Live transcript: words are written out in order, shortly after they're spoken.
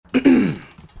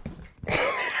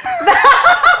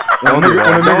Don't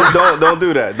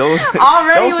do that. Don't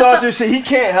start your shit. He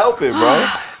can't help it, bro.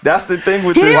 That's the thing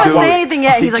with this dude. He didn't say anything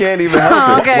yet. He's he can't even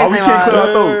help it. Okay, why we can't clear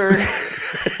our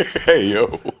throat? Hey,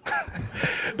 yo.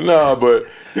 Nah, but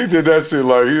he did that shit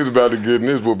like he was about to get in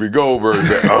this Whoopi Goldberg.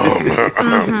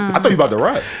 I thought you about to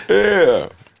rap. Yeah.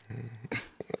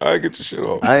 I get your shit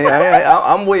off.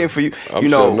 I'm waiting for you.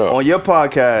 I'm on your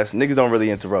podcast, niggas don't really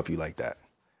interrupt you like that.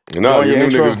 No, you new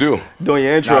niggas do. Doing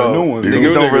your intro, new ones.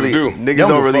 niggas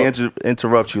don't really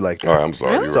interrupt you like that. All right, I'm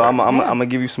sorry. Really? So I'm gonna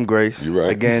give you some grace. You right.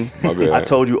 Again, My bad. I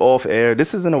told you off air,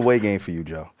 this is an away game for you,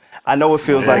 Joe. I know it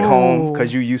feels like home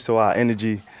because you're used to our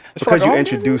energy, because you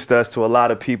introduced us to a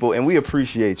lot of people, and we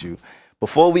appreciate you.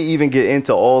 Before we even get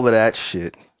into all of that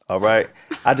shit, all right,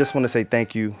 I just want to say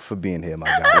thank you for being here, my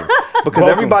guy. Because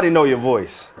everybody know your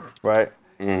voice, right?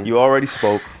 You already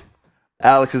spoke.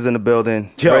 Alex is in the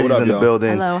building. Reggie's in the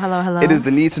building. Hello. It is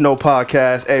the Need to Know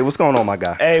podcast. Hey, what's going on, my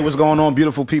guy? Hey, what's going on,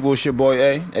 beautiful people? It's your boy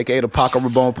A, aka the Paco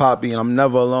Rabone Poppy, and I'm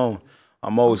never alone.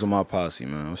 I'm always with my posse,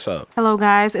 man. What's up? Hello,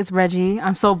 guys. It's Reggie.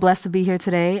 I'm so blessed to be here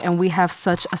today, and we have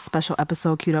such a special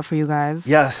episode queued up for you guys.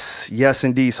 Yes,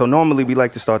 indeed. So normally we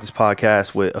like to start this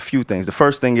podcast with a few things. The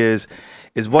first thing is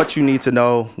what you need to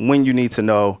know, when you need to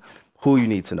know, who you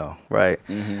need to know, right?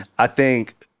 I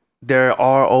think there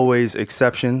are always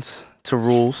exceptions to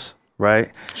rules,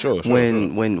 right? Sure.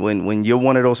 When you're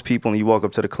one of those people and you walk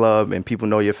up to the club and people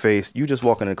know your face, you just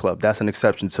walk into the club. That's an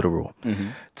exception to the rule.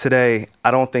 Today,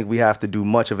 I don't think we have to do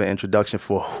much of an introduction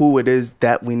for who it is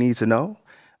that we need to know.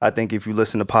 I think if you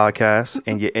listen to podcasts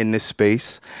and you're in this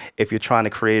space, if you're trying to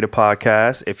create a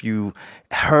podcast, if you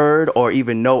heard or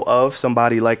even know of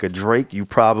somebody like a Drake, you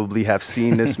probably have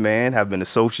seen this man, have been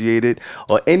associated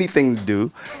or anything to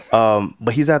do.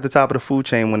 But he's at the top of the food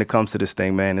chain when it comes to this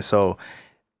thing, man. And so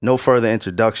no further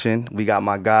introduction. We got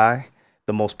my guy,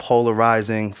 the most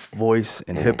polarizing voice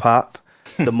in hip hop,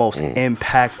 the most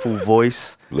impactful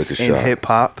voice in hip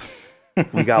hop.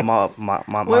 We got my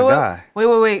guy.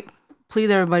 Wait. Please,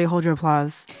 everybody, hold your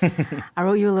applause. I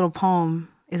wrote you a little poem.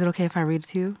 Is it okay if I read it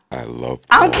to you? I love poems.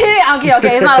 I'm kidding.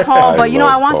 Okay, it's not a poem, but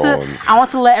I want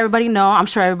poems. to let everybody know. I'm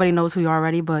sure everybody knows who you are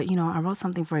already, but I wrote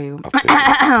something for you.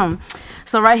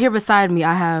 So right here beside me,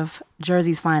 I have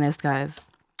Jersey's finest, guys.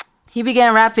 He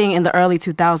began rapping in the early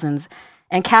 2000s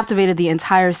and captivated the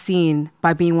entire scene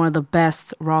by being one of the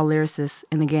best raw lyricists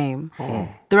in the game.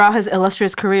 Throughout his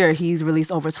illustrious career, he's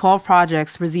released over 12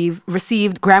 projects, received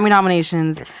Grammy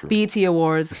nominations, BET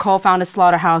Awards, co-founded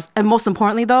Slaughterhouse, and most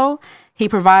importantly, though, he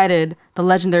provided the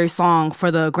legendary song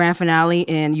for the grand finale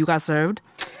in You Got Served.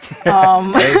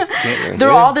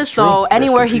 Through all this, though,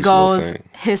 anywhere he goes,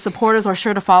 his supporters are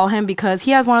sure to follow him because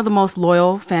he has one of the most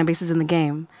loyal fan bases in the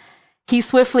game. He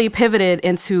swiftly pivoted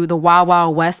into the Wild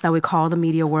Wild West that we call the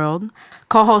media world,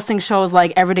 co-hosting shows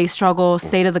like Everyday Struggle,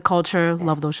 State of the Culture,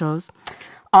 love those shows.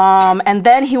 And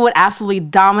then he would absolutely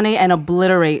dominate and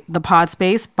obliterate the pod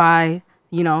space by,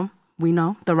 we know,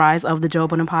 the rise of the Joe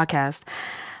Budden podcast.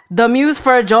 The muse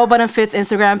for Joe Budden Fit's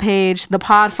Instagram page, the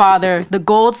podfather, the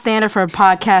gold standard for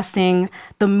podcasting,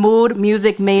 the mood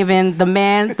music maven, the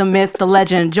man, the myth, the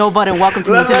legend, Joe Budden. Welcome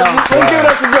to Need to Know. Let's give it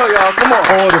up to Joe, y'all. Come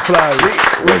on. All the flowers.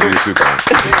 Reggie, you're too kind.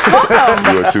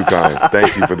 You are too kind.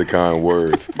 Thank you for the kind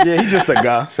words. Yeah, he's just a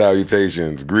guy.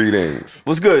 Salutations, greetings.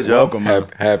 What's good, Joe? Welcome, man.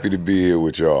 Happy to be here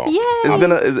with y'all. Yeah.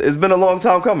 It's been a long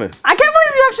time coming. I can't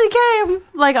believe you actually came.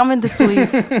 Like, I'm in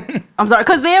disbelief. I'm sorry,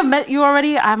 because they have met you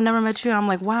already. I've never met you. I'm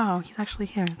like, wow, he's actually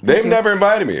here. They've never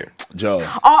invited me here. Joe.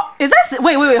 Is that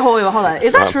wait, hold on.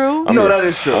 Is that true? No, that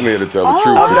is true. I'm here to tell the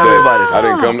truth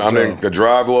today. I didn't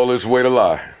drive all this way to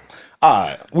lie. All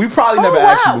right. We probably never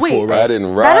asked you before, right? I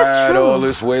didn't ride all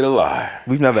this way to lie.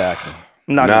 We've never asked him.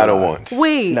 Not once.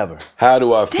 Wait. Never. How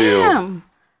do I feel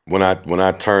when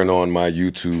I turn on my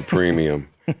YouTube Premium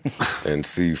and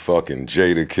see fucking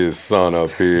Jadakiss son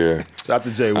up here? Shout out to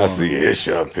J1. I see Ish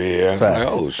up here. Like,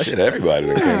 oh shit, everybody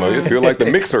that came out here feel like the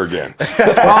mixer again.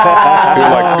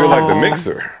 feel like the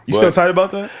mixer. You still tight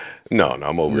about that? No,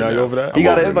 I'm over it. You over that? He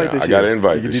got an invite this year. I got an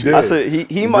invite this year. I said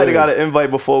he might have got an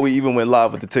invite before we even went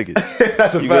live with the tickets.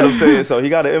 That's a fact. You know what I'm saying? So he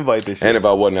got an invite this year. And if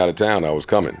I wasn't out of town, I was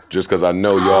coming. Just because I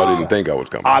know y'all didn't think I was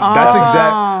coming. That's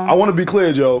exact. I want to be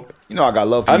clear, Joe. You know I got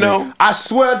love for you. I know. I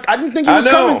swear, I didn't think he was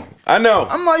coming. I know.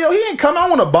 I'm like, yo, he ain't coming. I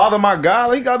want to bother my guy.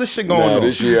 Like, he got this shit going on.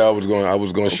 This year I was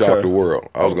going to shock the world.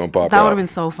 I was going to pop out. That would have been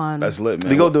so fun. That's lit,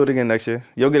 man. We go do it again next year.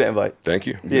 You'll get an invite. Thank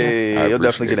you. Yeah, you'll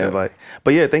definitely get an invite.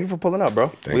 But yeah, thank you for pulling up, bro.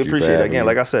 We appreciate it. Again,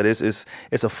 like I said, it's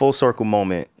a full circle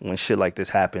moment when shit like this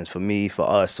happens for me, for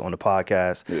us on the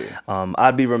podcast. Yeah.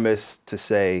 I'd be remiss to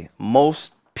say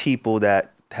most people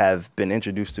that have been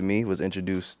introduced to me was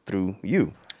introduced through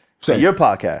you. in your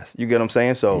podcast. You get what I'm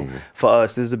saying? So for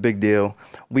us, this is a big deal.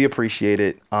 We appreciate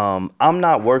it. I'm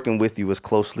not working with you as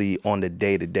closely on the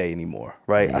day-to-day anymore,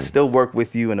 right? I still work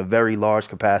with you in a very large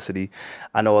capacity.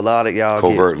 I know a lot of y'all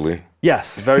covertly.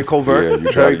 Yes, very covert.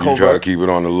 Yeah, you try to keep it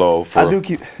on the low. I do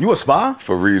keep. You a spy?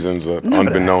 For reasons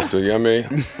unbeknownst to you, I mean.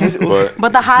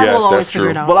 But the high will always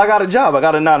figure it out. Well, I got a job. I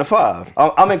got a 9 to 5.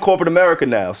 I'm in corporate America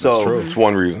now, so That's true. It's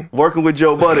one reason. Working with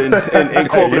Joe Budden in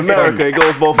corporate America, it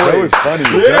goes both ways. Joe is funny.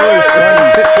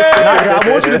 I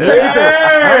want you to take it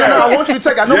there. I want you to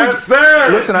take it. I know yes, sir.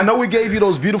 Listen, I know we gave you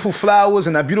those beautiful flowers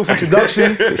and that beautiful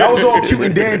introduction. That was all cute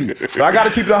and dandy. But I got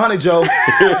to keep it 100, Joe.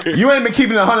 You ain't been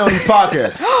keeping it 100 on these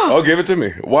podcasts. Oh, give it to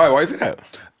me. Why is it that?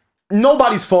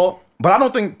 Nobody's fault, but I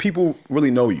don't think people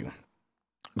really know you.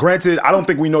 Granted, I don't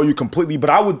think we know you completely, but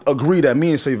I would agree that me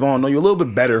and Savon know you a little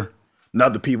bit better than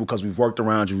other people because we've worked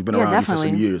around you. We've been around you for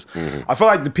some years. I feel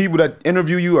like the people that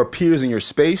interview you are peers in your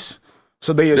space.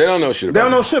 So they don't know shit about They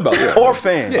don't know shit about you. Or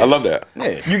fans. I love that.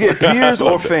 Yeah. You get peers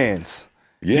or fans.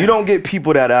 Yeah. You don't get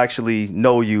people that actually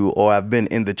know you or have been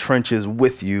in the trenches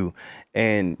with you.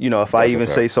 And, you know, if I even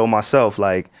say so myself,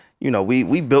 like, you know,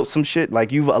 we built some shit.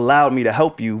 Like, you've allowed me to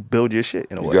help you build your shit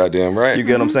in a way. You goddamn right. You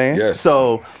get what I'm saying? Yes.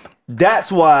 So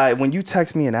that's why when you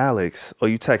text me and Alex, or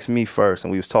you text me first,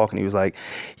 and we was talking, he was like,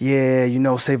 yeah, you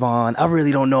know, Savon, I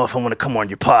really don't know if I want to come on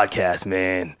your podcast,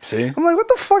 man. See? I'm like, what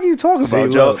the fuck are you talking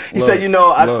about, Joe? He said, you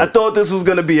know, I thought this was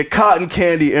going to be a cotton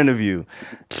candy interview.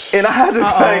 And I had to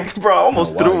like, bro, I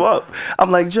almost threw up.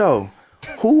 I'm like, Joe,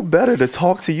 who better to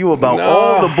talk to you about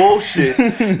all the bullshit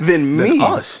than me? Than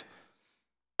us.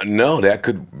 No, that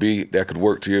could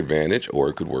work to your advantage, or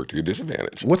it could work to your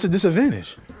disadvantage. What's a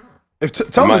disadvantage?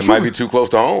 Might be too close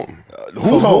to home.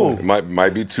 Who's home? It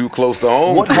might be too close to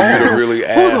home for you to really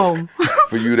ask.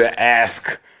 For you to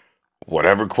ask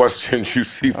whatever questions you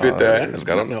see fit to ask.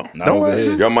 I don't know. Not over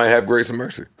here. Y'all might have grace and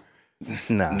mercy.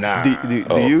 Nah. Do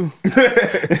you?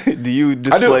 Do you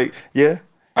display? Yeah.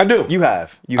 I do. You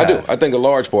have. I do. I think a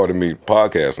large part of me,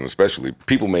 podcasting especially,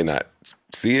 people may not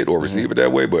see it or receive it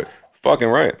that way, but fucking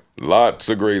right. Lots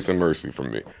of grace and mercy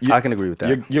from me. I can agree with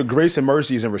that. Your grace and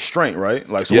mercy is in restraint, right?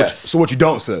 Like, so yes. What you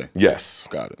don't say. Yes.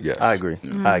 Got it. Yes. I agree.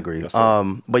 I agree.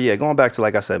 But yeah, going back to,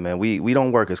 like I said, man, we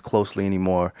don't work as closely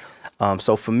anymore.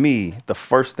 So for me, the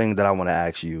first thing that I want to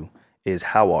ask you is,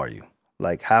 how are you?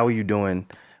 Like, how are you doing?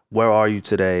 Where are you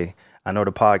today? I know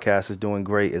the podcast is doing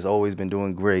great. It's always been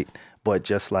doing great. But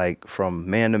just like from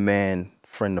man to man,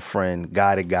 friend to friend,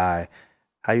 guy to guy,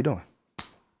 how you doing?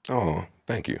 Oh,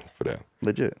 thank you for that.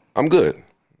 Legit. I'm good.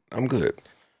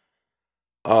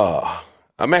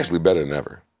 I'm actually better than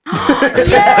ever. Tell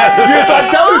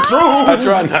the truth. I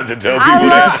try not to tell people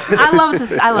that. I love to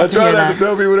try not to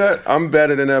tell people that. I'm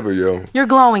better than ever, yo. You're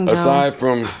glowing, Joe. Aside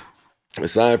from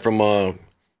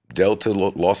Delta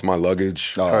lost my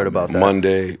luggage. I heard about that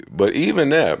Monday. But even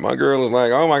that, my girl was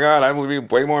like, "Oh my God, I would be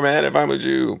way more mad if I was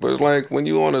you." But it's like when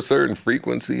you on a certain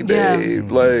frequency,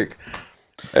 babe, like,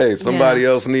 hey, somebody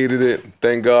else needed it.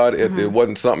 Thank God it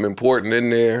wasn't something important in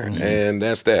there, and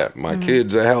that's that. My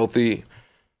kids are healthy.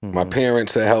 My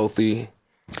parents are healthy.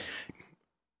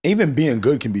 Even being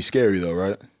good can be scary, though,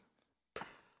 right?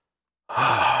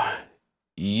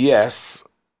 Yes,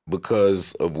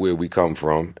 because of where we come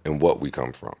from and what we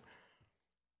come from.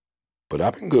 But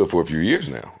I've been good for a few years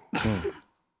now.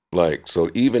 Like,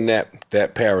 so even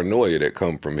that paranoia that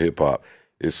come from hip hop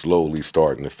is slowly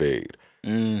starting to fade.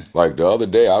 Like the other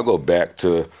day,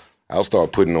 I'll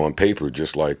start putting on paper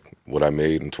just like what I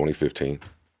made in 2015.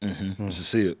 Just to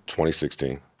see it.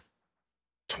 2016,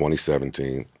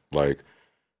 2017. Like,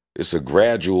 it's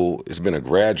been a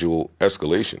gradual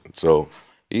escalation. So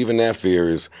even that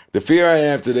the fear I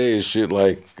have today is shit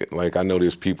like I know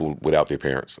there's people without their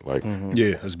parents. Like,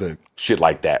 yeah, that's big. Shit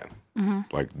like that.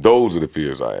 Like, those are the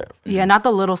fears I have. Yeah, not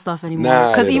the little stuff anymore.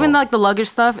 Because even like the luggage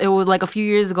stuff, it was like a few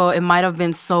years ago, it might have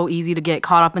been so easy to get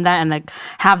caught up in that and like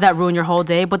have that ruin your whole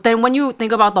day. But then when you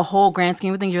think about the whole grand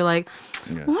scheme of things, you're like,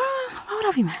 why would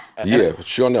I be mad? Yeah,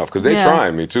 sure enough. Because they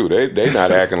trying me too. They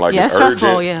not acting like it's stressful,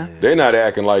 urgent. yeah. They not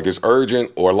acting like it's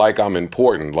urgent or like I'm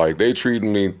important. Like, they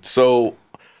treating me so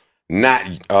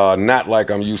not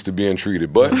like I'm used to being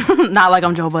treated. But not like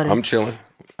I'm Joe Budden. I'm chilling.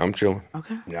 Okay.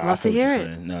 Love to hear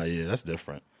it. No, yeah, that's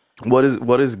different. What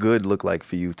does good look like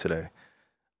for you today?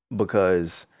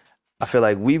 Because I feel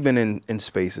like we've been in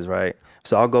spaces, right?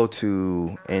 So I'll go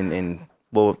to and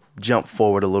we'll jump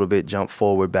forward a little bit, jump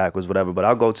forward, backwards, whatever. But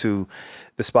I'll go to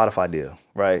the Spotify deal,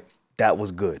 right? That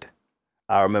was good.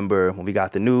 I remember when we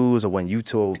got the news, or when you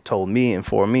told me,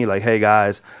 informed me, like, hey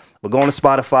guys, we're going to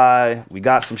Spotify. We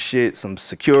got some shit, some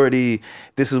security.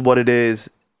 This is what it is.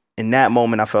 In that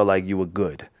moment, I felt like you were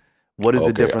good. What is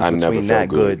the difference between that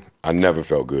good? I never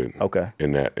felt good. Okay.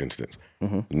 In that instance,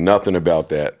 nothing about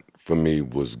that for me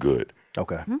was good.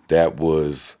 Okay. That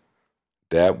was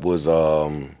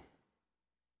an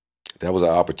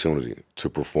opportunity to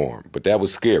perform, but that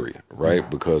was scary, right?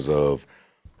 Because of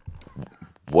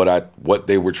what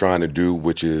they were trying to do,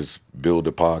 which is build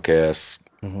a podcast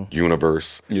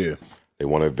universe. Yeah. They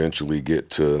want to eventually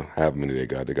get to how many they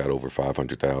got. They got over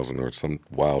 500,000 or some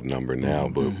wild number now,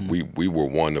 but we were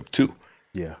one of two.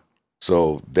 Yeah.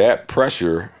 So that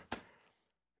pressure,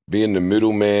 being the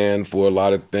middleman for a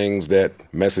lot of things, that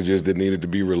messages that needed to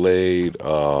be relayed,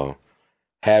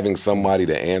 having somebody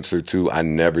to answer to, I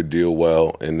never deal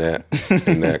well in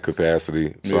that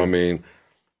capacity. So I mean,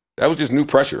 that was just new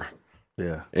pressure.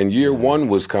 Yeah. And year one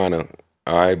was kind of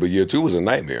all right, but year two was a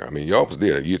nightmare. I mean, y'all was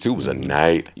there. Year two was a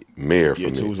nightmare for me.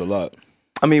 Year two was a lot.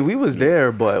 I mean, we was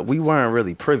there, but we weren't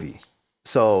really privy.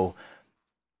 So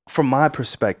from my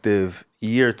perspective,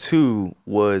 year two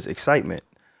was excitement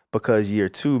because year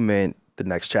two meant the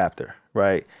next chapter,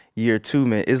 right? Year two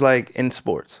meant, it's like in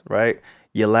sports, right?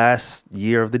 Your last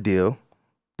year of the deal,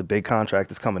 the big contract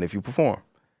is coming if you perform.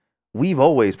 We've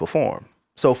always performed.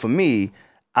 So for me,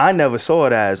 I never saw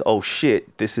it as, oh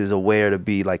shit, this is aware to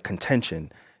be like contention.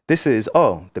 This is,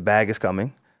 oh, the bag is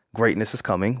coming. Greatness is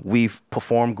coming. We've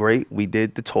performed great. We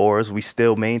did the tours. We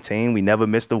still maintain. We never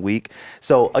missed a week.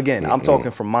 So again, I'm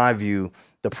talking from my view,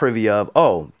 the privy of,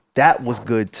 oh, that was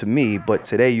good to me, but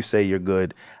today you say you're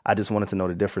good. I just wanted to know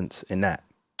the difference in that.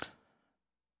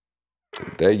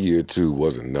 That year two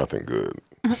wasn't nothing good.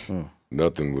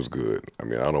 Nothing was good. I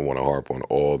mean, I don't want to harp on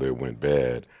all that went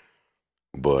bad,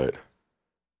 but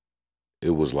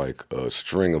it was like a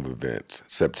string of events.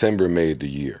 September made the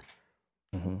year.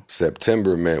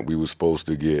 September meant we were supposed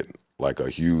to get like a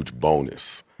huge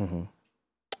bonus.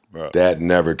 That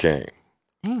never came.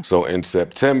 So in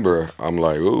September, I'm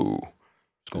like, ooh,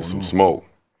 there's some smoke.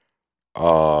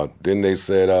 Then they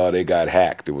said they got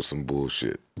hacked. It was some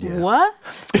bullshit. Yeah. What?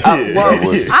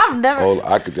 I've never.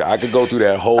 I could go through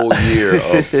that whole year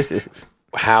of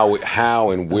how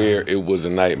and where it was a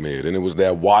nightmare. Then it was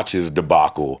that watches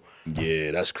debacle. Yeah,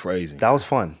 that's crazy. That was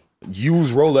fun.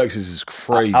 Used Rolexes is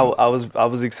crazy. I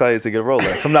was excited to get a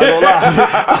Rolex. I'm not gonna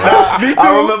lie. Me too.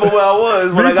 I remember where I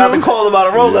was when I got the call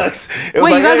about a Rolex. Wait,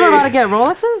 like, you guys were about to get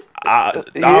Rolexes? I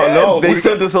don't know. They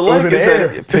sent us a link and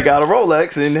said, pick out a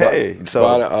Rolex, and hey. So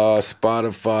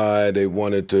Spotify, they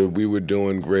wanted to, we were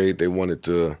doing great. They wanted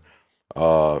to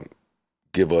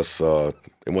give us, they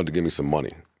wanted to give me some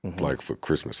money, like for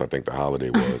Christmas, I think the holiday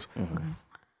was.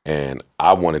 And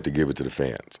I wanted to give it to the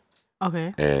fans.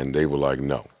 Okay. And they were like,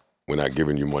 no, we're not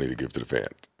giving you money to give to the fans.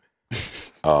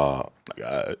 And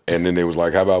then they was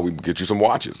like, how about we get you some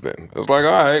watches then? I was like,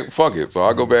 all right, fuck it. So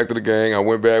I go back to the gang. I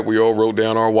went back. We all wrote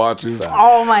down our watches.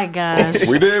 Oh, my gosh.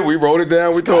 We did. We wrote it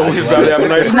down. We told we was about to have a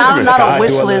nice Christmas. Not a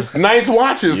wish list. Nice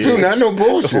watches, too. Not no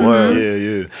bullshit.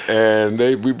 Yeah. And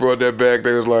we brought that back.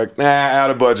 They was like, nah,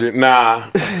 out of budget. Nah.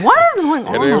 What is going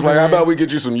on? And they was like, how about we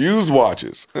get you some used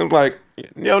watches? And I was like,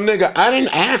 yo, nigga, I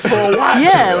didn't ask for a watch.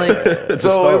 Yeah, like.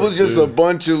 So it was just a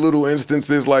bunch of little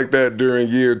instances like that during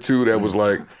year two that was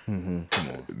like,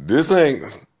 this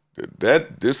ain't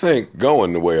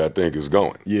going the way I think it's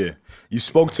going. Yeah. You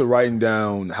spoke to writing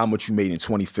down how much you made in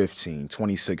 2015,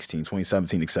 2016,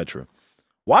 2017, etc.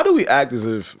 Why do we act as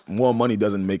if more money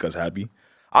doesn't make us happy?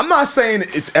 I'm not saying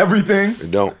it's everything.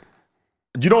 It don't.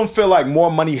 You don't feel like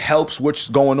more money helps what's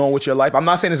going on with your life? I'm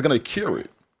not saying it's going to cure it,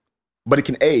 but it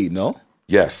can aid, no?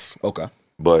 Yes. Okay.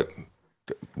 But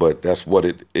that's what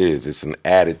it is. It's an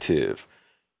additive.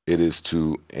 It is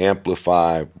to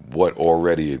amplify what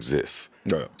already exists.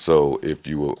 Right. So if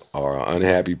you are an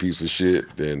unhappy piece of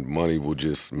shit, then money will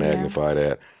just magnify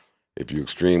that. If you're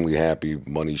extremely happy,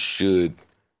 money should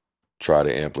try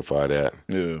to amplify that.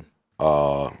 Yeah.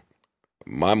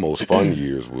 My most fun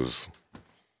years was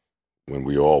when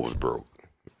we all was broke.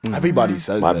 Everybody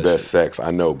says my that best shit. sex, I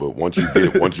know, but once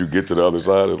you get to the other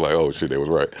side, it's like, oh shit, they was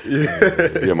right.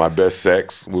 Yeah, my best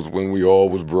sex was when we all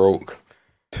was broke.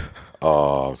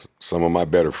 Some of my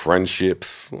better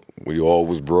friendships, we all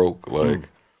was broke. Like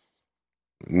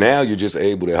now you're just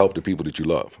able to help the people that you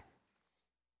love.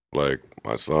 Like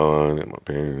my son and my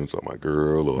parents or my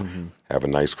girl, or have a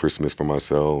nice Christmas for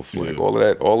myself. Like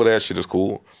all of that shit is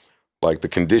cool. Like the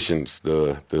conditions,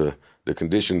 the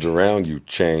conditions around you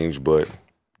change, but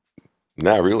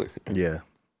not really. Yeah.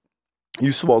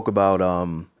 You spoke about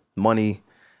money.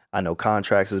 I know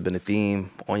contracts has been a theme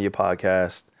on your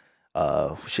podcast.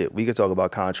 We could talk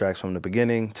about contracts from the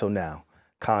beginning till now.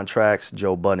 Contracts,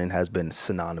 Joe Budden has been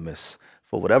synonymous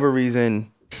for whatever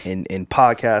reason in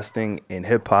podcasting, in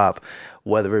hip hop,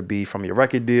 whether it be from your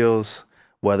record deals,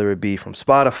 whether it be from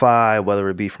Spotify, whether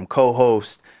it be from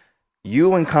co-host,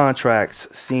 you and contracts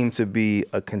seem to be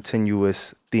a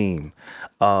continuous theme.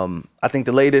 I think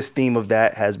the latest theme of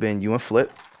that has been you and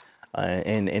Flip.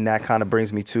 And that kind of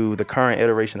brings me to the current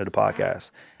iteration of the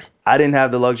podcast. I didn't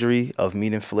have the luxury of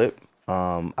meeting Flip.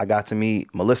 I got to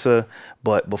meet Melissa,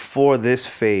 but before this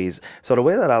phase, so the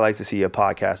way that I like to see a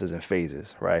podcast is in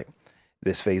phases, right?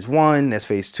 There's phase 1, there's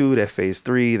phase 2, there's phase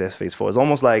 3, there's phase 4. It's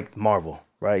almost like Marvel,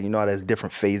 right? You know how there's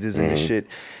different phases in this shit.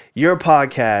 Your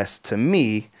podcast, to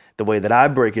me, the way that I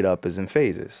break it up is in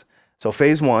phases. So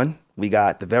phase 1, we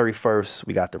got the very first,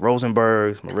 we got the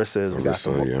Rosenbergs, Marissa's, we got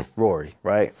the Rory,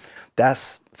 right?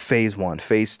 That's phase 1.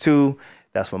 Phase 2,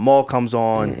 that's when Maul comes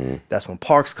on. That's when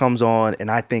Parks comes on. And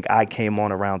I think I came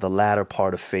on around the latter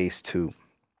part of phase 2.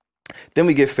 Then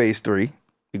we get phase 3.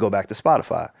 We go back to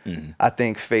Spotify. I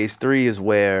think phase 3 is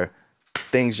where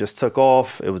things just took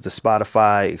off. It was the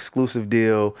Spotify exclusive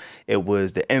deal. It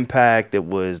was the Impact. It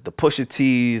was the Pusha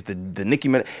T's, the Nicki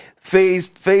Minaj. Phase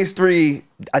 3,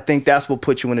 I think that's what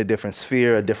put you in a different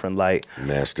sphere, a different light.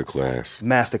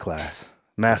 Masterclass.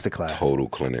 Total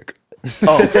clinic.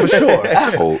 Oh, for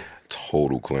sure.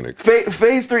 Total clinic.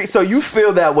 Phase 3. So you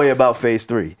feel that way about phase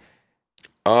 3?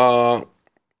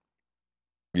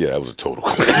 Yeah, that was a total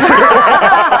clinic.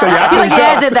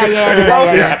 I did that.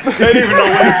 Yeah. They didn't even know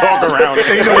when to talk around it.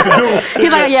 They didn't know what to do.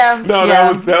 He's like, yeah. No,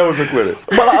 yeah. that was a clinic.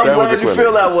 But I'm glad you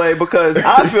feel that way because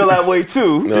I feel that way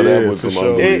too. No, that was some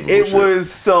unbelievable It shit. was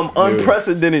some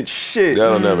unprecedented shit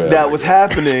that was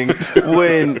happening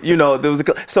when, there was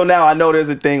so now I know there's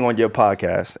a thing on your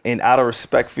podcast, and out of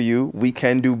respect for you, we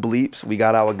can do bleeps. We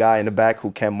got our guy in the back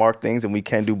who can mark things, and we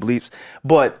can do bleeps.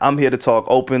 But I'm here to talk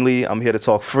openly. I'm here to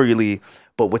talk freely.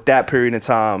 But with that period of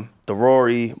time, the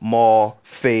Rory, Maul,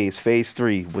 phase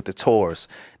 3 with the tours,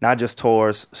 not just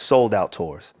tours, sold out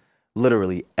tours.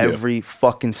 Literally every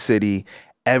fucking city,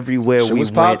 everywhere we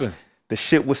went, popping. The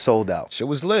shit was sold out. Shit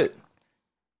was lit.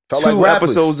 Felt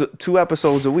two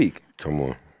episodes a week. Come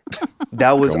on.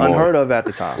 That was unheard of at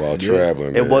the time. While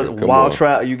traveling, it was while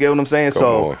travel. You get what I'm saying? Come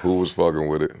on. Who was fucking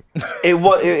with it? It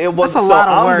was. That's a lot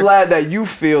of work. I'm glad that you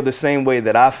feel the same way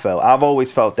that I felt. I've always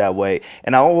felt that way,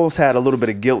 and I always had a little bit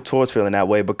of guilt towards feeling that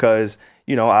way because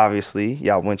obviously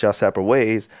y'all went y'all separate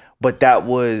ways. But that's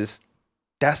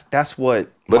what.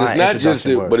 But it's not just.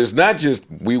 But it's not just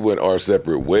we went our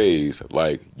separate ways.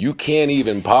 Like you can't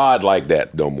even pod like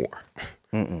that no more.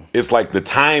 It's like the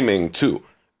timing too.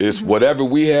 It's whatever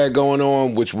we had going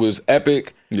on, which was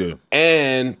epic,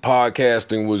 and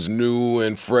podcasting was new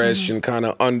and fresh and kind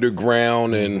of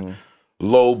underground and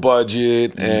low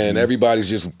budget, and everybody's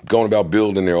just going about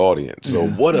building their audience. So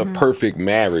what a perfect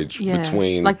marriage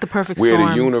between like the perfect where storm.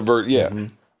 the universe, yeah,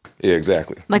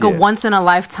 exactly. Like a once in a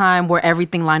lifetime where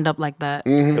everything lined up like that.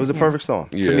 It was a perfect storm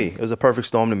to me. It was a perfect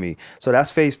storm to me. So that's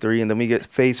phase 3, and then we get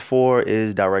phase 4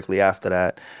 is directly after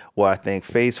that. Where I think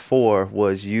phase 4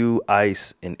 was you,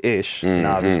 Ice, and Ish, and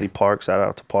obviously Parks. Shout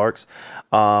out to Parks.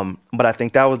 But I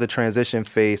think that was the transition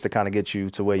phase to kind of get you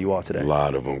to where you are today. A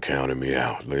lot of them counted me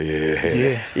out.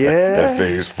 Yeah. That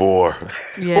phase 4.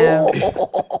 Yeah.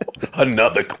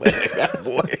 Another clinic,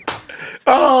 boy.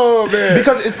 Oh man,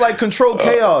 because it's like controlled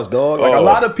chaos, dog. Like a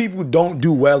lot of people don't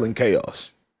do well in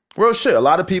chaos. Real shit. A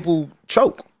lot of people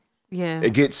choke. Yeah.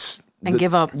 It gets. And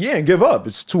give up. Yeah, and give up.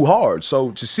 It's too hard.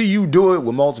 So to see you do it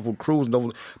with multiple crews,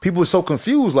 people are so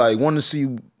confused, like wanting to see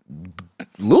you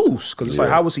lose. Because it's like,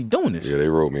 how was he doing this? Yeah, they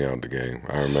wrote me out the game.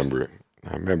 I remember it.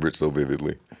 I remember it so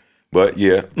vividly. But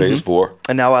yeah, phase 4.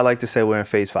 And now I like to say we're in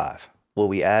phase 5. Will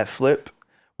we add Flip?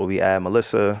 Will we add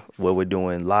Melissa? Where we're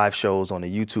doing live shows on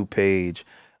the YouTube page,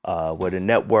 where the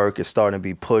network is starting to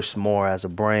be pushed more as a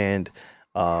brand.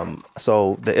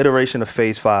 So the iteration of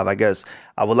phase 5, I guess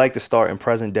I would like to start in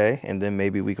present day, and then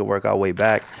maybe we could work our way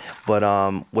back. But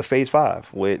with phase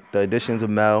 5, with the additions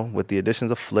of Mel, with the additions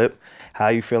of Flip, how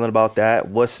you feeling about that?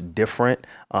 What's different?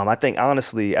 I think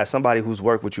honestly, as somebody who's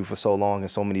worked with you for so long in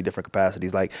so many different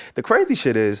capacities, like the crazy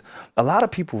shit is a lot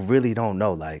of people really don't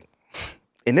know, like,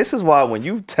 and this is why when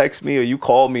you text me or you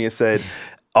call me and said,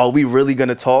 are we really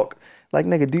gonna talk? Like,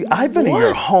 nigga, I've been in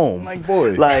your home. Like,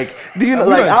 boy. Like, do you know,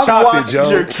 like, I've watched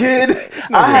your kid.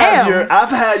 I've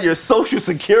had your social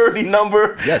security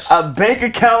number. Yes. Bank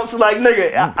accounts. Like,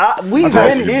 nigga, we've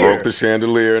been You here. broke the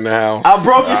chandelier in the house. I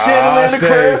broke your chandelier in the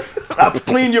crib. I've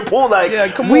cleaned your pool. Like,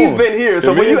 we've been here.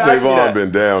 So when you ask me that.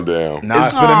 been down. Nah,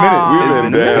 it's been a minute.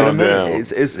 We've been down.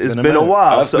 It's been a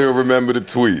while. I still remember the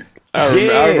tweet.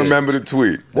 I remember the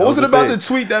tweet. What was it about the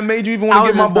tweet that made you even want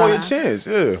to give my boy a chance?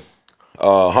 Yeah.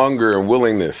 Hunger and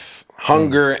willingness.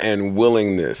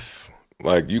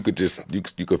 Like you could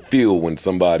feel when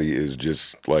somebody is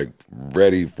just like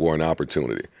ready for an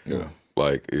opportunity. Yeah.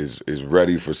 like is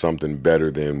ready for something better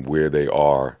than where they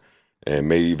are, and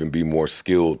may even be more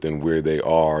skilled than where they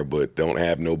are, but don't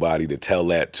have nobody to tell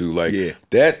that to. Like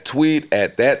that tweet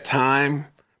at that time,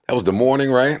 that was the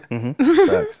morning, right?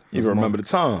 Facts. You remember the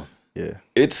time. Yeah.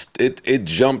 It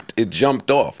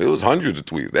jumped off. It was hundreds of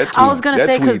tweets. That tweet, I was gonna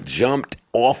say, tweet jumped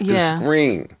off the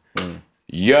screen.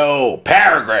 Yo,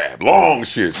 paragraph, long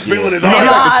shit, spilling his heart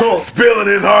out. Spilling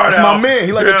his heart out. That's my man.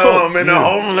 He like to talk. I'm in the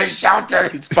homeless shelter.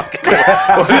 He's fucking.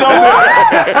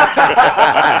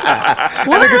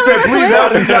 What nigga said, please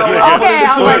help me. Okay,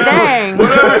 I was like, dang.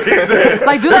 Whatever he said.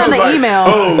 Like, do that in the email.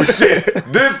 Oh, shit.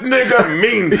 This nigga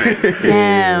means it.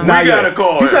 Damn. We gotta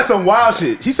call him. He said some wild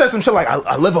shit. He said some shit like,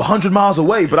 I live 100 miles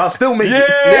away, but I'll still make it.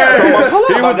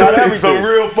 He was doing some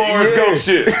real Forrest Gump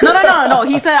shit. No.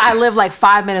 He said I live like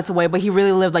 5 minutes away, but he really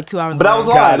lived like 2 hours But away. I was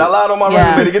lying. I lied on my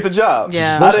resume to get the job.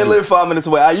 Yeah. I didn't live 5 minutes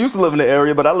away. I used to live in the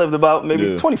area, but I lived about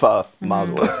maybe 25 miles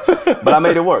away. But I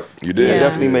made it work. You did. I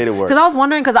definitely made it work. Because I was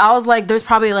wondering, because I was like, there's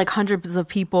probably like hundreds of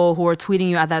people who are tweeting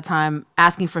you at that time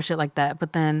asking for shit like that.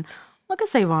 But then look at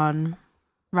Savon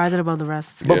rising above the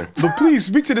rest. But please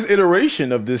speak to this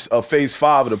iteration of this phase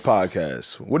 5 of the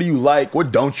podcast. What do you like?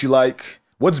 What don't you like?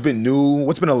 What's been new?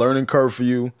 What's been a learning curve for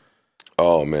you?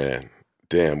 Oh, man.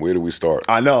 Damn, where do we start?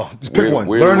 I know. Just pick one.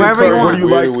 Learning curve. What do you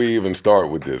like? Where do we even start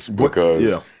with this?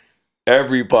 Because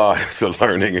every pod is a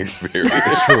learning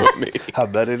experience for me. I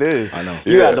bet it is. I know.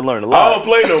 You had to learn a lot. I don't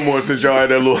play no more since y'all had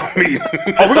that little meeting.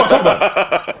 Oh, we're going to talk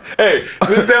about it. Hey,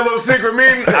 since that little secret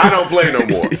meeting, I don't play no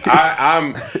more.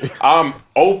 I'm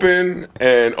open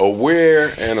and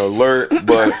aware and alert,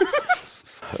 but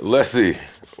let's see.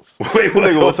 Wait,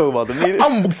 we're going to talk about the meeting?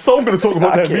 I'm so going to talk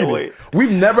about that meeting. Wait.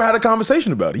 We've never had a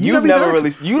conversation about it. You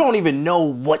don't even know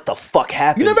what the fuck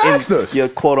happened. You never asked us. Your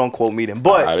quote unquote meeting.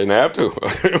 But I didn't have to.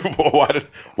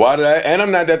 Why did I? And I'm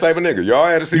not that type of nigga. Y'all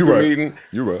had a secret meeting.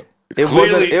 You're right.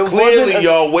 Clearly,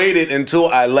 y'all waited until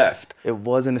I left. It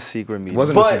wasn't a secret meeting. We'll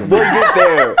get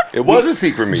there. It was a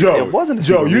secret meeting. Joe, it wasn't a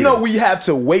secret meeting. You know we have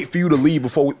to wait for you to leave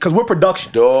before because we're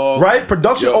production. Dog. Right?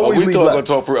 Production always leaves left.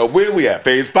 Talk for where we at?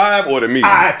 Phase 5 or the meeting?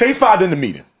 All right, phase 5 then the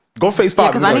meeting. Go phase 5. Yeah,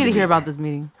 because I need to hear about this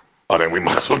meeting. Oh, then we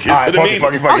might as well get to the meeting.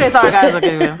 Okay, sorry guys.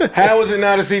 Okay. How is it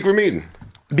not a secret meeting?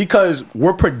 Because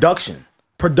we're production.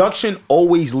 Production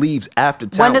always leaves after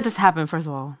talent. When did this happen, first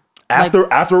of all?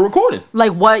 After recording.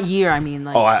 Like what year, I mean?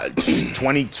 Like,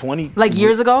 2020. Like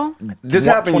years ago? This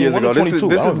happened years ago. This is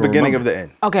the beginning of the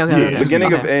end. Okay.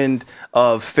 Beginning of end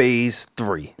of phase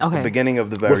 3. Okay. The beginning of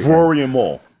the very With Rory and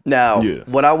Maul. Now,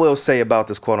 what I will say about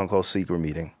this quote unquote secret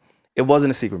meeting, it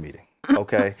wasn't a secret meeting.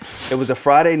 Okay. It was a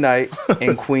Friday night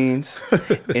in Queens,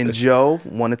 and Joe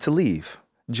wanted to leave.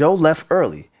 Joe left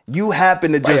early. You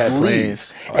happened to just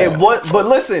leave. But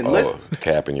listen.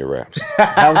 Cap in your raps.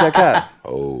 How was that cap?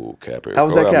 Oh, cap it. How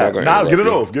was that cap? Nah, get it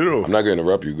off. I'm not going to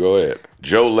interrupt you. Go ahead.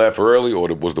 Joe left early, or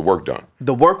was the work done?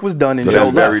 The work was done, and so Joe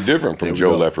that's left. very different from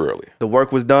Joe left early. The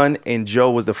work was done, and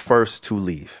Joe was the first to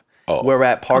leave. We're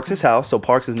at Parks' house, so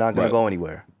Parks is not going to go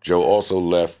anywhere. Joe also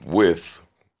left with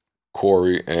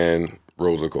Corey and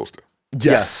Rosa Costa.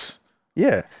 Yes.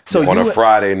 Yeah. So on a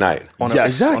Friday night.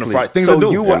 Exactly. On a Friday. Things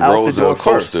so you were and out Rosa the door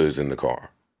Costa first. is in the car.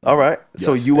 All right. Yes.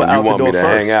 So you were out the door first. You want me to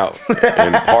hang out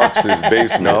in Parks'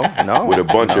 basement with a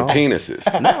bunch of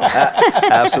penises. No,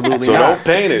 absolutely so not. don't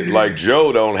paint it like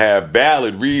Joe don't have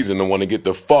valid reason to want to get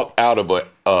the fuck out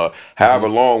of however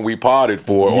long we potted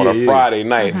for on a Friday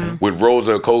night with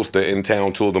Rosa Costa in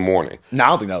town till the morning. No, I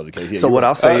don't think that was the case. So what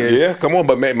I'll say is... Yeah, come on,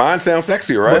 but mine sounds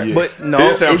sexier, right? But no,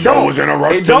 it sounds Joe was in a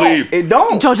rush to leave. It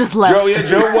don't. Joe just left.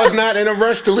 Joe was not in a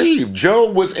rush to leave.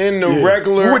 Joe was in the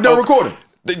regular... We were done recording.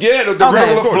 The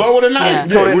regular flow of the night. Yeah.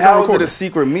 So then how is it a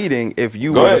secret meeting if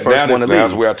you were the first one to leave?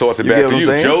 That's where I toss it back to you.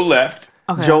 Joe left.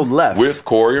 Okay. Joe left. With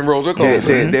Corey and Rosa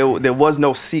Costa. There was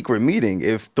no secret meeting.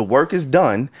 If the work is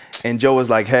done and Joe was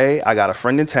like, hey, I got a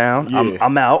friend in town.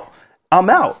 I'm out.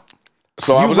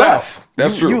 So I was left. out.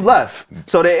 That's true. You left.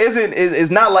 So there isn't.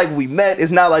 It's not like we met. It's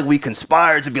not like we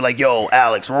conspired to be like, yo,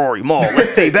 Alex, Rory, Maul, let's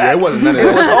stay back. It wasn't none of It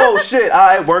that was, shit. oh shit, all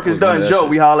right, work is done. Joe,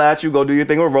 we holler at you. Go do your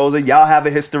thing with Rosa. Y'all have a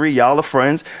history. Y'all are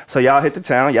friends. So y'all hit the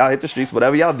town. Y'all hit the streets.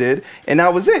 Whatever y'all did, and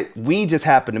that was it. We just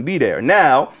happened to be there.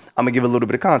 Now I'm gonna give a little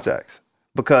bit of context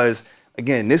because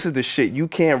again, this is the shit you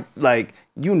can't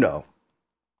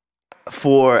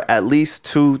for at least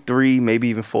 2, 3, maybe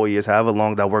even 4 years, however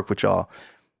long that I worked with y'all.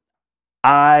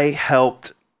 I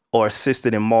helped or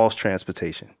assisted in Maul's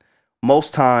transportation.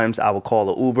 Most times I would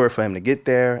call an Uber for him to get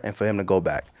there and for him to go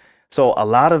back. So a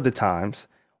lot of the times,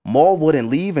 Maul wouldn't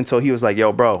leave until he was like,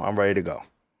 yo, bro, I'm ready to go.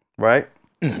 Right?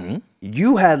 Mm-hmm.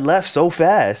 You had left so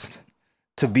fast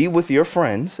to be with your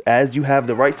friends, as you have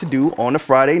the right to do on a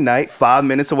Friday night, 5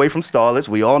 minutes away from Starlets.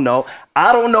 We all know.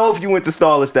 I don't know if you went to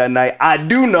Starlets that night. I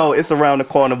do know it's around the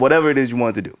corner, whatever it is you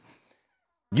wanted to do.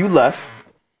 You left.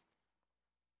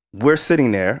 We're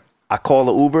sitting there. I call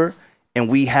the Uber, and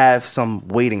we have some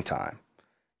waiting time.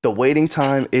 The waiting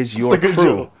time is your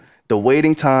crew. The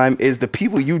waiting time is the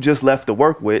people you just left to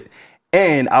work with.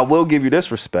 And I will give you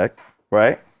this respect,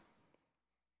 right?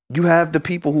 You have the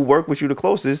people who work with you the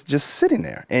closest just sitting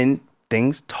there, and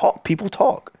people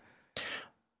talk.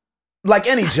 Like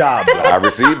any job. I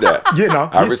received that.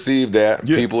 I received that.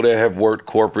 Yeah. People that have worked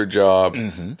corporate jobs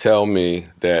tell me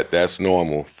that that's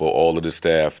normal for all of the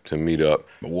staff to meet up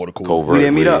covertly. We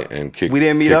didn't meet up. And kick, we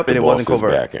didn't meet up, and it wasn't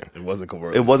covert. Back in. It wasn't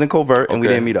covert. It wasn't covert, and we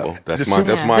didn't meet up. Well, that's my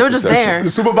They were just there.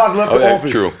 The supervisor left the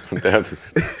office. True. That's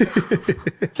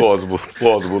plausible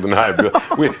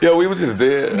deniability. We was just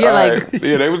there. Yeah, like,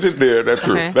 they was just there. That's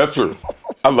true. Okay. That's true.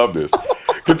 I love this.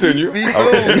 Continue.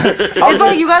 It's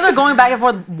like you guys are going back and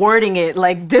forth wording it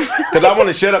like different. Because I want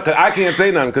to shut up because I can't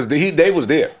say nothing because they was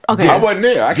there. Okay. I wasn't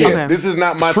there. I can't. Okay. This is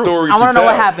not my story. I want to know tell.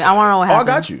 what happened. I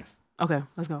got you. Okay,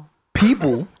 let's go.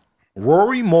 People,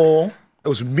 Rory Maul, it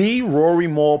was me, Rory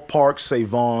Maul, Parks,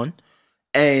 Savon,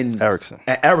 and Erickson.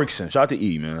 Shout out to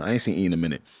E, man. I ain't seen E in a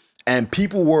minute. And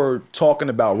people were talking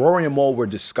about, Rory and Maul were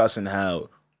discussing how,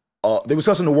 they were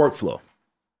discussing the workflow.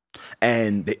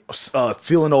 And they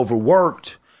feeling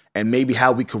overworked, and maybe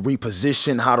how we could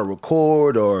reposition how to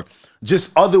record or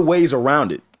just other ways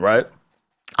around it, right?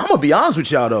 I'm gonna be honest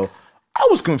with y'all though. I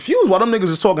was confused why them niggas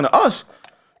was talking to us.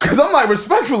 Cause I'm like,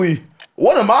 respectfully,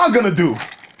 what am I gonna do?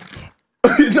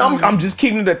 I'm just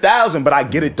keeping it 1,000, but I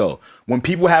get it though. When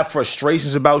people have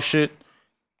frustrations about shit,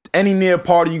 any near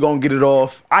party, you gonna get it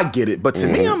off. I get it. But to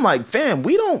me, I'm like, fam,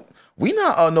 we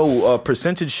not no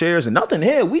percentage shares and nothing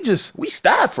here. We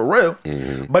staff for real.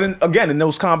 But in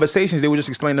those conversations, they were just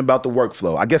explaining about the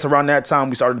workflow. I guess around that time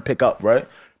we started to pick up, right?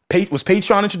 Was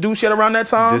Patreon introduced yet around that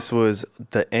time? This was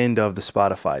the end of the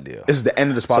Spotify deal. This is the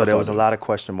end of the Spotify So there was a deal. lot of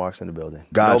question marks in the building.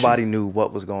 Gotcha. Nobody knew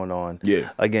what was going on.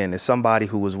 Yeah. Again, as somebody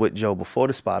who was with Joe before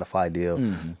the Spotify deal,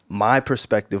 my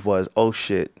perspective was, oh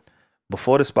shit,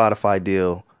 before the Spotify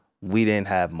deal, we didn't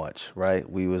have much, right?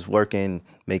 We was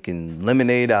making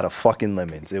lemonade out of fucking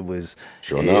lemons. It was,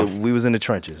 enough. We was in the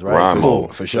trenches, right? Grind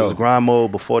mode. For sure. It was grind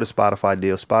mode before the Spotify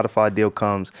deal. Spotify deal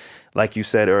comes, like you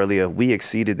said earlier, we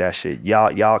exceeded that shit.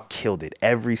 Y'all killed it.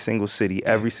 Every single city,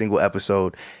 every single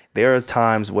episode. There are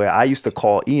times where I used to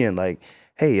call Ian like,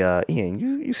 hey, Ian,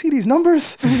 you see these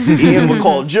numbers? Ian would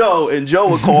call Joe, and Joe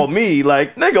would call me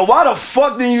like, nigga, why the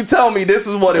fuck didn't you tell me this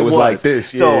is what it was? like this.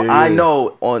 So Yeah. I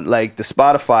know on like the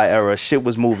Spotify era, shit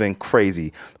was moving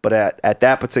crazy. But at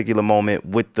that particular moment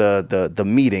with the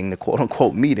meeting, the quote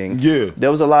unquote meeting, there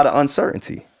was a lot of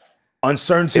uncertainty.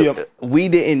 We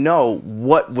didn't know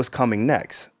what was coming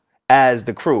next. As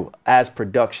the crew, as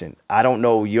production. I don't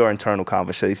know your internal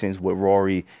conversations with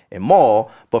Rory and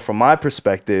Maul, but from my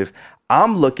perspective,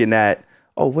 I'm looking at,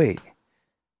 oh wait,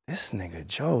 this nigga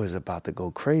Joe is about to go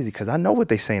crazy because I know what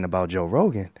they saying about Joe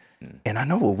Rogan. And I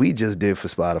know what we just did for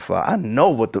Spotify. I know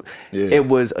what it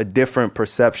was a different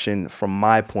perception from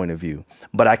my point of view.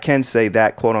 But I can say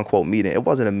that quote unquote meeting, it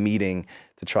wasn't a meeting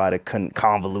to try to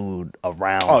convolute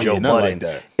around Joe Budden.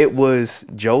 Like it was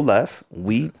Joe left,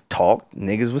 we talked,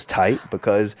 niggas was tight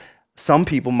because some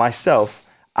people, myself,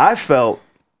 I felt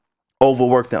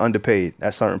overworked and underpaid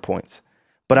at certain points.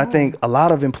 But I think a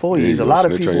lot of employees, a lot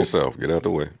of people. On yourself. Get out the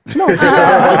way. No,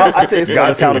 I tell you, it's called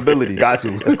accountability. Got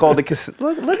to. It's called the.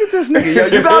 Look at this nigga. Yo,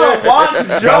 you gotta watch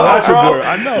Joe, bro.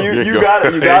 I know. You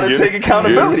gotta take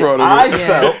accountability. I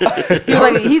felt. He was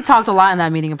like, he talked a lot in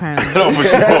that meeting apparently. No, for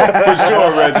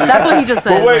sure, Reggie. That's what he just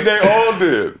said. But wait, they all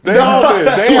did. They all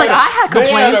did. He's like, I had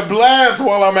They had complaints. a blast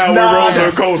while I'm out with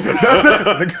Roller Coaster.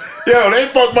 Yo, they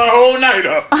fucked my whole night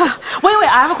up. Wait,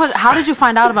 I have a question. How did you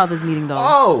find out about this meeting though?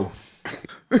 Oh.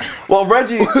 Well,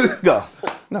 Reggie, go.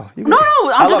 No, you go. No,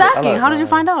 I'm just love it. asking. How did you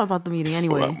find out about the meeting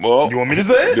anyway? Well, You want me to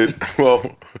say it?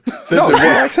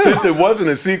 Since it wasn't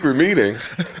a secret meeting,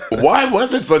 why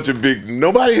was it such a big?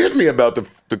 Nobody hit me about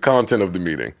the content of the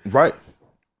meeting. Right.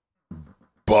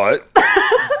 But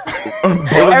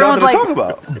Everyone's like, talk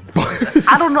about.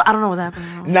 I don't know what's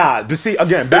happening. nah, but see,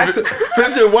 again, back to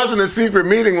Since it wasn't a secret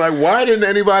meeting, like why didn't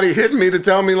anybody hit me to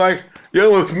tell me like,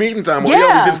 yo, it's meeting time. Or,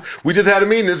 Yeah. yo, we just had a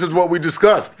meeting. This is what we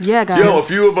discussed. Yeah, guys. Yo, a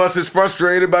few of us is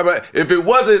frustrated by. If it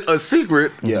wasn't a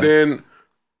secret, then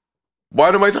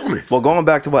why nobody tell me? Well, going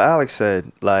back to what Alex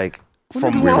said, like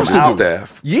from We were just the out.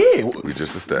 staff. Yeah. We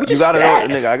just the staff. You gotta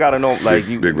know, nigga. I gotta know, like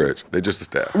you. Big Reg. They just the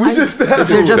staff. We just They're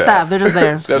just staff. They're just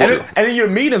there. That's true. and in your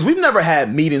meetings, we've never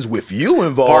had meetings with you Parks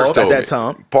involved at told that me.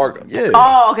 time. Yeah.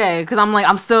 Oh, okay. Because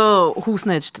I'm still who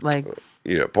snitched. Like,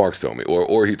 Yeah, Parks told me.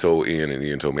 Or he told Ian, and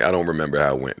Ian told me. I don't remember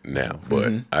how it went now,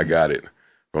 but I got it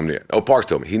from there. Oh, Parks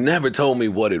told me. He never told me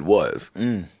what it was.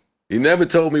 He never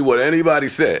told me what anybody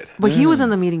said. but he was in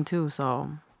the meeting too, so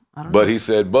I don't know. But he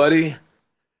said, buddy,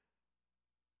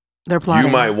 They're plotting.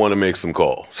 you might want to make some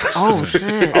calls. Oh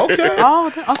shit. Okay.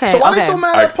 Okay. So why okay. they so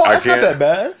mad at Park? I It's not can't- that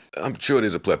bad. I'm sure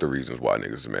there's a plethora of reasons why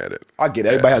niggas are mad at. I get it.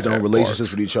 Everybody has their own at relationships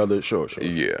Parks. with each other. Sure.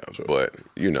 Yeah, but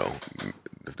you know,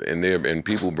 in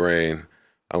people brain,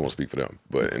 I don't want to speak for them,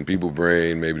 but in people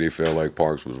brain, maybe they felt like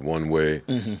Parks was one way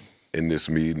in this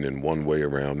meeting and one way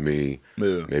around me.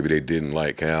 Yeah. Maybe they didn't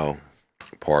like how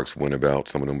Parks went about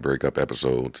some of them breakup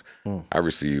episodes. I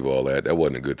receive all that. That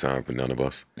wasn't a good time for none of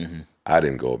us. I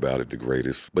didn't go about it the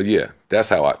greatest, but yeah, that's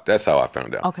how I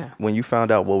found out. Okay. When you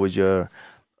found out, what was your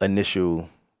initial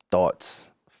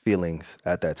thoughts, feelings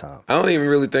at that time? I don't even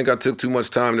really think I took too much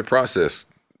time to process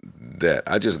that.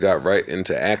 I just got right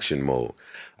into action mode.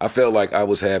 I felt like I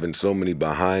was having so many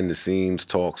behind the scenes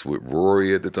talks with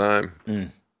Rory at the time.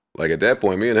 Like at that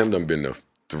point, me and him done been to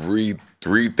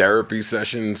three therapy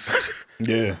sessions.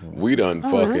 Yeah. We done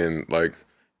fucking like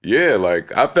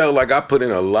I felt like I put in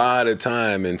a lot of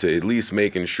time into at least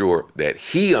making sure that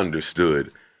he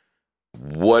understood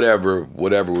whatever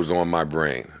was on my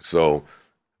brain. So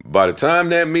by the time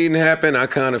that meeting happened, I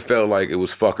kind of felt like it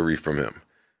was fuckery from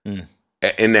him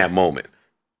in that moment.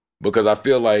 Because I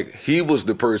feel like he was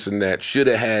the person that should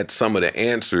have had some of the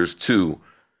answers to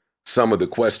some of the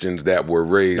questions that were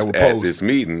raised at this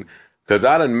meeting. Because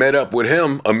I done met up with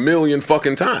him a million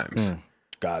fucking times.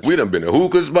 Gotcha. We done been to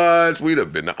hookah spots. We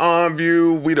done been to On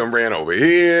View. We done ran over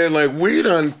here. Like me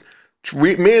and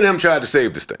him tried to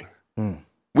save this thing.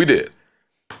 We did.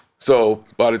 So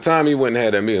by the time he went and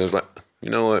had that meeting, I was like,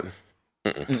 you know what?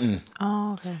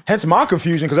 Oh, okay. Hence my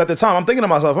confusion, because at the time I'm thinking to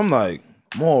myself, I'm like,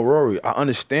 more Rory, I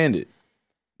understand it,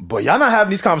 but y'all not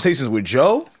having these conversations with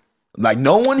Joe? Like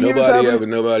no one here is having.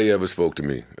 Nobody ever spoke to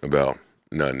me about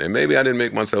nothing, and maybe I didn't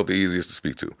make myself the easiest to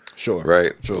speak to. Sure.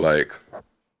 Right. Sure. Like,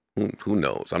 who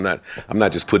knows? I'm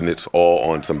not just putting it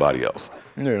all on somebody else.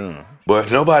 Yeah. But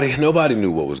nobody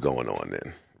knew what was going on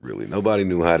then. Really, nobody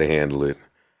knew how to handle it.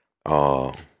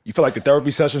 You feel like the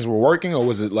therapy sessions were working, or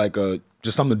was it like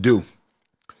just something to do?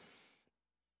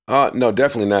 No,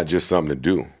 definitely not just something to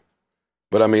do.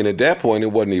 But I mean, at that point, it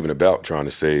wasn't even about trying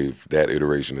to save that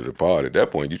iteration of the pod. At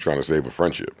that point, you're trying to save a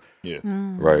friendship. Yeah.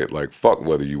 Right? Like, fuck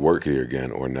whether you work here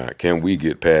again or not. Can we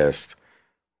get past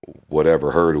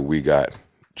whatever hurdle we got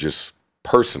just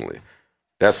personally?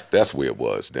 That's where it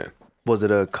was then. Was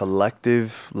it a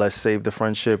collective, let's save the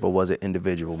friendship, or was it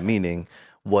individual? Meaning,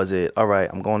 was it, all right,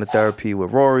 I'm going to therapy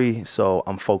with Rory, so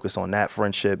I'm focused on that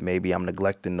friendship. Maybe I'm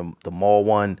neglecting the mall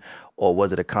one. Or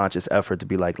was it a conscious effort to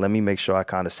be like, let me make sure I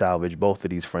kind of salvage both of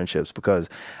these friendships? Because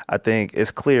I think it's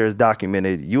clear, it's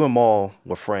documented, you and Maul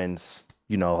were friends,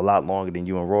 a lot longer than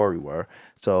you and Rory were.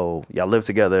 So y'all lived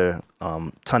together,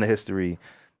 ton of history.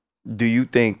 Do you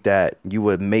think that you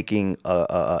were making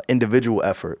a individual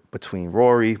effort between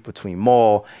Rory, between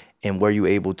Maul, and were you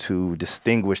able to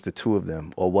distinguish the two of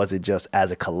them? Or was it just as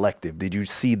a collective? Did you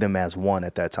see them as one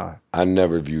at that time? I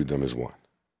never viewed them as one.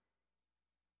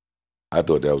 I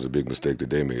thought that was a big mistake that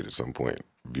they made at some point,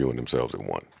 viewing themselves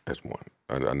as one.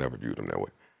 I never viewed them that way.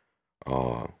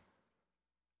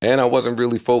 And I wasn't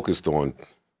really focused on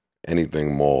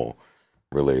anything mall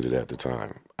related at the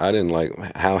time. I didn't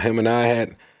like how him and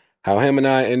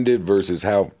I ended versus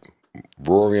how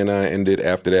Rory and I ended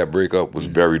after that breakup was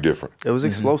very different. It was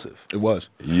explosive. It was.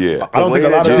 Yeah. I don't think a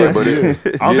lot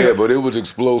of but it was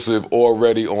explosive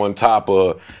already on top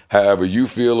of however you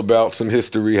feel about some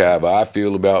history, however I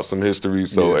feel about some history.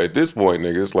 So at this point,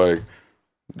 nigga, it's like,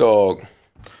 dog.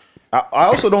 I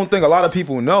also don't think a lot of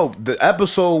people know the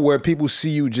episode where people see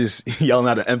you just yelling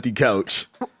at an empty couch.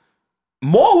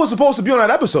 Maul was supposed to be on that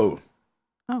episode.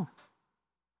 Oh.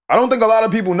 I don't think a lot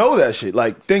of people know that shit.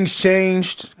 Like, things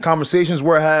changed, conversations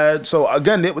were had. So,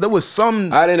 again, there was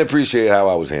some... I didn't appreciate how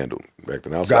I was handled back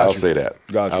then. I'll say that.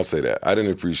 Gotcha. I'll say that. I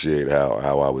didn't appreciate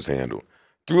how I was handled.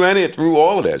 Through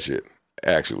all of that shit,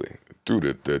 actually. Through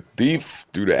the thief,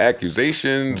 through the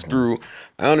accusations, I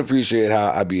don't appreciate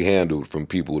how I be handled from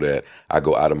people that I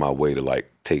go out of my way to,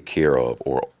 like, take care of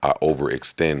or I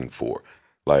overextend for.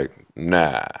 Like,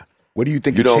 nah. What do you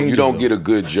think you changes, don't though? get a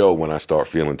good Joe when I start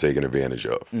feeling taken advantage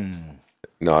of.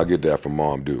 No, I get that from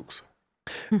Mom Dukes.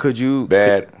 Could you...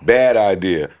 Bad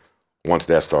idea once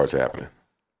that starts happening.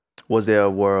 was there a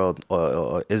world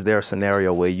or is there a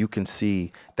scenario where you can see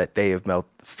that they have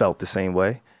felt the same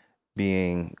way,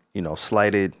 being, you know,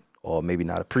 slighted or maybe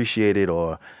not appreciated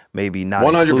or maybe not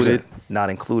 100%. not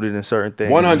included in certain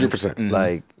things? 100%.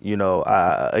 Like, you know,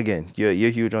 again, you're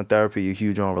huge on therapy, you're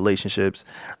huge on relationships.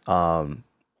 And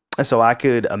so I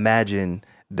could imagine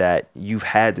that you've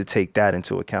had to take that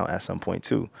into account at some point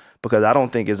too, because I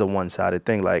don't think it's a one-sided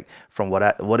thing. Like from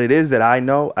what it is that I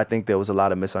know, I think there was a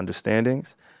lot of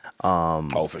misunderstandings.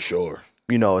 Oh, for sure.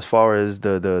 You know, as far as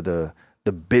the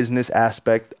business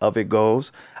aspect of it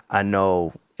goes, I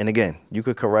know, and again, you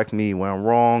could correct me when I'm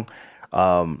wrong,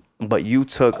 but you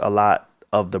took a lot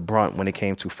of the brunt when it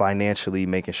came to financially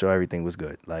making sure everything was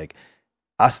good. Like,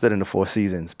 I stood in the Four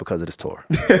Seasons because of this tour.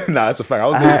 Nah, that's a fact.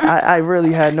 I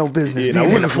really had no business being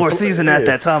in the Four Seasons at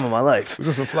that time of my life. It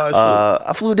was some fly shit.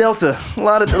 I flew Delta. A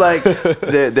lot of like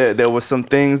there was some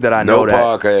things that I know No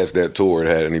that podcast that toured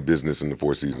had any business in the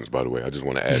Four Seasons, by the way. I just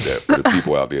want to add that for the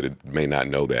people out there that may not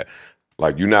know that.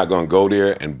 Like, you're not going to go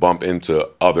there and bump into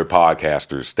other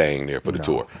podcasters staying there for the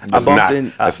tour.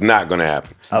 That's not going to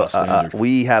happen.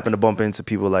 We happened to bump into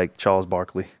people like Charles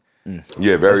Barkley.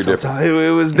 Yeah, very different.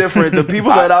 It was different. The people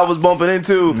that I was bumping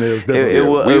into, it was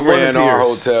different. We ran our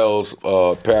hotels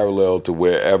parallel to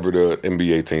wherever the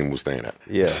NBA team was staying at.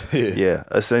 Yeah,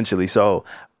 essentially. So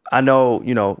I know,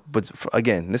 you know, but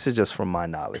again, this is just from my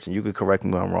knowledge, and you could correct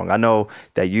me when I'm wrong. I know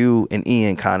that you and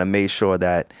Ian kind of made sure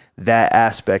that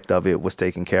aspect of it was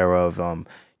taken care of.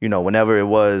 You know, whenever it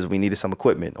was, we needed some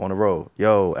equipment on the road.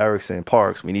 Yo, Erickson,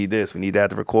 Parks, we need this, we need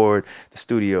that to record the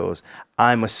studios.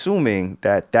 I'm assuming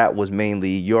that was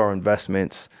mainly your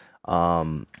investments,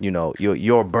 you know,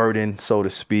 your burden, so to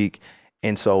speak.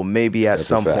 And so maybe at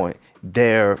some point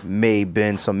there may have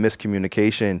been some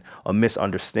miscommunication or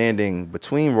misunderstanding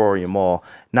between Rory and Mal,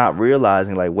 not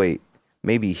realizing like, wait,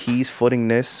 maybe he's footing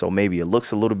this, so maybe it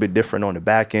looks a little bit different on the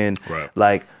back end. Right.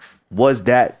 Like, was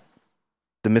that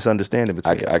the misunderstanding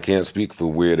between I can't speak for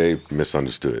where they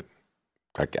misunderstood.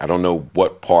 I don't know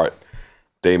what part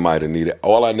they might have needed.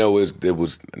 All I know is there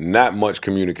was not much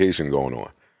communication going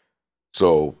on.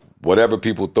 So whatever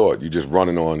people thought, you just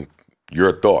running on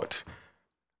your thoughts.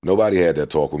 Nobody had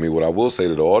that talk with me. What I will say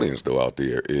to the audience, though, out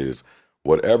there is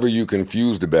whatever you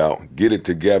confused about, get it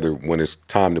together when it's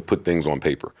time to put things on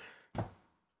paper.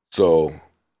 So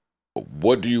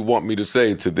what do you want me to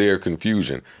say to their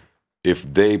confusion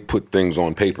if they put things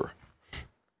on paper?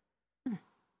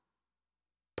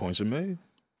 Points are made.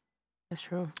 That's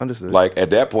true. Understood. Like,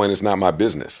 at that point, it's not my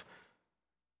business.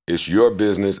 It's your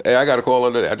business. Hey, I got a call the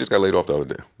other day. I just got laid off the other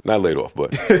day. Not laid off,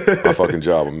 but my fucking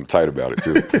job. I'm tight about it,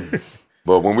 too.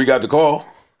 But when we got the call,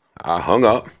 I hung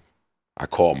up. I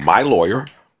called my lawyer.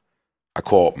 I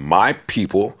called my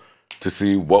people to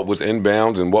see what was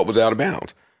inbounds and what was out of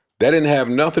bounds. That didn't have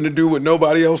nothing to do with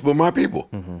nobody else but my people.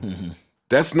 Mm-hmm. Mm-hmm.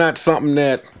 That's not something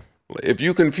that, if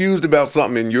you're confused about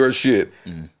something in your shit,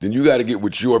 then you got to get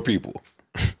with your people.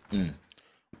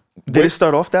 Did it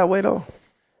start off that way, though?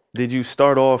 Did you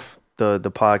start off the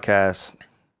podcast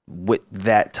with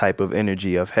that type of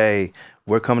energy of, hey,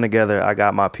 we're coming together, I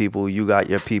got my people, you got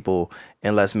your people,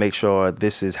 and let's make sure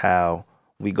this is how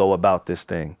we go about this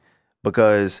thing?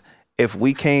 Because if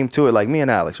we came to it, like me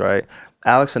and Alex, right?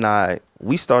 Alex and I,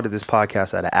 we started this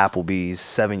podcast at an Applebee's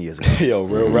 7 years ago. Yo,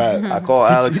 real rap. I call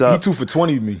Alex up. He 2 for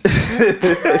 20 me.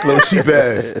 Little cheap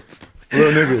ass.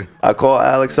 Little nigga. I call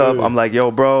Alex up. I'm like,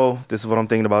 yo, bro, this is what I'm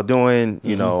thinking about doing.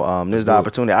 You know, this is the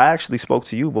opportunity. I actually spoke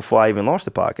to you before I even launched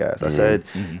the podcast. I said,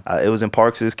 it was in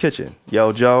Parks' kitchen.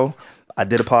 Yo, Joe, I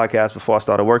did a podcast before I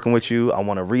started working with you. I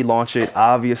want to relaunch it.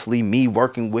 Obviously, me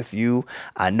working with you,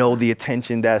 I know the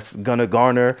attention that's going to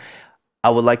garner. I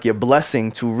would like your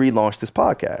blessing to relaunch this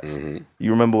podcast.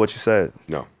 You remember what you said?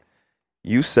 No.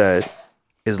 You said,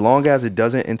 as long as it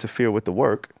doesn't interfere with the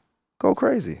work, go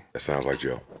crazy. That sounds like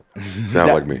Joe. Sounds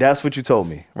like me. That's what you told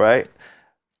me, right?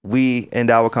 We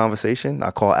end our conversation. I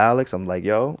call Alex. I'm like,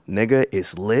 yo, nigga,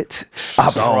 it's lit.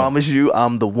 I promise you,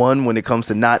 I'm the one when it comes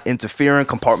to not interfering,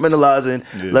 compartmentalizing.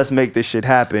 Yeah. Let's make this shit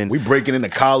happen. We breaking into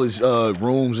college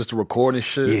rooms just to record and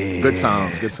shit. Yeah. Good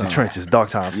times. The trenches,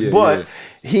 dark times. Yeah, but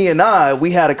he and I,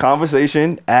 we had a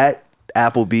conversation at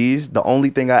Applebee's. The only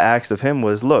thing I asked of him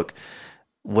was, look,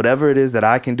 whatever it is that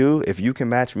I can do, if you can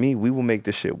match me, we will make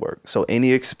this shit work. So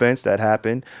any expense that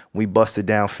happened, we busted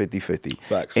down 50-50.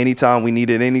 Facts. Anytime we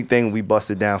needed anything, we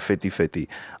busted down 50-50.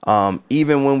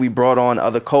 Even when we brought on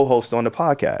other co-hosts on the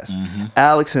podcast,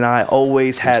 Alex and I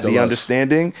always had the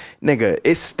understanding, nigga,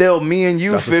 it's still me and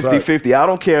you 50-50. I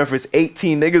don't care if it's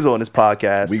 18 niggas on this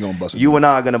podcast. We gonna bust it you down. and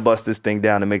I are gonna bust this thing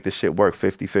down and make this shit work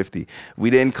 50-50. We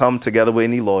didn't come together with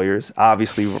any lawyers.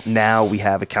 Obviously, now we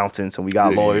have accountants and we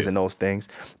got lawyers and those things.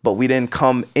 but we didn't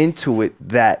come into it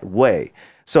that way.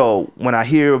 So when I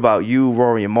hear about you,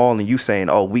 Rory and Maul, and you saying,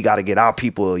 oh, we got to get our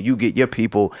people, or you get your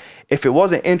people, if it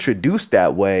wasn't introduced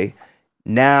that way,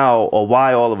 now or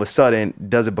why all of a sudden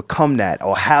does it become that,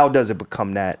 or how does it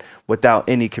become that without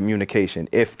any communication,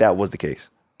 if that was the case?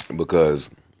 Because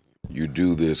you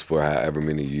do this for however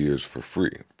many years for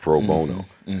free, pro bono.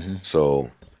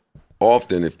 So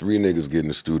often if three niggas get in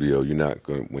the studio, you're not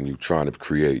going when you're trying to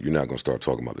create, you're not going to start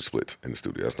talking about the splits in the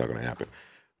studio. That's not going to happen.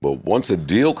 But once a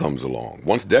deal comes along,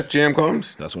 once Def Jam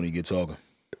comes, that's when you get talking.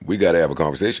 We got to have a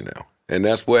conversation now. And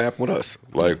that's what happened with us.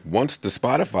 Like, once the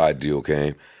Spotify deal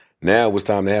came, now it was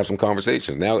time to have some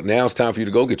conversations. Now it's time for you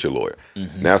to go get your lawyer.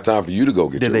 Now it's time for you to go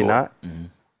get your lawyer. Did they not?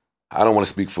 I don't want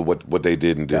to speak for what they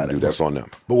did and didn't do. That's on them.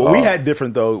 But what we had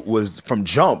different, though, was from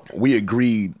jump, we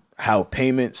agreed how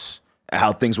payments and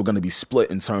how things were going to be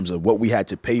split in terms of what we had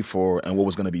to pay for and what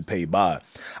was going to be paid by.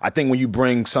 I think when you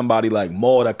bring somebody like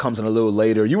Maul that comes in a little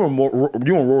later, you and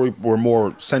Rory were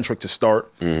more centric to start,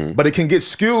 but it can get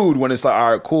skewed when it's like,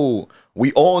 all right, cool.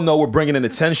 We all know we're bringing in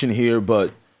attention here,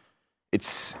 but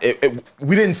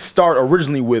we didn't start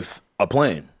originally with a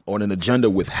plan or an agenda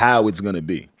with how it's going to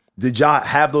be. Did y'all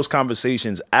have those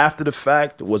conversations after the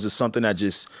fact? Was it something that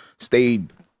just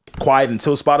stayed quiet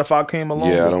until Spotify came along?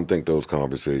 Yeah, I don't think those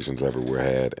conversations ever were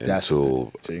had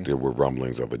until there were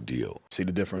rumblings of a deal. See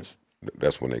the difference?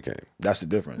 That's when they came. That's the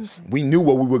difference. We knew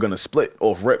what we were going to split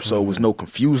off rip, so it was no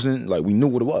confusion. Like, we knew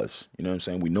what it was. You know what I'm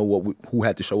saying? We know who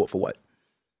had to show up for what.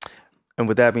 And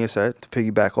with that being said, to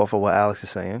piggyback off of what Alex is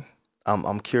saying,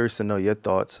 I'm curious to know your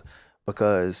thoughts,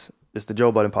 because it's the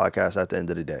Joe Budden podcast at the end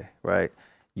of the day, right?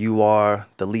 You are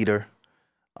the leader.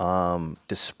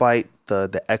 Despite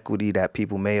the equity that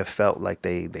people may have felt like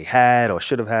they had or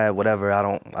should have had, whatever, I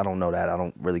don't know that. I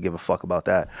don't really give a fuck about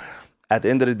that. At the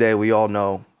end of the day, we all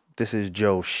know this is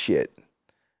Joe's shit.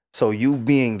 So you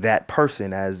being that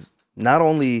person, as not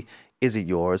only is it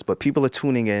yours, but people are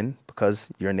tuning in because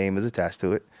your name is attached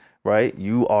to it, right?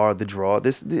 You are the draw.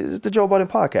 This is the Joe Budden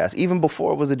podcast. Even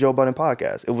before it was the Joe Budden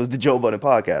podcast, it was the Joe Budden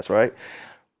podcast, right?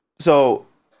 So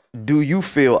do you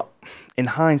feel, in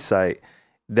hindsight,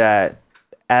 that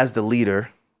as the leader,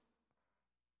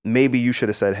 maybe you should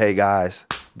have said, hey guys,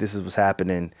 this is what's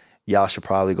happening. Y'all should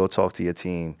probably go talk to your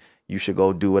team. You should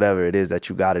go do whatever it is that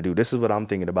you got to do. This is what I'm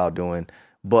thinking about doing.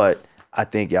 But I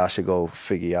think y'all should go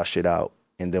figure y'all shit out,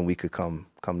 and then we could come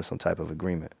to some type of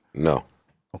agreement. No.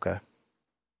 Okay.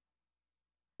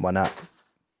 Why not?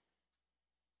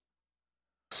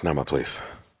 It's not my place.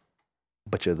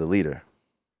 But you're the leader.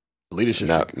 Leadership.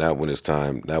 Not when it's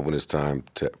time. Not when it's time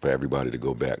for everybody to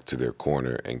go back to their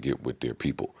corner and get with their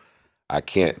people. I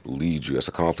can't lead you. That's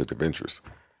a conflict of interest.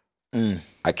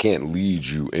 I can't lead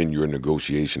you in your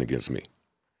negotiation against me.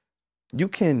 You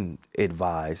can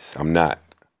advise. I'm not.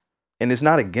 And it's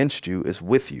not against you. It's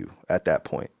with you at that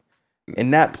point.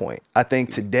 In that point, I think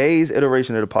today's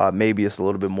iteration of the pod, maybe it's a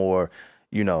little bit more,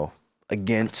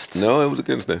 against. No, it was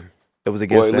against them. It was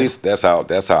against them. Well, at least that's how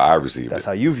I received it. That's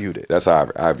how you viewed it. That's how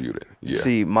I viewed it. Yeah.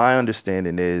 See, my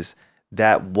understanding is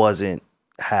that wasn't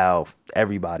how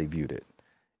everybody viewed it.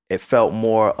 It felt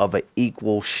more of an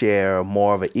equal share,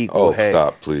 more of an equal head.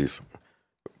 Stop, please.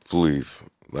 Please.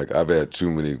 Like, I've had too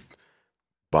many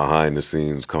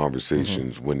behind-the-scenes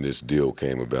conversations when this deal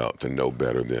came about to know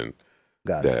better than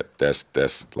that. That's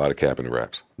a lot of cap in the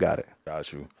raps. Got it.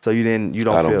 Got you. So I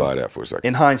don't buy that for a second.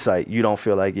 In hindsight, you don't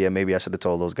feel like, yeah, maybe I should have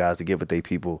told those guys to get with their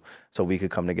people so we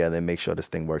could come together and make sure this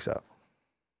thing works out.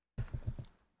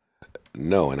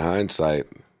 No, in hindsight,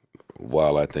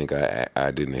 while I think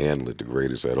I didn't handle it the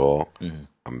greatest at all,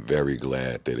 I'm very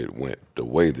glad that it went the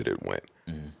way that it went.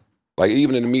 Like,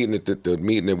 even in the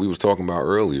meeting that we was talking about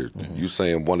earlier, you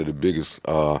saying one of the biggest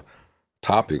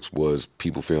topics was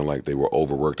people feeling like they were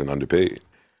overworked and underpaid.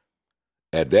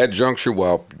 At that juncture,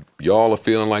 while y'all are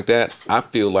feeling like that, I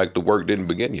feel like the work didn't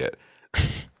begin yet.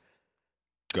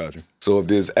 Gotcha. So if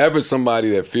there's ever somebody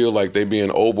that feel like they being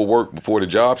overworked before the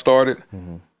job started,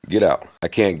 get out. I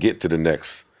can't get to the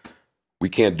next. We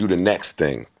can't do the next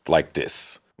thing like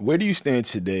this. Where do you stand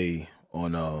today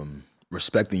on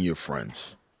respecting your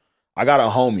friends? I got a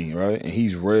homie, right? And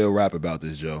he's real rap about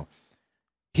this, Joe.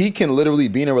 He can literally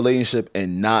be in a relationship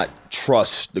and not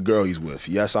trust the girl he's with.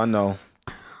 Yes, I know.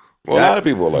 Well, a lot of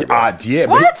people are like that. Yeah,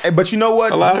 what? But you know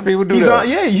what? A lot of people do that.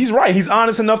 He's right. He's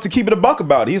honest enough to keep it a buck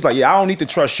about it. He's like, yeah, I don't need to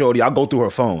trust Shorty. I'll go through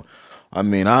her phone. I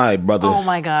mean, all right, brother. Oh,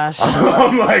 my gosh.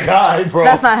 I'm like, all right, bro.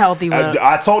 That's not healthy, bro.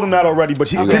 I told him that already, but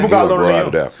people got to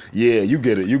learn. Yeah, you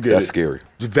get it. That's scary.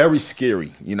 It's very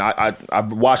scary. I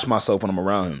watch myself when I'm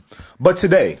around him. But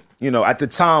today, at the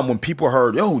time when people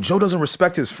heard, yo, Joe doesn't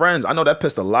respect his friends, I know that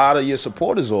pissed a lot of your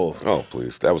supporters off. Oh,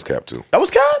 please. That was cap too. That was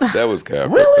cap? That was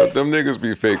cap. Really? Them niggas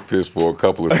be fake pissed for a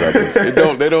couple of seconds.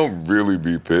 They don't really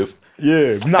be pissed.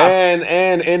 Yeah. Nah.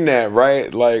 And in that,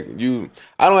 right? Like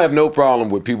I don't have no problem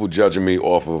with people judging me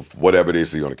off of whatever they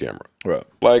see on the camera. Right.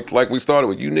 Like we started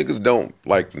with, you niggas don't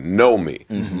know me.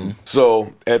 Mm-hmm.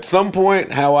 So at some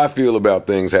point, how I feel about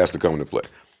things has to come into play.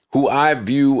 Who I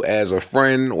view as a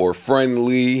friend or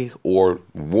friendly or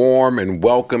warm and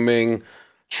welcoming,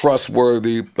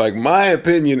 trustworthy, like my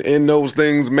opinion in those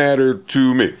things matter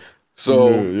to me.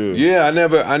 So yeah,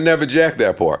 I never jack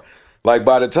that part. Like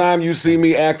by the time you see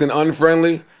me acting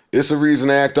unfriendly, it's a reason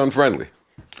to act unfriendly.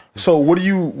 So what do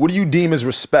you deem as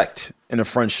respect in a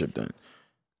friendship then?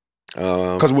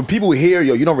 Because when people hear,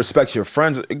 yo, you don't respect your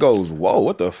friends, it goes, whoa,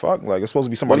 what the fuck? Like it's supposed to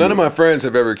be somebody. Well, none of my friends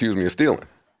have ever accused me of stealing.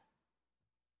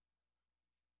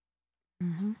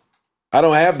 Mm-hmm. I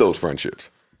don't have those friendships.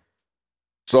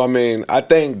 So I mean, I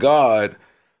thank God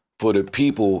for the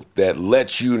people that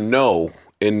let you know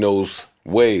in those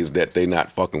ways that they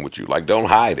not fucking with you. Like don't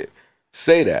hide it.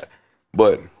 Say that,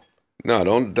 but no,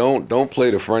 don't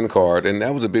play the friend card. And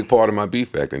that was a big part of my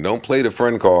beef back then. Don't play the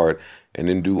friend card and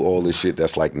then do all this shit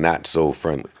that's like not so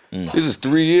friendly. This is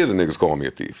 3 years of niggas calling me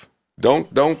a thief.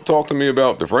 Don't talk to me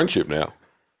about the friendship now.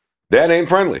 That ain't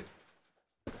friendly.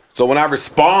 So when I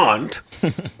respond,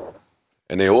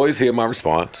 and they always hear my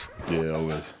response. Yeah,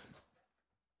 always.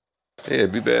 Yeah,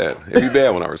 it'd be bad. It'd be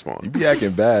bad when I respond. You be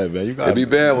acting bad, man. It'd be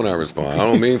bad when I respond. I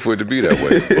don't mean for it to be that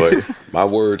way, but my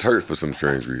words hurt for some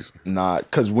strange reason. Nah,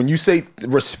 because when you say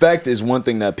respect is one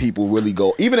thing that people really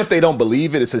go, even if they don't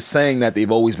believe it, it's a saying that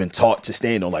they've always been taught to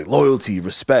stand on, like loyalty,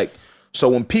 respect. So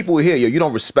when people hear you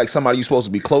don't respect somebody you're supposed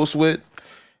to be close with,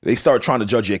 they start trying to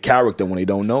judge your character when they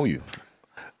don't know you.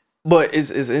 But it's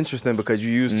interesting because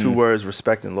you use two words,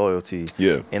 respect and loyalty.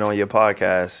 Yeah. And on your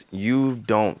podcast, you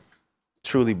don't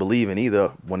truly believe in either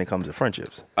when it comes to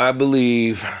friendships. I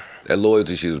believe that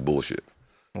loyalty shit is bullshit.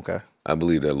 Okay. I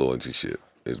believe that loyalty shit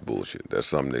is bullshit. That's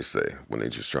something they say when they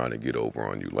just trying to get over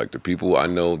on you. Like the people I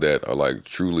know that are like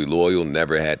truly loyal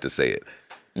never had to say it.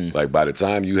 Like by the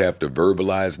time you have to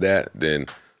verbalize that, then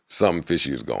something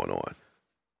fishy is going on.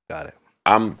 Got it.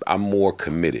 I'm more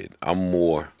committed. I'm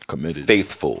more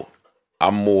faithful.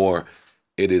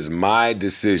 It is my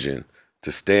decision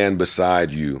to stand beside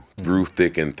you through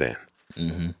thick and thin.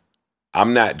 Mm-hmm.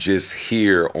 I'm not just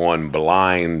here on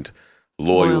blind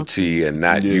loyalty and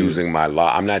not using my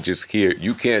law. I'm not just here.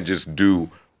 You can't just do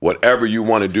whatever you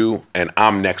want to do and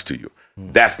I'm next to you.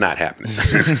 That's not happening.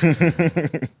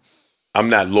 I'm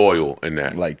not loyal in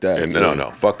that. Like that. And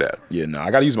no, fuck that. Yeah, no,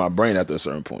 I got to use my brain after a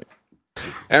certain point.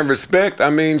 And respect, I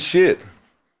mean, shit.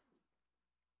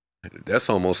 That's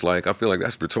almost like, I feel like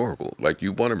that's rhetorical. Like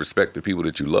you want to respect the people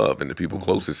that you love and the people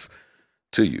closest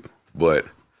to you. But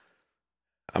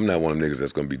I'm not one of them niggas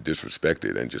that's going to be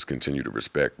disrespected and just continue to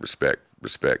respect.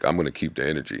 I'm going to keep the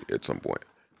energy at some point.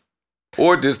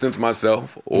 Or distance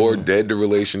myself or dead the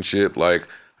relationship. Like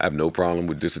I have no problem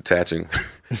with disattaching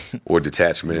or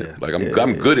detachment. Yeah. Like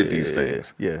I'm good at these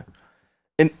things. Yeah.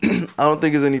 And I don't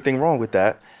think there's anything wrong with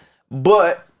that.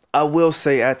 But I will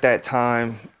say at that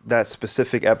time, that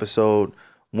specific episode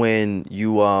when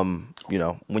you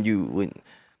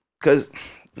because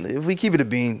if we keep it a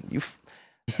bean, you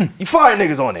fire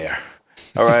niggas on there.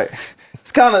 All right.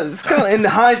 It's kind of in the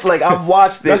hindsight. Like I've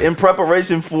watched it in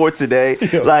preparation for today.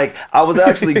 Like I was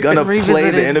actually gonna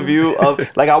play the interview of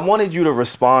like I wanted you to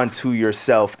respond to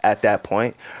yourself at that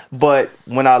point. But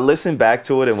when I listened back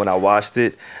to it and when I watched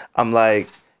it, I'm like,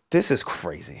 this is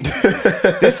crazy.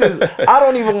 I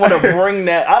don't even want to bring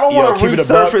that. I don't want to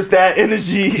resurface that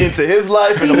energy into his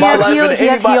life and my life. He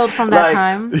has healed from that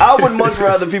time. I would much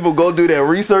rather people go do their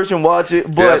research and watch it.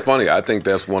 But that's funny. I think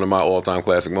that's one of my all-time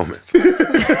classic moments.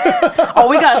 Oh,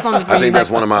 we got something for you. I think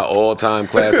that's one of my all-time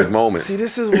classic moments. See,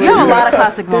 this is you have a lot of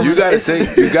classic moments.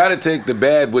 You gotta take the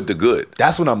bad with the good.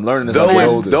 That's what I'm learning as I get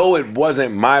older. Though it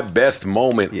wasn't my best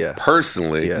moment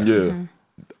personally. Yeah. Mm-hmm.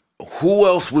 Who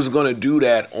else was going to do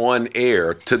that on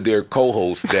air to their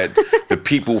co-host that the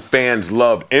people, fans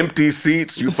love? Empty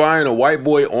seats, you firing a white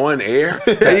boy on air?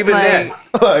 Even that.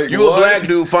 Like, you a black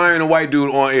dude firing a white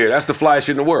dude on air. That's the fly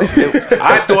shit in the world.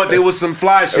 I thought there was some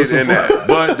fly shit in that.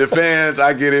 But the fans,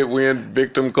 I get it. We're in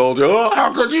victim culture. Oh,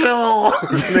 how could you?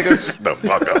 Nigga, shut the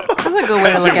fuck up. That's a good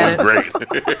way to look at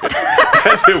it.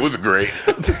 That shit was great.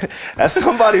 As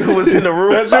somebody who was in the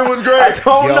room, that shit was great. I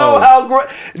don't know how great.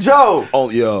 Joe. Oh,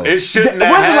 yo. It shouldn't have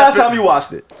When's the last time you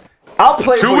watched it? I'll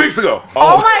play 2 weeks ago.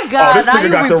 Oh my God. This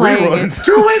nigga got the reruns.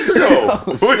 2 weeks ago.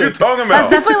 What are you talking about? That's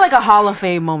definitely like a Hall of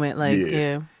Fame moment. Like,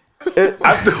 yeah.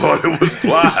 I thought it was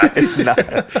fly. It's not.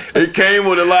 It came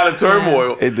with a lot of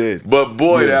turmoil. It did. But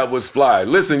boy, that was fly.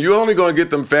 Listen, you're only going to get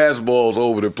them fastballs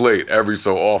over the plate every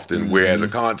so often, where as a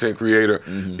content creator,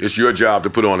 it's your job to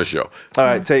put on a show. All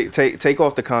right, take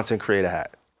off the content creator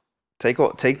hat. Take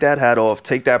that hat off.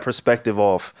 Take that perspective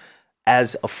off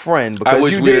as a friend. Because I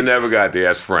wish we'd have never got there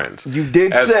as friends. You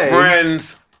did as say. As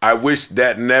friends, I wish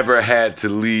that never had to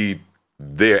lead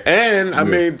there. And, I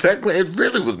mean, technically, it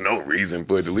really was no reason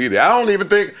for it to lead there. I don't even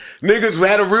think niggas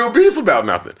had a real beef about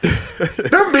nothing.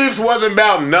 Them beefs wasn't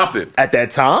about nothing. At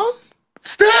that time?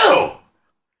 Still.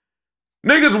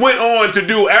 Niggas went on to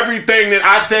do everything that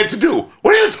I said to do.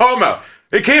 What are you talking about?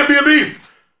 It can't be a beef.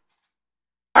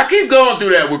 I keep going through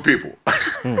that with people.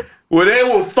 Where they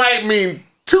will fight me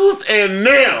tooth and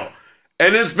nail.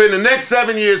 And it's been the next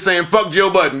 7 years saying, fuck Joe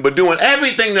Budden, but doing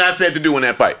everything that I said to do in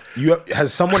that fight.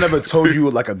 Has someone ever told you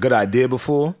like a good idea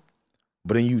before,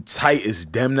 but then you tight as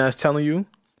them that's telling you?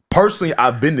 Personally,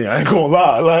 I've been there. I ain't gonna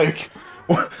lie.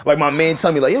 Like my man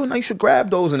tell me like, yo, now you should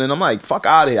grab those. And then I'm like, fuck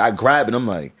out of here. I grab it. I'm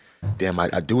like, damn, I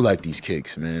do like these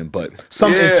kicks, man. But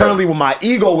something internally with my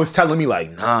ego was telling me like,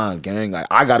 nah, gang, like,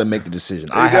 I got to make the decision.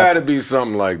 It got to be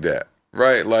something like that,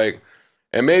 right? Like,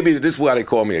 and maybe this is why they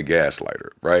call me a gaslighter,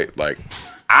 right? Like,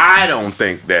 I don't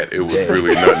think that it was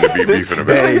really nothing to be beefing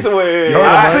about. You can't do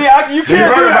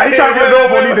that. He trying to get it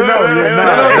over. I need to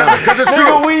know. Because it's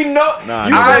true. We know.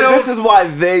 You said this is why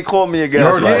they call me a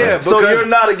gaslighter. Yeah, so you're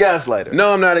not a gaslighter.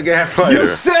 No, I'm not a gaslighter. You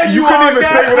said You couldn't even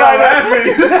say without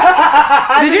laughing.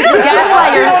 Did you just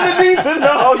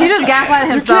gaslight He just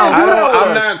gaslighted himself.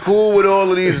 I'm not cool with all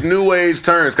of these new age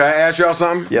terms. Can I ask y'all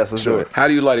something? Yes, let's do it. How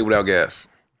do you light it without gas?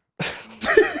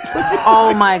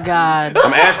 Oh my God.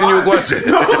 I'm asking you a question.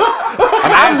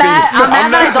 I'm mad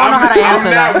that I don't know how to answer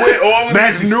that. I'm not with all of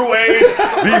these new age,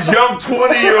 these young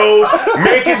 20-year-olds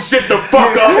making shit the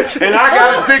fuck up, and I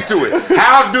gotta stick to it.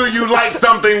 How do you light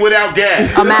something without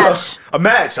gas? A match. A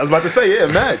match. I was about to say, a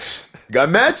match. Got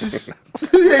matches.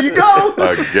 There you go.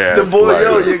 A gas The boy, lighter.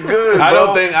 yo, you're good, bro.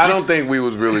 I don't think we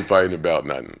was really fighting about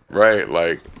nothing, right?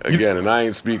 Like, again, and I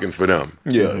ain't speaking for them.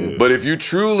 Yeah. But if you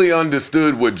truly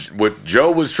understood what Joe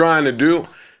was trying to do,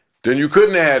 then you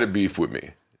couldn't have had a beef with me.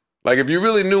 Like, if you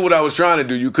really knew what I was trying to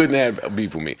do, you couldn't have a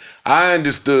beef with me. I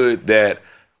understood that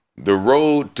the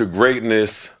road to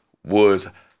greatness was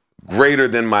greater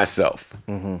than myself.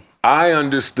 Mm-hmm. I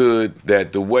understood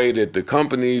that the way that the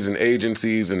companies and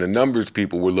agencies and the numbers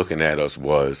people were looking at us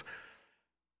was,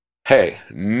 hey,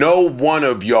 no one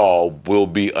of y'all will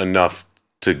be enough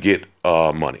to get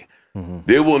money. Mm-hmm.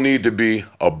 There will need to be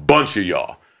a bunch of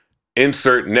y'all.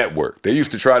 Insert network. They used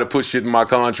to try to put shit in my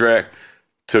contract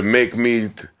to make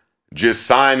me just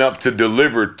sign up to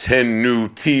deliver 10 new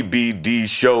TBD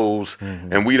shows,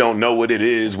 and we don't know what it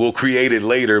is. We'll create it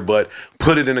later, but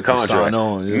put it in the contract. Sign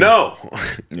on, yeah. No,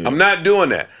 I'm not doing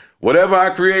that. Whatever I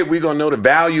create, we're going to know the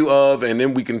value of, and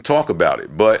then we can talk about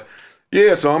it. But,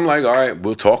 yeah, so I'm like, all right,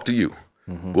 we'll talk to you.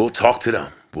 We'll talk to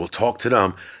them. We'll talk to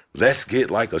them. Let's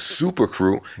get like a super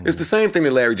crew. It's the same thing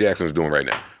that Larry Jackson's doing right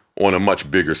now on a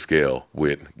much bigger scale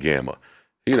with Gamma.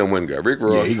 He done went and got Rick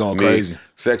Ross, he going crazy.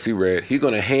 Sexy Red. He's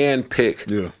gonna hand pick.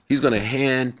 Yeah. He's gonna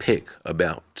hand pick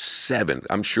about 7.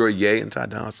 I'm sure Ye and Ty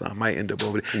Dolla $ign might end up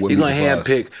over there. Wouldn't He's gonna be hand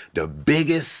surprised. pick the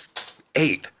biggest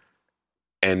 8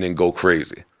 and then go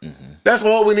crazy. That's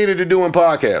all we needed to do in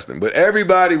podcasting. But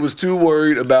everybody was too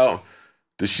worried about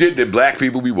the shit that black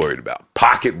people be worried about.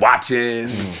 Pocket watching.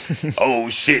 Oh,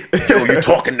 shit. Yo, you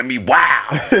talking to me? Wow.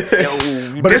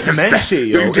 Yo, But it's men shit,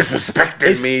 yo. You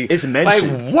disrespecting me. It's men like,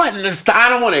 shit. what in the I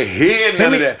don't want to hear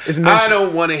none of that. It's men I shit.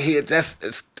 don't want to hear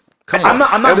come on.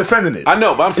 I'm not defending it. I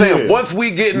know, but I'm saying Yeah. once we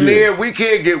get in there, we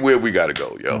can't get where we got to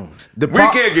go, yo. The We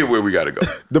pro- can't get where we got to go.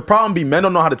 The problem be men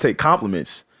don't know how to take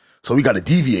compliments, so we got to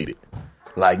deviate it.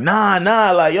 Like, nah,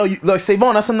 like, yo, like,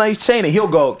 Savon, that's a nice chain. And he'll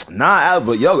go, nah,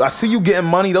 Albert, yo, I see you getting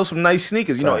money. Those some nice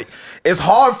sneakers. You know, it's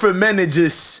hard for men to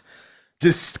just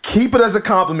keep it as a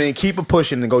compliment, keep it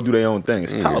pushing, and go do their own thing.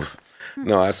 It's tough.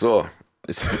 No, I saw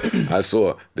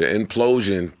the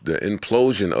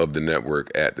implosion of the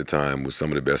network at the time was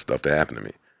some of the best stuff to happen to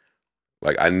me.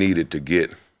 Like, I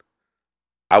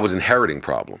was inheriting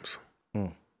problems.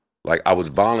 Like, I was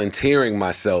volunteering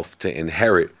myself to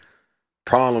inherit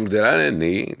problems that I didn't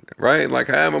need, right? Like,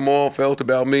 however Maul felt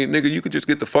about me, nigga, you could just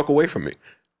get the fuck away from me.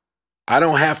 I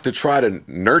don't have to try to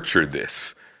nurture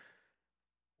this.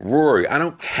 Rory, I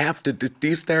don't have to,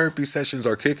 these therapy sessions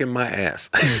are kicking my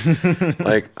ass.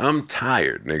 Like, I'm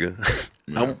tired,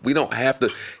 nigga. We don't have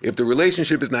to, if the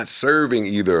relationship is not serving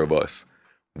either of us,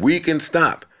 we can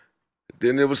stop.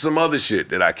 Then there was some other shit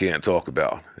that I can't talk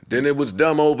about Then it was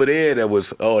dumb over there that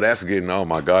was, that's getting, oh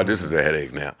my God, this is a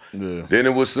headache now. Yeah. Then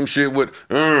it was some shit with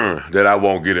that I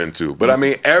won't get into. But I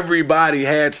mean, everybody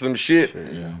had some shit.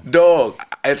 Yeah. Dog,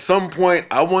 at some point,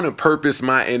 I want to purpose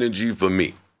my energy for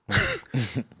me.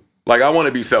 Like, I want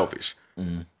to be selfish.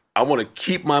 I want to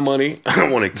keep my money. I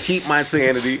want to keep my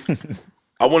sanity.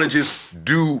 I want to just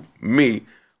do me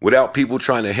without people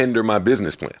trying to hinder my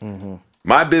business plan.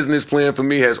 My business plan for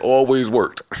me has always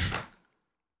worked.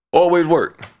 Always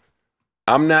worked.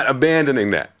 I'm not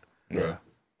abandoning that.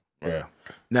 Yeah.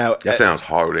 Now that sounds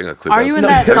hard. They're gonna clip are that. You in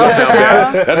that selfish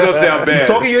era? That's gonna sound bad.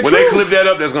 When they clip that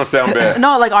up, that's gonna sound bad.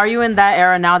 No, like, are you in that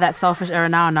era now, that selfish era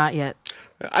now, or not yet?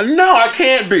 No, I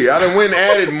can't be. I done went and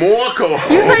added more co-hosts.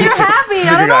 You said you're happy.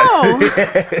 I don't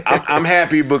know. I'm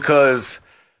happy because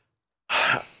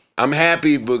I'm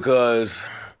happy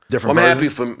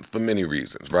for many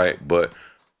reasons, right? But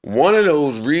one of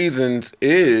those reasons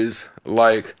is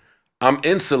like I'm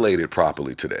insulated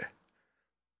properly today.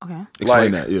 Okay.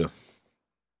 Explain that, yeah.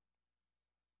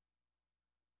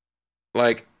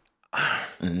 Like,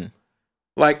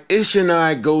 like Ish and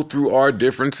I go through our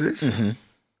differences,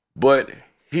 but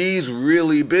he's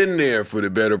really been there for the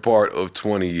better part of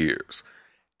 20 years.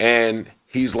 And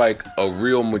he's like a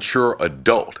real mature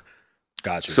adult.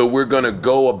 Gotcha. So we're going to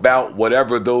go about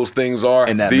whatever those things are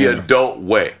the manner. Adult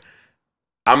way.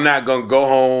 I'm not going to go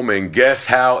home and guess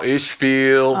how Ish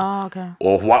feel. Oh, okay.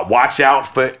 Or watch out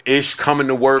for Ish coming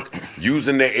to work,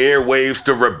 using the airwaves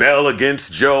to rebel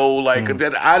against Joe. Like,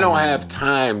 that. I don't have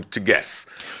time to guess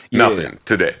nothing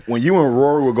today. When you and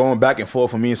Rory were going back and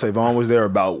forth, when me and Savon was there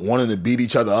about wanting to beat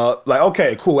each other up, like,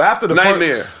 okay, cool. After the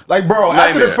Nightmare.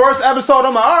 After the first episode,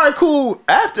 I'm like, all right, cool.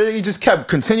 After he just kept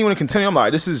continuing, I'm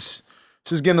like, this is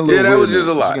getting a little weird. Yeah, that was just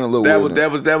a lot.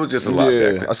 That was just a lot.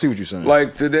 Yeah, I see what you're saying.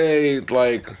 Like today,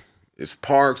 like it's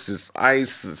Parks, it's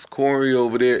Ice, it's Corey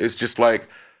over there. It's just like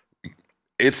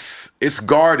it's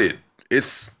guarded.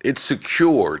 It's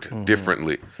secured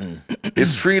differently.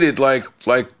 It's treated like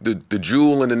the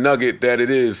jewel and the nugget that it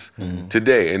is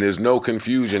today, and there's no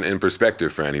confusion in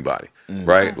perspective for anybody,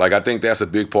 right? Like, I think that's a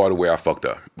big part of where I fucked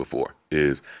up before,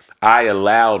 is I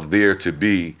allowed there to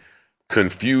be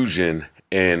confusion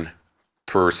and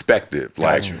perspective.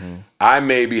 Like, I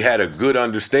maybe had a good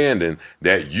understanding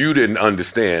that you didn't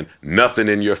understand nothing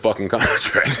in your fucking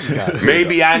contract.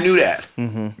 Maybe I knew that.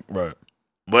 Right.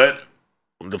 But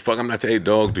the fuck I'm not telling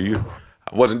dog, do you?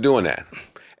 I wasn't doing that.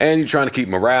 And you're trying to keep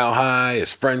morale high,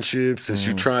 it's friendships, it's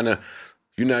you're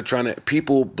not trying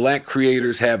to, black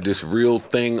creators have this real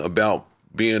thing about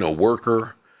being a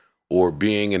worker or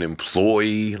being an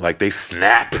employee. Like, they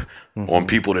snap on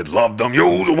people that love them.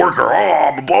 Yo, who's a worker?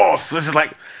 Oh, I'm a boss. This is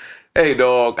like, hey,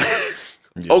 dog.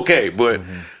 Okay, but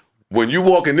when you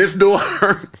walk in this door,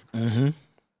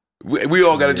 we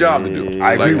all got a job to do.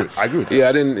 I agree with that.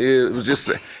 Yeah, it was just,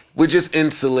 we're just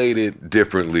insulated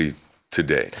differently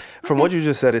today. From what you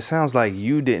just said, it sounds like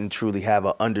you didn't truly have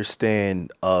an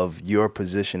understand of your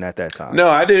position at that time. No,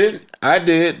 I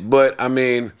did. But I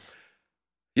mean,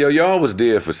 y'all was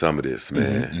there for some of this,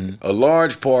 man. A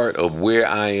large part of where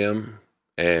I am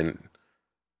and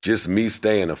just me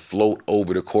staying afloat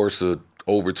over the course of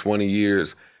over 20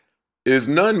 years is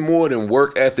none more than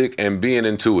work ethic and being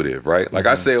intuitive, right? Like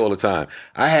I say all the time,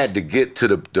 I had to get to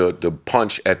the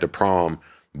punch at the prom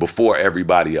before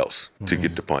everybody else to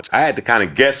get the punch. I had to kind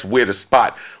of guess where the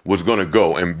spot was going to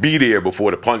go and be there before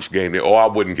the punch game there, or I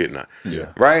wouldn't get none.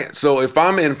 Yeah. Right? So if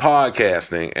I'm in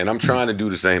podcasting and I'm trying to do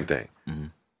the same thing.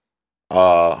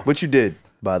 Which you did,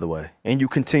 by the way, and you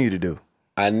continue to do.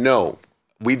 I know.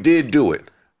 We did do it.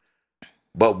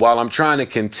 But while I'm trying to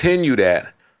continue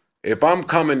that, if I'm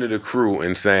coming to the crew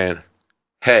and saying,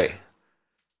 hey,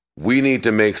 we need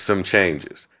to make some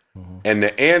changes. And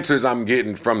the answers I'm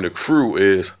getting from the crew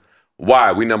is,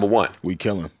 why? We number one. We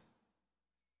killing.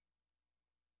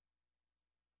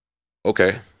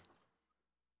 Okay.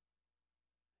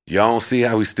 Y'all don't see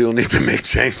how we still need to make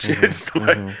changes?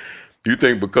 You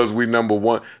think because we number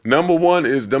one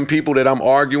is them people that I'm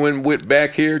arguing with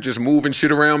back here, just moving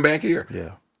shit around back here?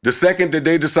 Yeah. The second that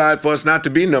they decide for us not to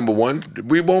be number one,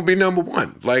 we won't be number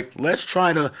one. Like,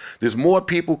 there's more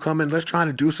people coming, let's try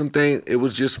to do something. It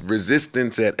was just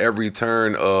resistance at every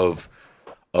turn of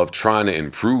trying to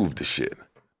improve the shit.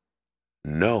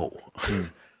 No.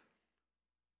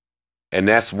 And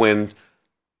that's when,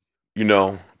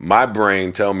 my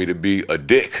brain tell me to be a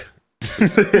dick.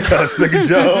 Stick a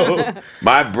Joe.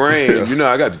 My brain,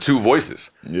 I got the two voices.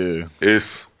 Yeah.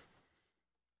 It's...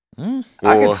 I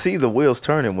can see the wheels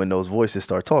turning when those voices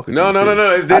start talking. No.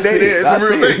 It's a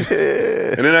real thing.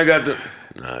 Yeah. And then I got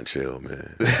Nah, chill,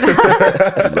 man.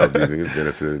 I love these niggas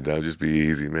benefit of the doubt. Just be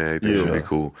easy, man. Things should be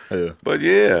cool. Yeah. But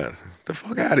yeah, the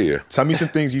fuck out of here. Tell me some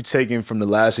things you taken from the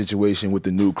last situation with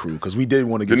the new crew, because we did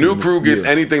want to get the new crew gets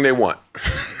anything they want.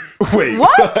 Wait,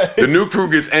 what? The new crew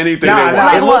gets anything they want.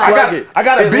 Like what? I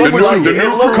got to be with you. The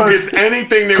new crew gets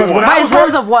anything they want. But in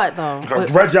terms of what, though?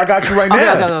 Reggie, I got you right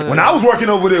now. Okay. When I was working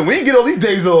over there, we didn't get all these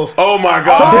days off. Oh my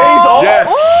God. Some days off? Yes.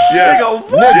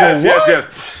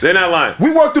 They're not lying.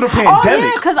 We worked through the pandemic. Oh,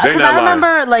 yeah, because I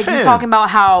remember like you talking about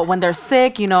how when they're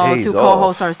sick, you know, two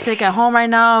co-hosts are sick at home right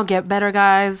now. Get better,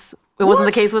 guys. It wasn't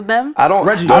the case with them?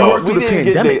 Reggie, I worked through the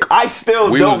pandemic. I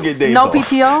still don't get days off. No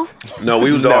PTO? No,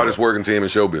 we was the hardest working team in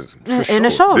show business. In the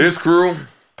show. This crew,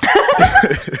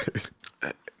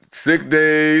 sick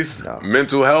days,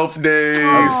 mental health days,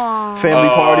 family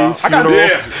parties,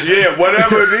 funerals. Yeah,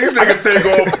 whatever. These niggas take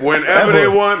off whenever they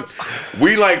want.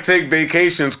 We like take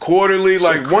vacations quarterly.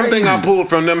 Like one thing I pulled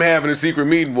from them having a secret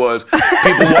meeting was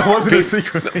people. Wasn't a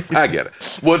secret. I get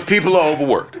it. Was people are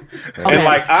overworked, and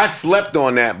like I slept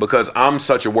on that because I'm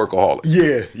such a workaholic.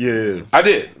 Yeah. I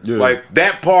did. Yeah. Like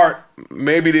that part,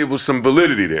 maybe there was some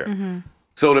validity there. Mm-hmm.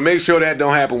 So to make sure that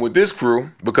don't happen with this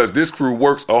crew, because this crew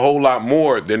works a whole lot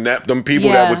more than them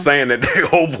people that were saying that they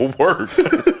overworked.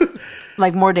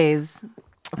 Like more days.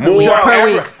 More per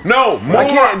week. No, more. I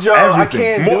can't, Joe. I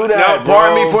can't do that. Now,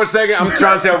 pardon me for a second. I'm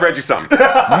trying to tell Reggie something.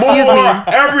 Excuse me.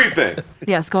 Everything.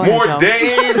 Yes, go ahead. More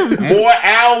days, more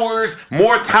hours,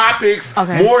 more topics,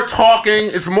 more talking.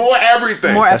 It's more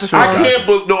everything. More episodes. I can't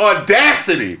believe the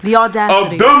audacity of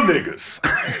them niggas.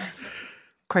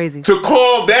 Crazy. To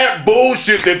call that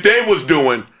bullshit that they was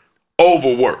doing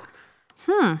overworked.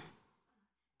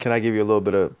 Can I give you a little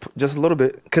bit of, just a little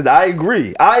bit? Because I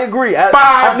agree.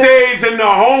 5 days in the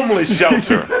homeless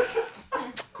shelter.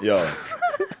 Yo.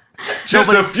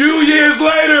 Just a few years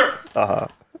later,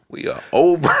 we are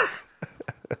over.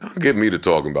 Don't get me to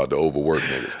talking about the overworked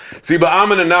niggas. See, but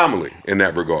I'm an anomaly in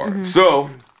that regard. Mm-hmm. So,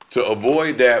 to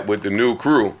avoid that with the new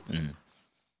crew,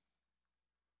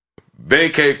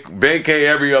 vacate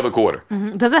every other quarter.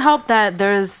 Mm-hmm. Does it help that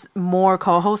there's more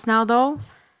co-hosts now, though?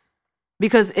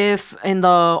 Because if in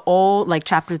the old, like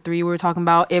chapter 3 we were talking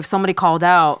about, if somebody called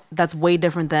out, that's way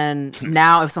different than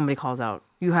now if somebody calls out.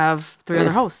 You have 3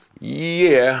 other hosts.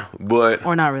 Yeah, but...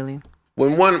 Or not really.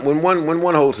 When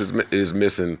one host is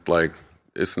missing, like,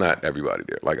 it's not everybody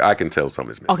there. Like, I can tell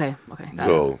somebody's missing. Okay.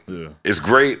 So, it's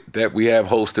great that we have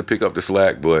hosts to pick up the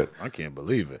slack, but... I can't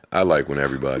believe it. I like when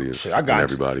everybody is there. I got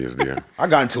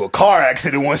into a car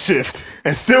accident one shift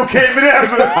and still came in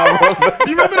after.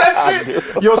 You remember that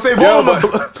shit? Yo, Savon look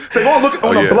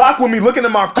on the block with me looking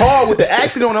at my car with the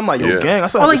accident, and I'm like, yo, gang, I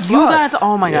saw like you got to,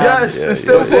 oh my God. Yes, and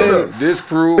still pulled up. This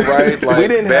crew, right? Like,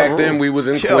 back then we was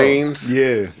in Queens.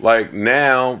 Yeah. Like,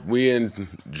 now we in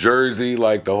Jersey,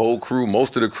 like the whole crew, most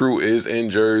of the crew is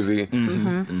in Jersey.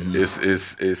 Mm-hmm.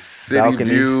 It's city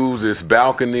views, it's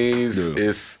balconies,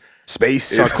 it's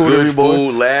space, it's good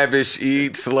food, lavish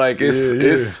eats. Like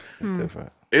it's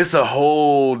different. It's a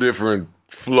whole different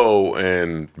flow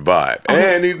and vibe.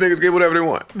 And these niggas get whatever they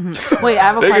want. Mm-hmm. Wait, I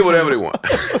have a question. They get whatever they want.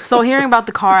 So hearing about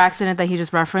the car accident that he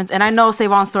just referenced, and I know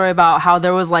Savon's story about how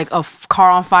there was like a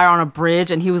car on fire on a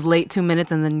bridge and he was late 2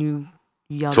 minutes and then you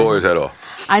yelled. Tore his head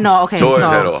off. I know, okay. Tore his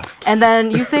head off. And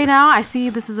then you say now, I see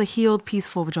this is a healed,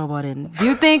 peaceful Joe Budden. Do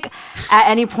you think at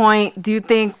any point,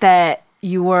 that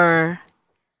you were,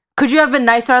 could you have been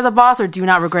nicer as a boss, or do you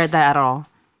not regret that at all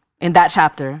in that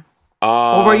chapter?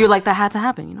 Or were you like, that had to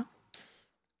happen, you know?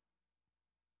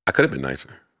 I could have been nicer.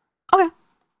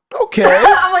 Okay.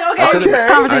 I'm like, okay.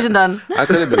 Conversation done. I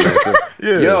could have been nicer.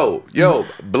 Yo,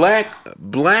 black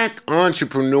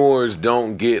entrepreneurs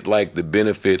don't get like the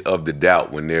benefit of the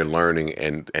doubt when they're learning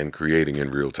and creating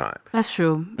in real time. That's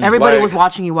true. Everybody was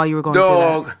watching you while you were going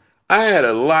through that. I had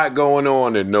a lot going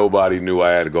on that nobody knew I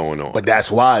had going on. But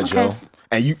that's why, Joe.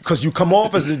 And because you come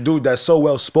off as a dude that's so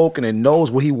well spoken and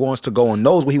knows where he wants to go and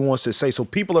knows what he wants to say. So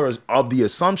people are of the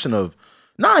assumption of,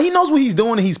 he knows what he's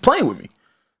doing and he's playing with me.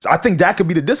 So I think that could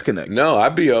be the disconnect. No,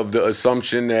 I'd be of the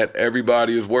assumption that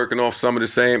everybody is working off some of the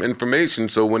same information.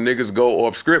 So when niggas go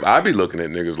off script, I'd be looking at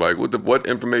niggas like, what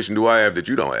information do I have that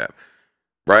you don't have?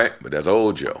 Right? But that's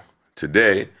old Joe.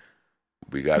 Today,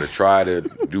 we got to try to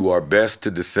do our best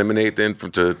to disseminate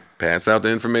to pass out the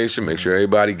information, make sure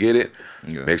everybody get it,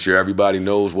 make sure everybody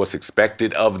knows what's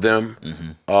expected of them,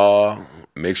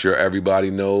 make sure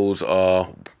everybody knows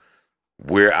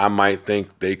where I might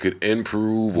think they could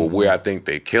improve or where I think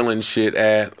they killing shit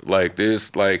at. Like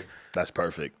this, like... That's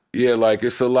perfect. Yeah, like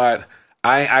it's a lot...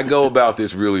 I go about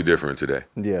this really different today.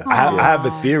 Yeah. I have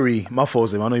a theory. My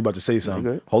fault, I know you're about to say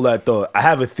something. Hold that thought. I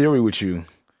have a theory with you.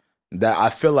 that I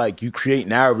feel like you create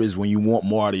narratives when you want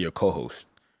more out of your co-host.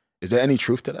 Is there any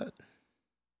truth to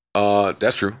that?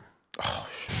 That's true. Oh,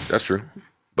 that's true.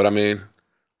 But I mean,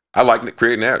 I like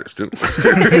creating narratives too.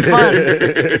 It's fun.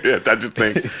 I just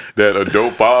think that a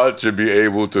dope pod should be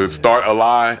able to start a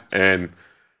lie and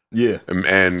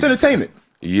it's entertainment.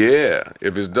 Yeah,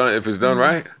 if it's done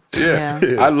right. Yeah.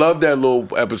 I love that little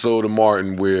episode of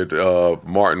Martin where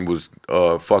Martin was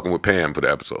fucking with Pam for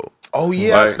the episode. Oh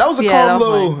yeah, like, that was a calm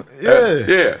little.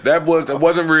 That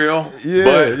wasn't real.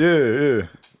 Yeah.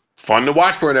 Fun to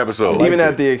watch for an episode. Even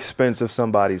at the expense of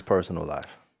somebody's personal life.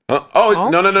 Huh? Oh,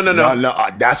 no. No,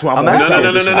 that's what I'm asking.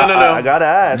 No. I gotta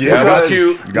ask. Yeah, that was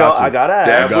cute. I gotta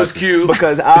ask. That was cute.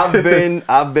 Because I've been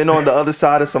on the other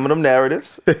side of some of them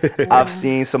narratives. I've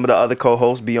seen some of the other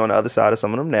co-hosts be on the other side of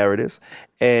some of them narratives.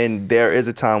 And there is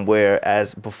a time where,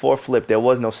 as before Flip, there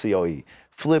was no COE.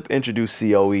 Flip introduced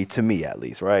COE to me, at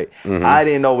least, right? Mm-hmm. I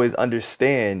didn't always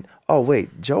understand, oh, wait,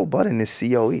 Joe Budden is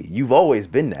COE. You've always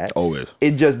been that. Always.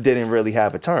 It just didn't really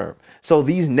have a term. So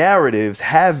these narratives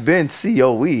have been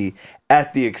COE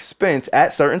at the expense,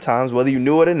 at certain times, whether you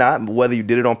knew it or not, whether you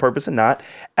did it on purpose or not,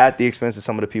 at the expense of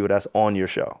some of the people that's on your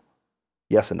show.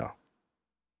 Yes or no?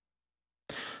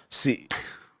 See.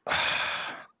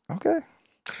 Okay.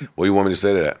 What do you want me to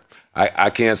say to that? I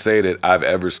can't say that I've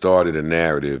ever started a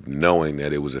narrative knowing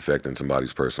that it was affecting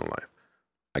somebody's personal life.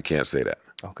 I can't say that.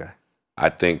 Okay. I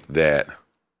think that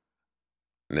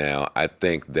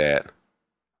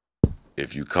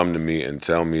if you come to me and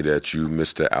tell me that you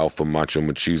Mr. Alpha Macho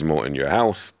Machismo in your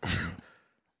house,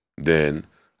 then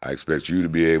I expect you to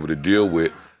be able to deal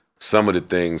with some of the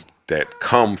things that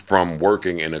come from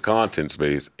working in a content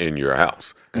space in your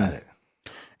house. Got it.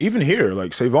 Even here,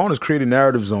 like Savon has created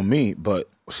narratives on me, but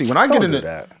see, when I get into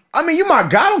that. I mean, you my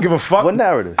guy, I don't give a fuck. What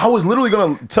narrative? I was literally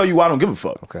gonna tell you why I don't give a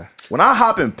fuck. Okay. When I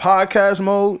hop in podcast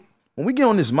mode, when we get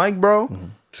on this mic, bro,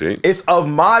 See? It's of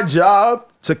my job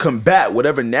to combat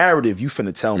whatever narrative you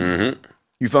finna tell me. Mm-hmm.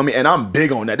 You feel me? And I'm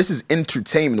big on that. This is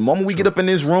entertainment. The moment we get up in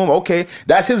this room, okay,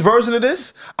 that's his version of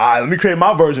this. All right, let me create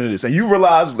my version of this. And you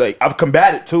realize, like, I've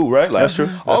combated too, right? Like, that's true.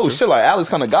 Shit, like, Alex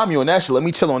kind of got me on that shit. Let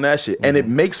me chill on that shit. Mm-hmm. And it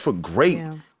makes for great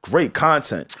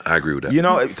content. I agree with that. You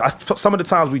know, some of the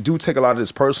times we do take a lot of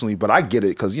this personally, but I get it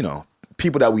because, you know,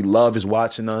 people that we love is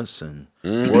watching us and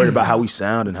worried about how we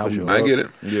sound and how we look. I get it.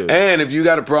 Yeah. And if you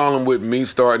got a problem with me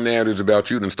starting narratives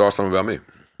about you, then start something about me.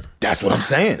 That's what I'm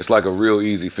saying. It's like a real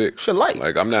easy fix.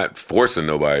 Like I'm not forcing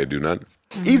nobody to do nothing.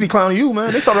 Easy clown you,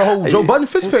 man. They started a whole Joe Budden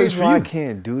fist page for you. I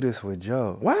can't do this with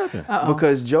Joe. What happened?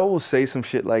 Because Joe will say some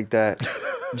shit like that.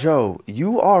 Joe,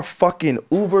 you are fucking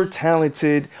uber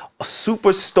talented,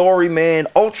 super story man,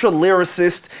 ultra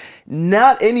lyricist.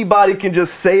 Not anybody can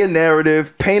just say a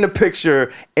narrative, paint a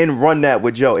picture, and run that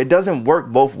with Joe. It doesn't work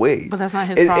both ways. But that's not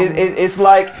his problem. It's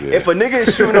like if a nigga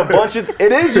is shooting a bunch of,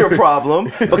 it is your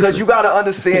problem because you got to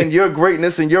understand your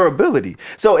greatness and your ability.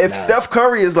 So if Steph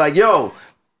Curry is like, yo,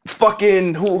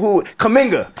 fucking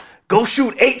Kuminga, go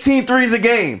shoot 18 threes a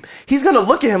game. He's going to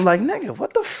look at him like, nigga,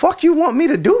 what the fuck you want me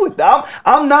to do with that?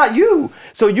 I'm not you.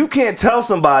 So you can't tell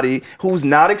somebody who's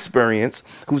not experienced,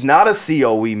 who's not a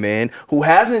COE man, who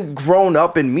hasn't grown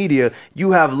up in media. You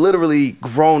have literally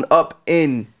grown up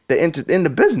in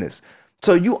the business.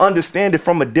 So you understand it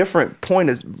from a different point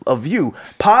of view.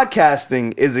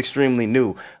 Podcasting is extremely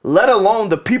new, let alone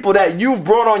the people that you've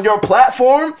brought on your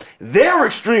platform, they're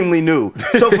extremely new.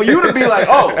 So for you to be like,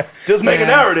 oh, just make a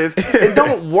narrative, it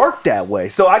don't work that way.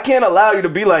 So I can't allow you to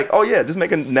be like, oh yeah, just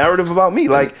make a narrative about me.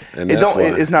 Like,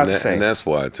 it's not the same. And that's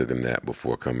why I took a nap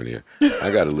before coming here.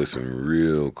 I got to listen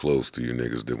real close to you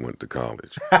niggas that went to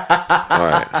college. All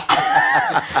right.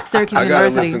 Syracuse I got to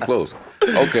University. listen close.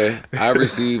 Okay, I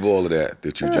receive all of that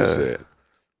you just said.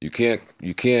 You can't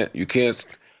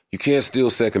steal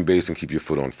second base and keep your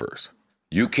foot on first.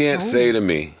 You can't say to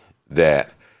me that.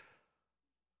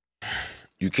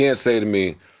 You can't say to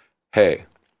me, hey,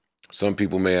 some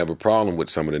people may have a problem with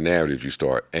some of the narratives you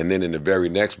start, and then in the very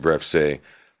next breath say,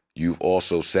 you've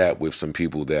also sat with some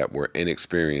people that were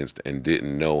inexperienced and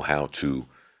didn't know how to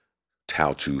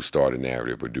start a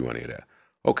narrative or do any of that.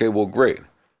 Okay, well, great.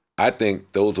 I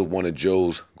think those are one of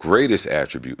Joe's greatest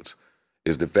attributes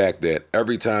is the fact that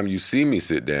every time you see me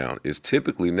sit down, it's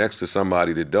typically next to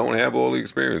somebody that don't have all the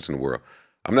experience in the world.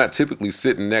 I'm not typically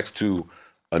sitting next to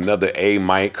another A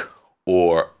Mike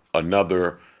or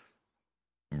another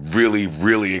really,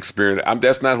 really experienced.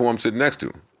 That's not who I'm sitting next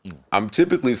to. I'm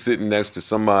typically sitting next to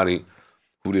somebody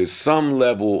who there's some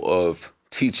level of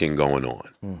teaching going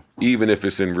on, even if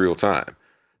it's in real time.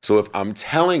 So if I'm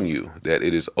telling you that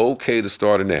it is okay to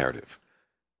start a narrative,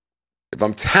 if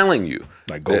I'm telling you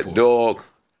that, dog,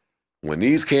 when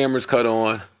these cameras cut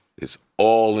on, It's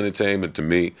all entertainment to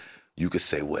me. You can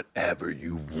say whatever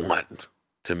you want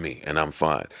to me, and I'm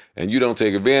fine. And you don't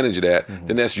take advantage of that,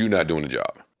 then that's you not doing the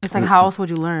job. It's like, how else would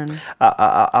you learn?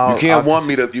 You can't want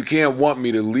me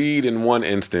to lead in one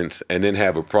instance and then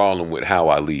have a problem with how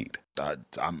I lead.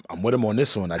 I'm with him on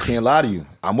this one. I can't lie to you.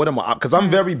 I'm with him because I'm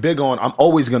very big on. I'm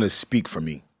always gonna speak for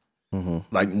me.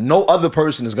 Like no other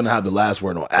person is gonna have the last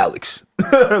word on Alex.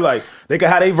 Like they can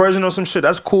have their version on some shit.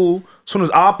 That's cool. As soon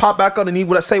as I pop back up and need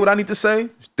what I need to say,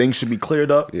 things should be cleared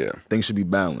up. Yeah, things should be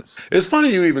balanced. It's funny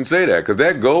you even say that because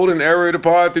that golden era of the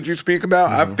pod that you speak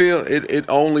about, I feel it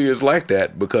only is like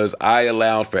that because I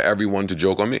allowed for everyone to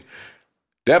joke on me.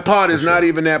 That pod is not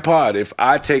even that pod if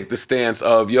I take the stance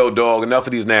of, yo, dog, enough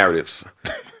of these narratives.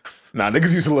 Nah,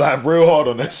 niggas used to laugh real hard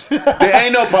on this. There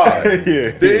ain't no pod.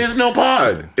 There is no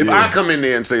pod. If I come in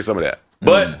there and say some of that.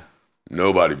 But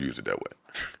nobody views it that way.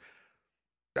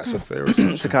 That's a fair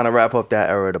assumption. To kind of wrap up that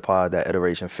era of the pod, that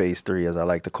iteration, phase 3, as I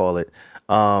like to call it,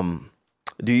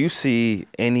 do you see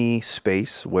any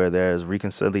space where there's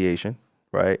reconciliation,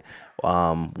 right?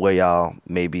 Where y'all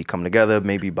maybe come together,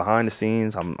 maybe behind the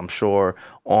scenes. I'm sure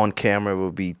on camera it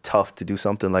would be tough to do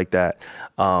something like that.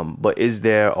 But is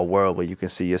there a world where you can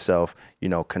see yourself,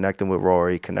 connecting with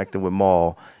Rory, connecting with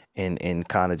Maul, and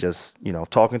kind of just,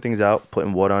 talking things out,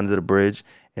 putting water under the bridge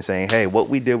and saying, hey, what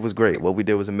we did was great. What we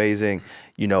did was amazing.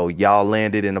 Y'all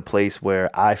landed in a place where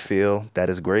I feel that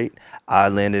is great. I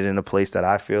landed in a place that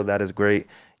I feel that is great.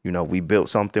 We built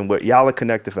something where y'all are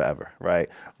connected forever, right?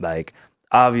 Like,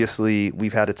 obviously,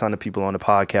 we've had a ton of people on the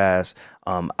podcast.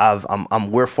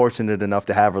 We're fortunate enough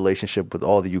to have a relationship with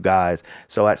all of you guys.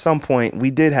 So at some point,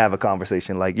 we did have a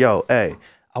conversation like, yo, hey,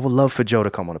 I would love for Joe to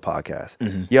come on the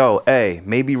podcast. Yo, hey,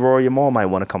 maybe Rory and Maul might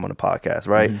want to come on the podcast,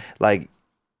 right? Like,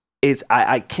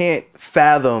 I can't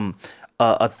fathom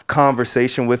a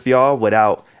conversation with y'all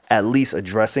without at least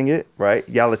addressing it, right?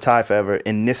 Y'all are tied forever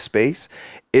in this space.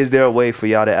 Is there a way for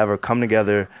y'all to ever come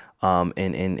together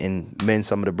and mend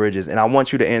some of the bridges? And I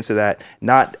want you to answer that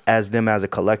not as them as a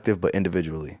collective, but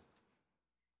individually.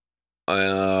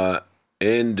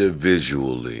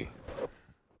 Individually,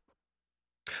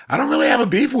 I don't really have a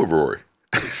beef with Rory.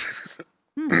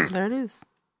 There it is.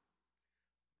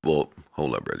 Well,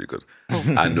 hold up, Reggie, because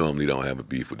I normally don't have a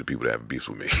beef with the people that have beefs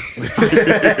with me.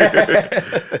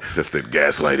 Just that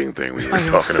gaslighting thing we were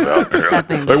talking about.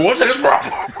 Like, what's his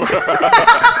problem?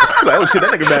 Like, oh shit,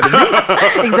 that nigga mad at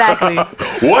me. Exactly.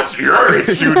 What's your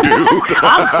issue, dude?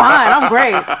 I'm fine. I'm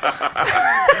great.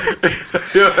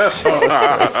 This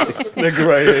nigga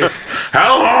right here.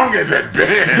 How long has it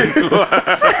been?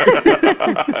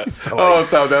 Oh,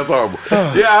 that's horrible.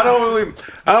 Yeah, I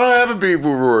don't have a beef with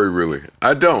Rory, really.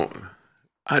 I don't.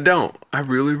 I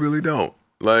really, really don't.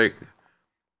 Like,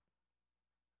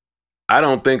 I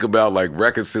don't think about, like,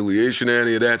 reconciliation or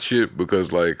any of that shit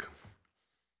because, like,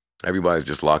 everybody's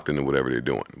just locked into whatever they're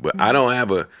doing. But I don't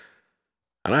have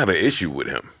an issue with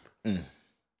him.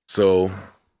 So,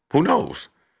 who knows?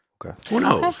 Okay. Who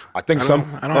knows? I think I don't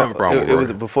have a problem with it Rory.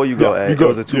 was before you go, Ed, it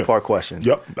was a two-part question.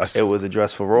 Yep. It was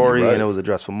addressed for Rory right. and it was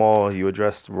addressed for Maul. You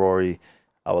addressed Rory.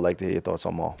 I would like to hear your thoughts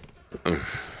on Maul.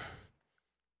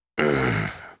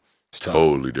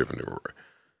 Totally different than Rory.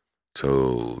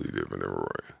 Totally different than Rory.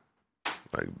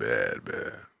 Like, bad.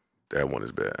 That one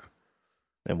is bad.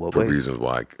 And what for ways?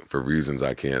 reasons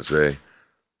I can't say.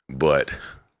 But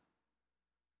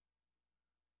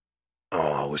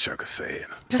I wish I could say it.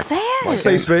 Just say it.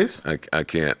 Safe space. I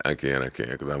can't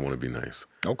because I want to be nice.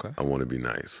 Okay. I want to be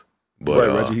nice. But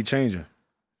right, Reggie, he changing.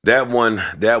 That one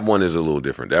is a little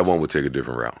different. That one would take a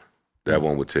different route. That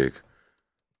one would take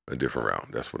a different route.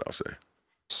 That's what I'll say.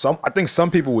 I think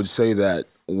some people would say that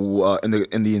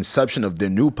in the inception of their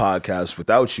new podcast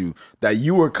without you, that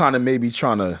you were kind of maybe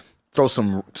trying to throw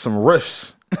some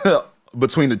riffs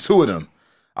between the two of them.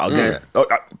 Again,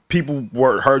 people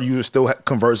heard you were still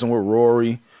conversing with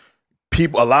Rory. A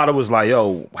lot of was like,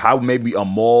 yo, how maybe a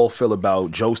Maul feel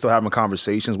about Joe still having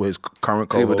conversations with his current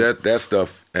co-host? See, but that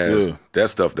stuff that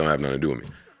stuff don't have nothing to do with me.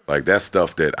 Like, that's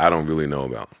stuff that I don't really know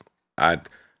about.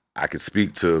 I could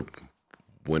speak to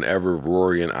whenever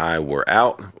Rory and I were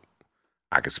out.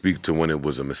 I could speak to when it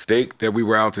was a mistake that we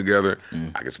were out together.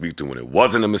 I could speak to when it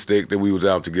wasn't a mistake that we was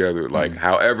out together. Like,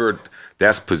 however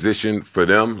that's positioned for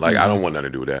them, like, I don't want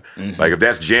nothing to do with that. Like, if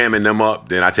that's jamming them up,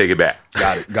 then I take it back.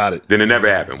 Got it. Then it never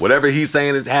happened. Whatever he's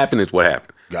saying is happened is what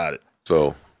happened. Got it.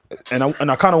 So, and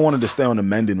I kind of wanted to stay on the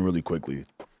mending really quickly.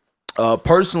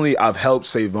 Personally, I've helped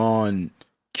Savon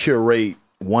curate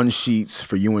one sheets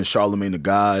for you and Charlemagne the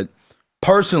God.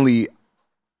 Personally,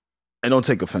 and don't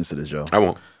take offense to this, Joe. I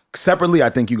won't. Separately, I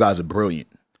think you guys are brilliant.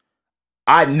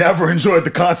 I never enjoyed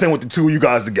the content with the two of you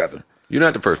guys together. You're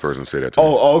not the first person to say that to me.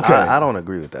 Oh, okay. I don't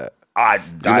agree with that.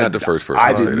 You're not the first person.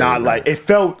 I to say did not that. like it.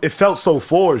 Felt so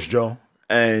forced, Joe.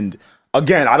 And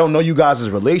again, I don't know you guys'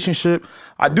 relationship.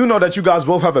 I do know that you guys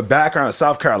both have a background in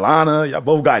South Carolina. Y'all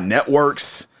both got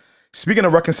networks. Speaking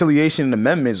of reconciliation and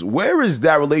amendments, where is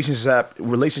that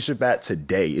relationship at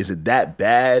today? Is it that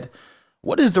bad?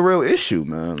 What is the real issue,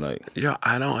 man? Like, Yeah,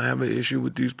 I don't have an issue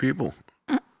with these people.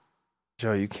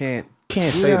 Joe, you can't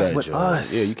say that with Joe.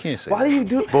 us. Yeah, you can't say Why that. do you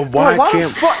do? But why bro, can't?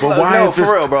 the fuck? But why? No, if for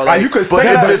it's- real, bro. Like you could but say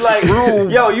that, that. like, True.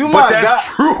 yo, you But my that's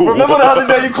guy. true. Remember the other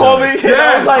day you called me? And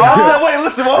I was like, I said, wait,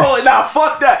 listen, hold it. Nah,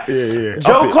 fuck that. Yeah.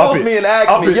 Joe Up it, calls up me it. and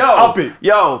asks Up me, it, yo, up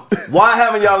it. why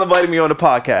haven't y'all invited me on the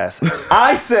podcast?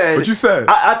 I said, What you said?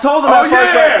 I told him at first,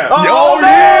 yeah. like, Oh,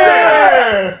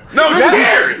 yeah. No,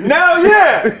 share it. Now,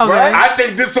 yeah. Right? I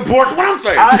think this supports what I'm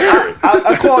saying. Share it.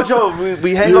 I called Joe.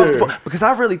 We hang off the phone because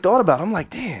I really thought about it. I'm like,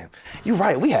 damn, you're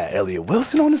right. We had Elliot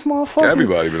Wilson on this motherfucker.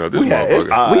 Everybody been on this we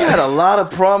motherfucker. We had a lot of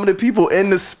prominent people in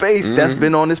the space that's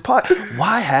been on this pod.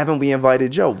 Why haven't we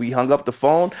invited Joe? We hung up the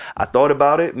phone. I thought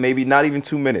about it. Maybe not even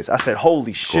 2 minutes. I said,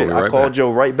 holy shit. me I right called back.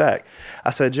 Joe right back.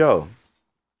 I said, Joe,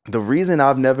 the reason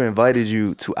I've never invited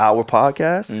you to our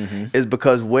podcast is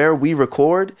because where we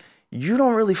record, you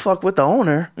don't really fuck with the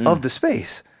owner of the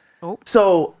space.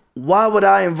 So why would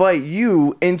I invite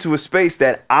you into a space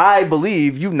that I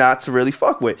believe you not to really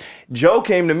fuck with? Joe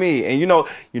came to me, and you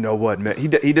know what, man? He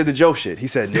did the Joe shit. He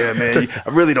said, "Yeah, man, I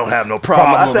really don't have no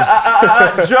problem." I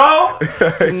said, "Joe,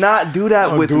 do not do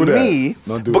that with me,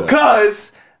 Don't do that.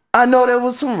 because I know there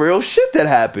was some real shit that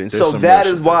happened." So some that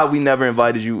real is shit why we never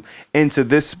invited you into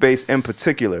this space in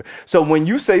particular. So when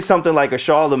you say something like a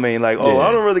Charlemagne, like, "Oh,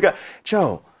 I don't really got,"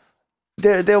 Joe.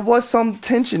 There was some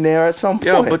tension there at some point.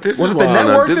 Yo, but this Was is it the why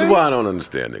network this is thing? why I don't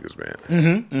understand niggas,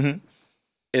 man.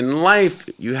 In life,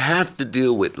 you have to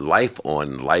deal with life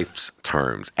on life's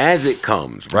terms as it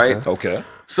comes, right? Okay.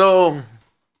 So,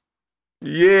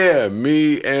 yeah,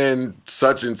 me and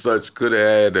such could have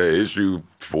had an issue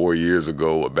 4 years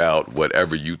ago about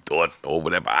whatever you thought or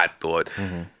whatever I thought.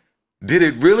 Did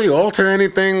it really alter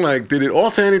anything? Like, did it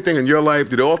alter anything in your life?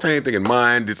 Did it alter anything in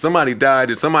mine? Did somebody die?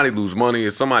 Did somebody lose money?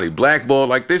 Is somebody blackballed?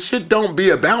 Like, this shit don't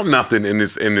be about nothing in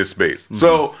this space.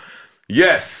 So,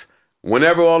 yes,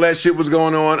 whenever all that shit was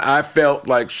going on, I felt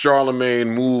like Charlemagne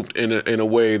moved in a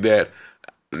way that,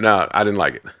 I didn't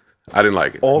like it. I didn't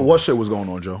like it. What shit was going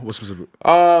on, Joe? What specific?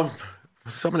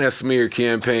 Some of that smear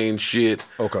campaign shit.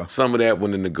 Okay. Some of that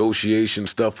when the negotiation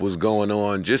stuff was going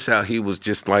on. Just how he was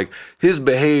just like, his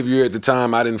behavior at the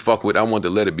time I didn't fuck with. I wanted to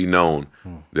let it be known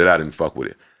that I didn't fuck with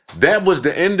it. That was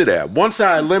the end of that. Once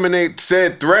I eliminate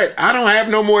said threat, I don't have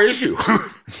no more issue.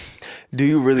 Do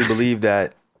you really believe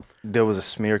that there was a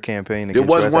smear campaign against It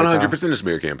was you at that time? 100% a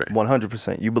smear campaign.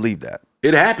 100%. You believe that?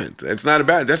 It happened. It's not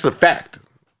about, that's a fact.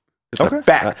 It's a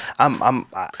fact.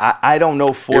 I don't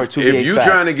know for it to be a If you're fact.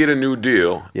 trying to get a new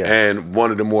deal, Yeah. and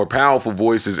one of the more powerful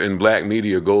voices in black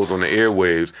media goes on the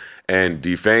airwaves and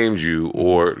defames you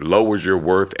or lowers your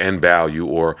worth and value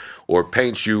or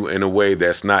paints you in a way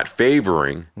that's not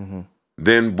favoring,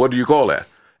 then what do you call that?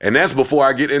 And that's before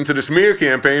I get into the smear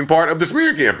campaign part of the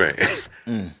smear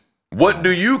campaign. What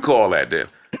do you call that then?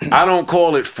 I don't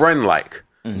call it friend-like.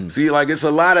 See, like, it's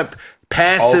a lot of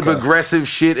passive-aggressive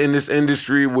shit in this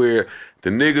industry where the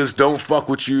niggas don't fuck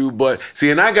with you. But,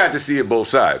 see, and I got to see it both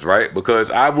sides, right?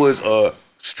 Because I was a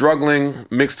struggling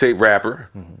mixtape rapper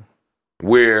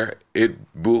where it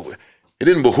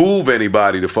didn't behoove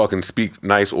anybody to fucking speak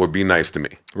nice or be nice to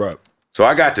me. Right. So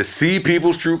I got to see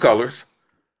people's true colors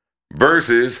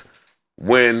versus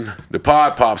when the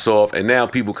pod pops off and now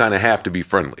people kind of have to be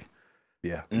friendly.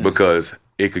 Yeah. Because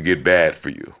it could get bad for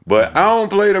you. But I don't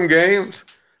play them games.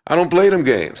 I don't play them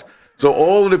games. So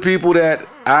all of the people that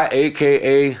I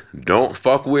AKA don't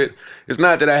fuck with, it's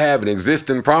not that I have an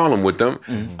existing problem with them.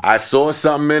 I saw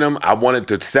something in them. I wanted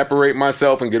to separate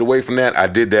myself and get away from that. I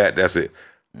did that. That's it.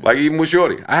 Like even with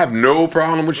Shorty. I have no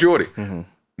problem with Shorty.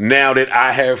 Now that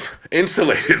I have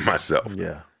insulated myself.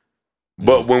 Yeah.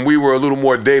 But when we were a little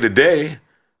more day-to-day,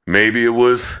 maybe it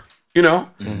was,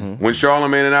 when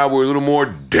Charlemagne and I were a little more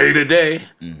day-to-day,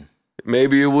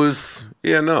 maybe it was,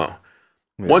 no.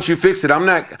 Once you fix it, I'm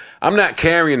not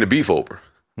carrying the beef over.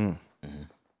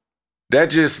 That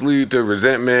just leads to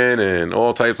resentment and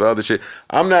all types of other shit.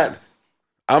 I'm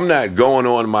not going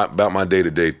on about my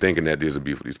day-to-day thinking that there's a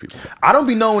beef with these people. I don't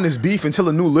be knowing this beef until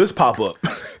a new list pop up.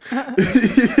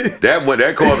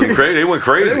 That caused them crazy. They went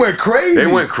crazy. They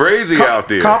went crazy out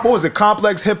there. What was it?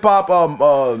 Complex hip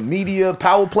hop media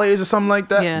power players or something like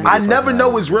that. Yeah. I never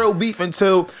know it's real beef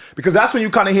because that's when you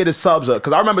kind of hear the subs up.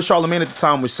 Because I remember Charlemagne at the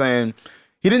time was saying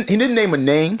he didn't name a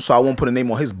name, so I won't put a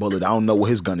name on his bullet. I don't know where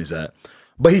his gun is at.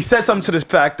 But he said something to the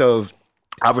fact of,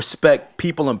 I respect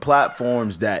people and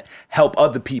platforms that help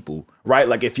other people, right?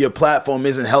 Like if your platform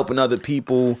isn't helping other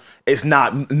people, it's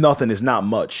not nothing, it's not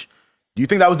much. Do you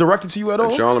think that was directed to you at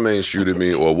all? Charlamagne shooting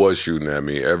me or was shooting at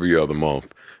me every other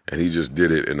month, and he just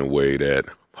did it in a way that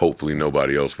hopefully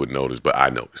nobody else would notice, but I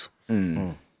noticed.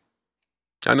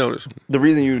 I noticed. The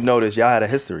reason you noticed, y'all had a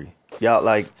history.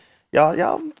 Y'all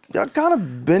kind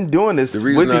of been doing this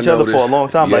with each other for a long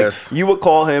time. Yes. Like you would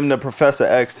call him the Professor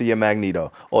X to your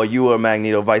Magneto, or you were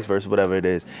Magneto, vice versa, whatever it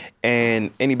is.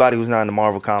 And anybody who's not in the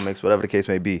Marvel comics, whatever the case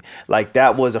may be, like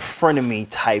that was a frenemy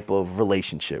type of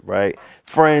relationship, right?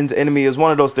 Friends, enemy is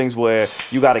one of those things where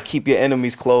you got to keep your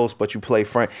enemies close, but you play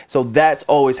friend. So that's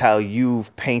always how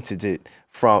you've painted it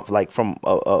from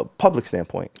a public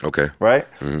standpoint. Okay. Right?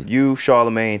 You,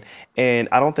 Charlamagne, and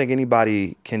I don't think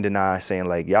anybody can deny saying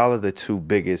like y'all are the two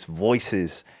biggest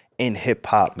voices in hip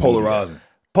hop. Polarizing.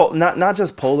 Not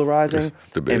just polarizing,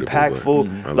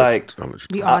 impactful. Like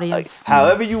the audience.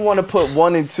 However you want to put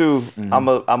 1 and 2,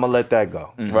 I'ma let that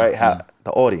go. Right?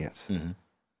 The audience.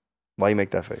 Why you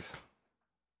make that face?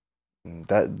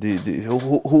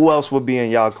 Who else would be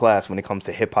in y'all class when it comes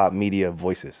to hip hop media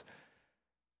voices?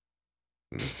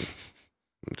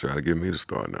 Try to get me to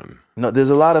start nothing. No, there's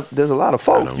a lot of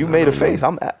folk. You made a face.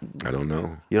 I don't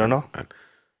know. You don't know? I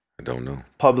don't know.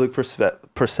 Public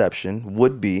perception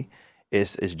would be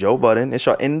it's Joe Budden. It's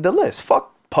in the list.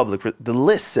 Fuck public. The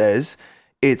list says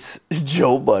it's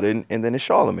Joe Budden and then it's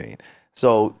Charlamagne.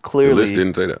 So clearly, the list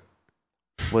didn't say that.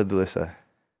 What did the list say?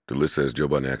 The list says Joe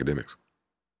Budden Academics.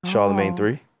 Charlamagne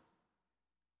 3.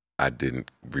 I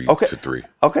didn't read to 3.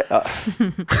 Okay.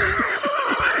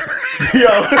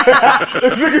 Yo,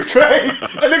 this nigga's crazy.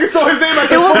 That nigga saw his name.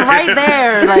 It was right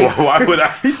there. Like, why would I?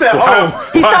 He said,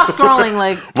 he stopped scrolling.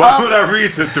 Like, why would I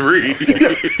read to 3?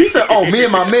 He said, "Oh, me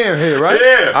and my man here, right?"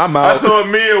 Yeah, I'm out. I saw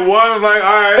me and 1. Was like,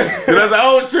 all right. And I was like,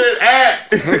 oh shit,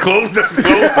 act. Close.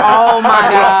 Oh my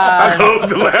god. I closed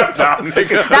the laptop,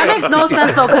 nigga. That makes no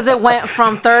sense though, because it went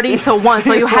from 30 to 1,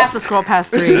 so you have to scroll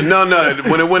past 3. No.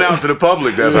 When it went out to the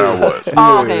public, that's how it was.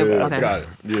 Oh, okay. Got it.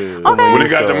 Yeah. Okay. When it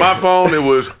got to my phone, it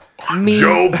was Me.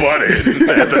 Joe Budden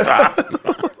at the top.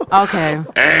 Okay.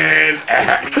 And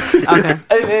act. Okay.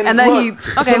 And then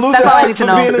look, okay, salute that's to all I Act need to for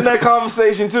know. being in that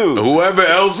conversation too. Whoever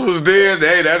else was there,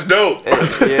 hey, that's dope.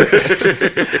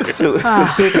 Salute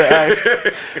to Act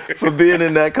for being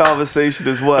in that conversation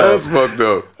as well. That's fucked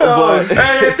up. But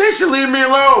Hey, they should leave me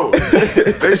alone.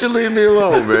 They should leave me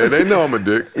alone, man. They know I'm a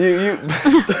dick. you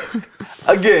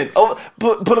again,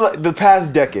 put it like the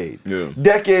past decade. Yeah.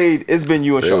 Decade, it's been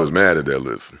you and They Sean. was mad at that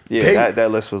list. Yeah,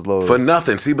 that list was low. For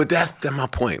nothing. See, but that's my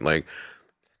point. Like,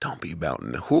 don't be about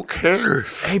it. Who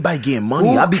cares? Everybody getting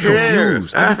money. I be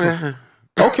cares? confused.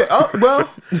 Okay. Well,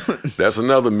 That's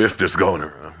another myth that's going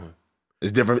around.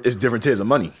 it's different. It's different tiers of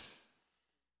money.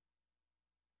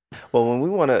 Well, when we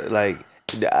want to like.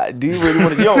 Do you really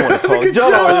want to? You don't want to talk.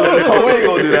 Joe don't really want to talk. We ain't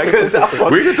gonna do that because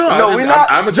We can talk. No, we're not.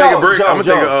 I'm gonna take a break. I'm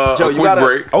gonna take a quick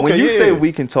break. When you yeah, say yeah.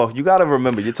 we can talk, you gotta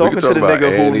remember you're talking to talk the about nigga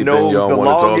who anything knows y'all the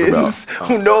wanna talk logins, about.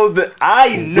 who knows that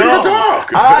I know. can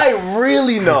talk. I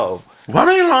really know. How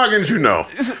many logins you know?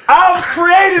 I've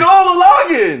created all the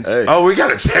logins. Hey. Oh, we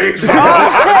gotta change some. Why'd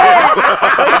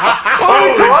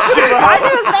you say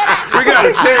that? We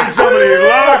gotta change some of these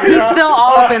logins. He's still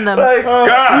all up in them. Like,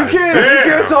 God you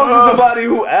can't talk to somebody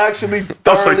who actually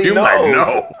thoroughly you knows. might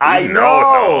know. I You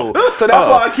know. know. So that's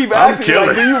why I keep I'm asking you, killing.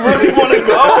 like, do you really want to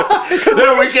go?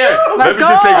 No, we can't. Let Let's me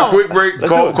just take a go. quick break. do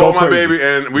Call it. my crazy. baby,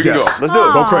 and we can go. Let's do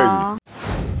it. Go crazy.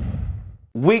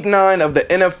 Week 9 of the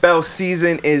NFL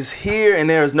season is here, and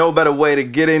there is no better way to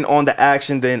get in on the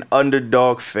action than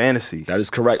Underdog Fantasy. That is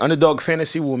correct. Underdog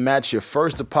Fantasy will match your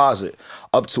first deposit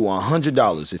up to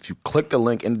 $100 if you click the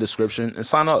link in the description and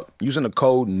sign up using the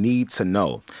code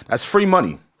NEED2KNOW. That's free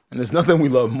money, and there's nothing we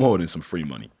love more than some free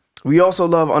money. We also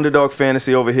love Underdog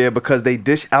Fantasy over here because they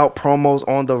dish out promos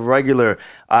on the regular.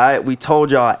 All right, we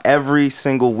told y'all every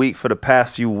single week for the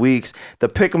past few weeks, the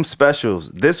Pick'em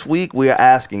specials. This week, we are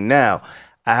asking now,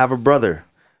 I have a brother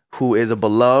who is a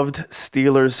beloved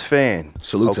Steelers fan.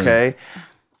 Salute to okay?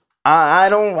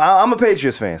 I'm a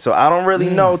Patriots fan, so I don't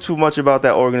really know too much about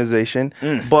that organization.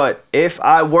 But if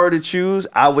I were to choose,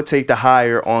 I would take the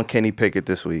higher on Kenny Pickett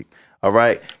this week. All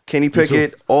right, Kenny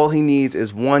Pickett, all he needs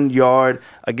is 1 yard.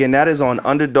 Again, that is on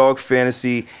Underdog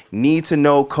Fantasy. Need to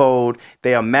know code.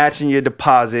 They are matching your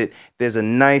deposit. There's a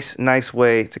nice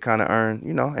way to kind of earn,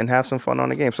 and have some fun on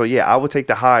the game. So yeah, I would take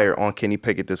the higher on Kenny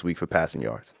Pickett this week for passing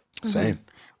yards. Same.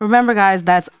 Remember, guys,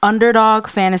 that's Underdog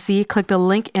Fantasy. Click the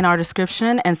link in our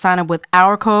description and sign up with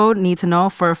our code Need to Know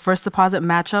for a first deposit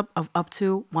matchup of up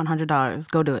to $100.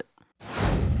 Go do it.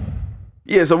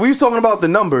 Yeah, so we was talking about the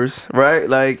numbers, right?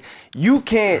 Like you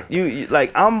can't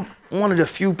like I'm one of the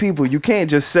few people you can't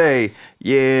just say,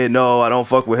 yeah, no, I don't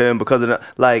fuck with him because of that.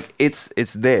 Like it's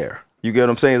there. You get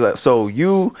what I'm saying? Like, so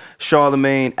you,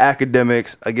 Charlemagne,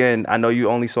 academics, again, I know you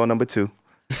only saw number 2.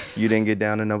 You didn't get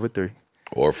down to number 3.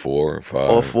 Or 4 or 5.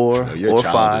 Or 4 or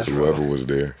 5. Whoever was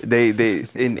there. They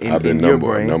I've been in your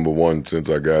brain. number 1 since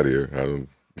I got here. I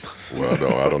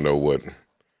don't know what.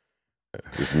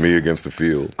 It's me against the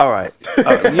field. All right. You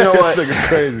know what? This nigga's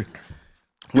crazy.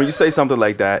 When you say something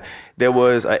like that, there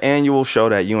was an annual show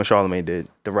that you and Charlemagne did,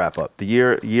 the wrap up, the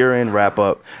year-end wrap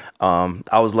up.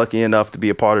 I was lucky enough to be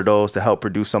a part of those, to help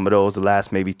produce some of those, the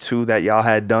last maybe 2 that y'all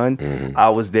had done. Mm-hmm. I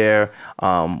was there.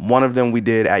 One of them we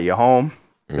did at your home.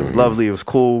 It was lovely. It was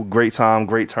cool. Great time,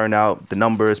 great turnout. The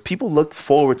numbers, people looked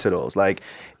forward to those. Like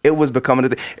it was becoming a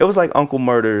thing. It was like Uncle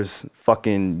Murder's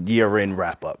fucking year-end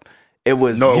wrap up. It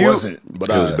was. No, it wasn't. But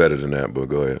it was better than that. But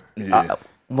go ahead. Yeah.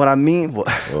 What I mean, well,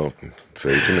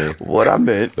 say it to me. What I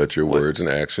meant. Let your words and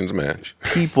actions match.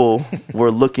 People were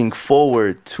looking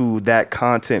forward to that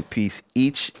content piece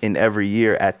each and every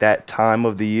year at that time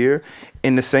of the year,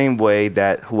 in the same way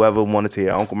that whoever wanted to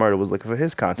hear Uncle Murder was looking for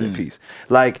his content piece.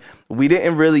 Like we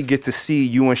didn't really get to see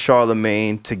you and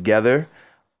Charlemagne together,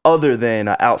 other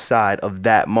than outside of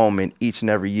that moment each and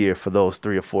every year for those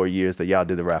 3 or 4 years that y'all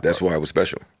did the wrap. That's why it was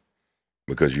special,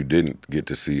 because you didn't get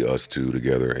to see us 2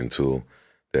 together until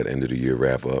that end of the year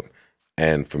wrap up.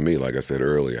 And for me, like I said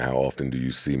earlier, how often do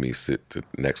you see me sit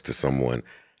next to someone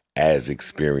as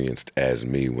experienced as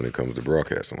me when it comes to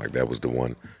broadcasting? Like that was the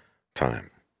one time.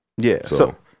 Yeah.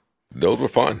 So those were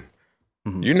fun.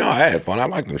 Mm-hmm. You know, I had fun. I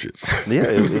like them shits. Yeah,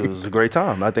 it was a great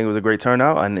time. I think it was a great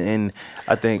turnout. And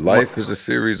I think life is a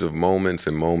series of moments,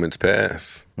 and moments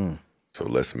pass. So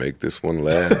let's make this one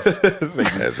last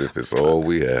as if it's all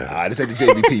we have. All right, this ain't the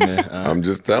JVP, man. I'm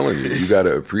just telling you, you got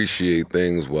to appreciate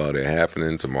things while they're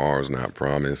happening. Tomorrow's not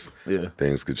promised. Yeah.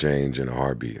 Things could change in a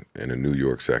heartbeat, in a New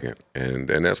York second. And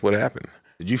that's what happened.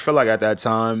 Did you feel like at that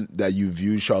time that you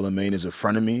viewed Charlemagne as a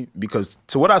frenemy? Because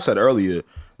to what I said earlier,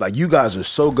 like you guys are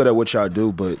so good at what y'all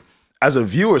do, but as a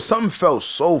viewer, something felt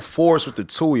so forced with the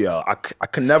 2 of y'all. I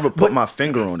could never put my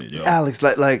finger on it, yo. Alex,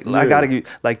 I gotta get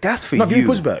that's for you. Give me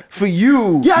pushback. For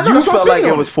you, yeah, you felt like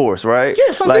it was forced, right?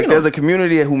 Yeah, so like there's a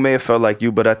community who may have felt like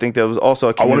you, but I think there was also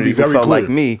a community who felt like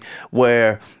me,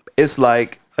 where it's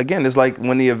like, again, it's like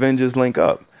when the Avengers link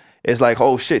up. It's like,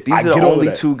 oh shit, these are the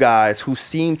only 2 guys who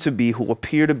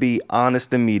appear to be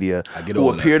honest in media,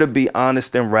 who appear to be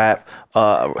honest in rap,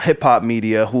 hip hop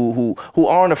media, who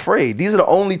aren't afraid. These are the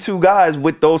only 2 guys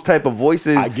with those type of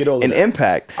voices and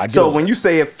impact. So when you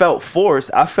say it felt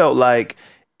forced, I felt like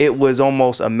it was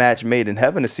almost a match made in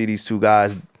heaven to see these 2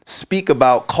 guys speak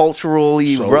about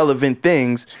culturally relevant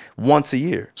things once a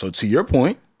year. So to your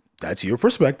point, that's your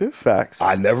perspective. Facts.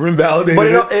 I never invalidated it.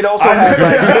 But it also has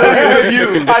like millions of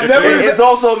views.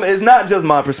 It's not just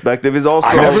my perspective. It's also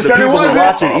the people who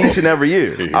watch it each and every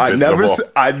year. I never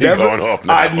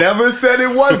said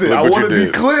it wasn't. I want to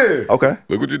be clear. Okay.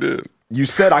 Look what you did. You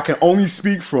said I can only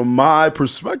speak from my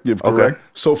perspective, correct? Okay.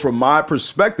 So from my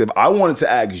perspective, I wanted to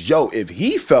ask Joe if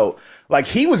he felt like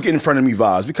he was getting frenemy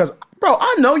vibes, because bro,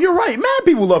 I know you're right. Mad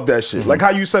people love that shit. Like how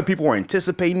you said people were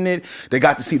anticipating it. They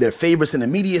got to see their favorites in the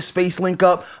media space link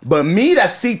up. But me, that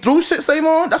see-through shit,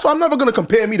 Savon, that's why I'm never going to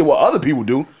compare me to what other people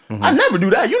do. I never do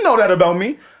that. You know that about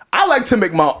me. I like to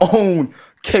make my own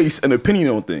case and opinion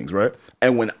on things, right?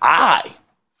 And when I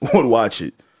would watch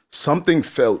it, something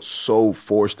felt so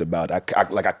forced about it.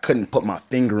 I couldn't put my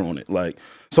finger on it. Like,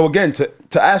 so again, to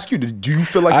ask you, do you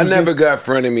feel like I never got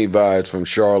frenemy vibes from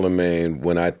Charlemagne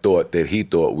when I thought that he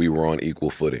thought we were on equal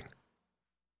footing?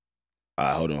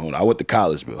 Hold on. I went to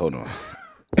college, but hold on.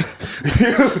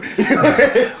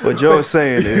 What Joe is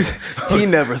saying is he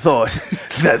never thought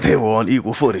that they were on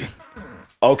equal footing.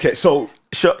 Okay, so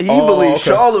he believes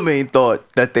Charlemagne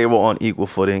thought that they were on equal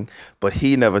footing, but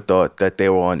he never thought that they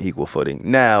were on equal footing.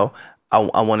 Now,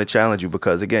 I want to challenge you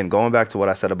because, again, going back to what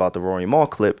I said about the Rory Maul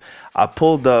clip, I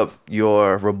pulled up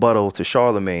your rebuttal to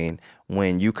Charlemagne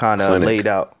when you kind of laid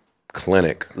out.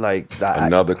 Like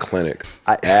another clinic.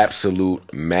 Absolute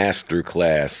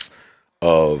masterclass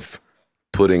of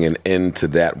putting an end to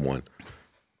that one.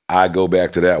 I go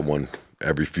back to that one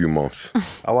every few months.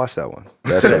 I watched that one.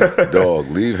 That's it. Dog,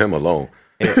 leave him alone.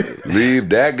 Leave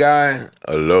that guy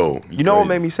alone. You know what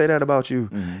made me say that about you?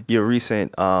 Your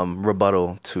recent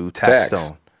rebuttal to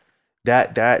Taxstone.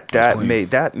 That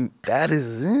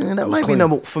might be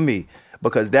number for me,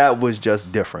 because that was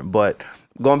just different. But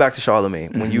going back to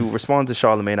Charlemagne, when you respond to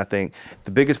Charlemagne, I think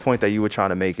the biggest point that you were trying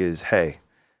to make is, hey,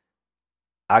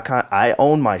 I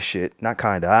own my shit.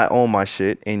 I own my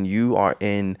shit, and you are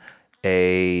in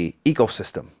a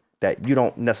ecosystem that you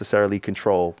don't necessarily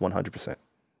control 100%,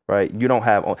 right? You don't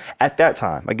have, at that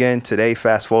time, again, today,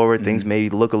 fast forward, things may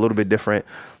look a little bit different,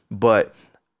 but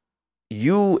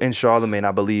you and Charlamagne,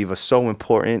 I believe, are so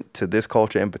important to this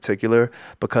culture in particular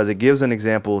because it gives an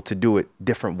example to do it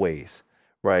different ways,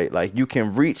 right? Like you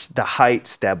can reach the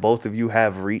heights that both of you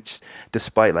have reached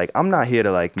despite, like, I'm not here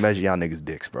to like measure y'all niggas'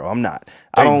 dicks, bro. I'm not.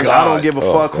 I don't give a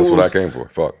fuck That's what I came for.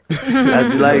 Fuck.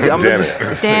 Like, Damn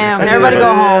it. Damn, everybody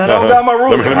go home. I don't got my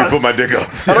rule. Let me put my dick up.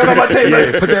 I don't got my tape.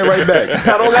 Yeah, put that right back.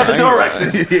 I don't got the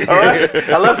Durexes. All right,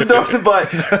 I left the door,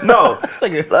 but no,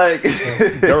 like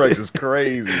Durex is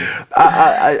crazy.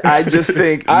 I just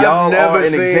think y'all are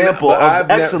an example of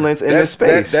excellence in this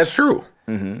space. That's true.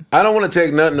 I don't want to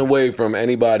take nothing away from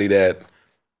anybody that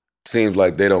seems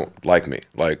like they don't like me.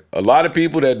 Like a lot of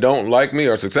people that don't like me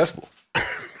are successful.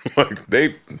 Like they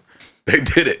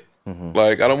did it.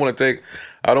 Like I don't want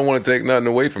to take nothing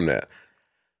away from that.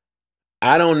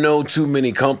 I don't know too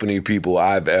many company people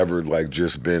I've ever like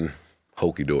just been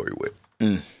hokey dory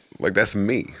with. Like that's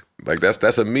me. Like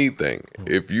that's a me thing.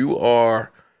 If you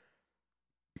are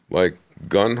like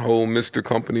gun ho Mr.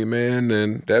 Company Man,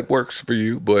 then that works for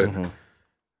you. But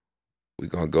we're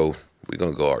gonna go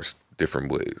our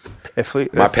different ways.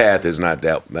 My path is not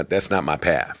that's not my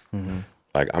path.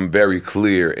 Like I'm very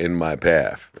clear in my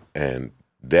path, and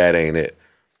that ain't it.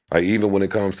 Like even when it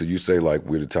comes to you say like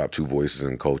we're the top 2 voices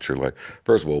in culture. Like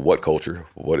first of all, what culture?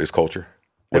 What is culture?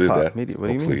 What Hip-hop is that? media. What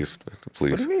do you mean? Please.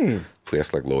 What do you mean? Please,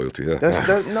 that's like loyalty. Yeah. That's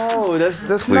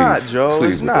Please, not, Joe.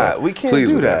 please It's with not. that. We can't Please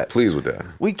do with that. Please with that.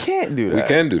 We can't do that. We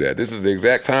can do that. This is the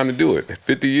exact time to do it.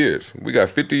 50 years. We got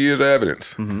 50 years of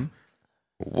evidence.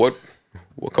 What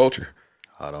culture?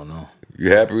 I don't know.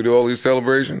 You happy with all these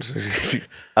celebrations?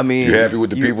 I mean, you happy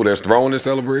with the people that's throwing the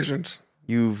celebrations?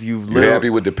 You happy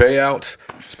with the payouts?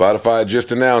 Spotify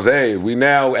just announced, hey, we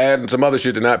now adding some other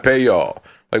shit to not pay y'all.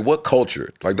 Like what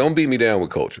culture? Like don't beat me down with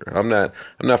culture. I'm not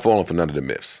falling for none of the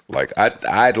myths. Like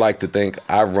I'd like to think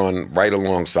I run right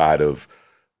alongside of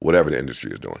whatever the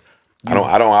industry is doing. I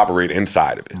don't operate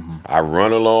inside of it. I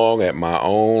run along at my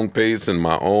own pace in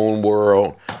my own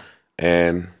world,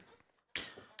 and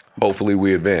hopefully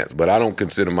we advance. But I don't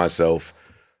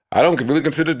really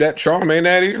consider that Charlamagne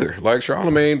that either. Like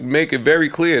Charlamagne make it very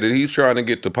clear that he's trying to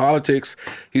get to politics,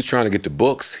 he's trying to get to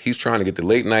books, he's trying to get to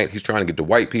late night, he's trying to get to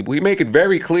white people. He make it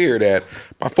very clear that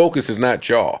my focus is not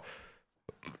y'all.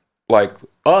 Like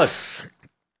us,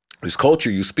 this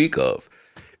culture you speak of,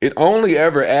 it only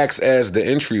ever acts as the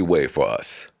entryway for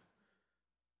us.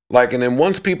 Like, and then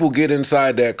once people get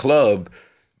inside that club,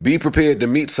 be prepared to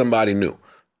meet somebody new.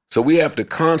 So we have to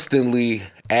constantly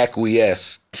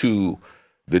acquiesce to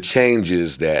the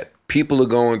changes that people are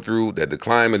going through, that the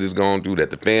climate is going through,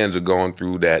 that the fans are going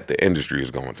through, that the industry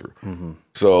is going through.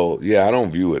 So yeah, I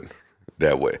don't view it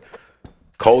that way.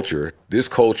 This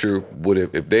culture would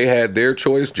have, if they had their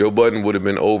choice, Joe Budden would have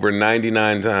been over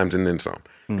 99 times and then some.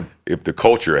 If the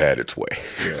culture had its way.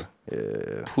 Yeah.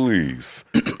 Please.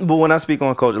 But when I speak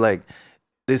on culture, like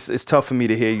this, it's tough for me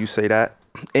to hear you say that.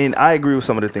 And I agree with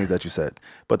some of the things that you said.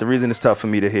 But the reason it's tough for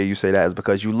me to hear you say that is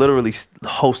because you literally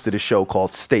hosted a show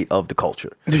called State of the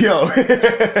Culture. Yo.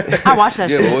 I watched that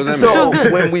shit. What was that So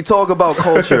good. when we talk about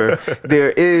culture,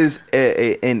 there is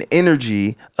an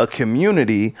energy, a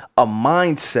community, a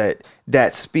mindset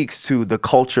that speaks to the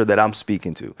culture that I'm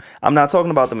speaking to. I'm not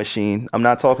talking about the machine. I'm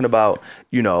not talking about,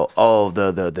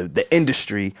 the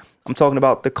industry. I'm talking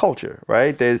about the culture,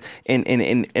 right? There's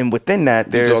and within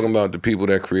that, there's You're talking about the people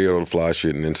that create all the fly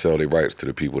shit and then sell their rights to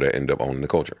the people that end up owning the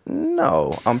culture.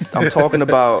 No, I'm talking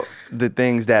about the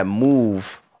things that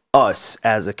move us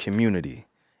as a community.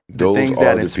 Those things are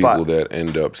that the inspire- people that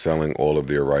end up selling all of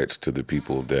their rights to the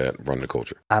people that run the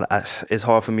culture. It's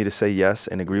hard for me to say yes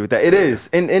and agree with that. It is,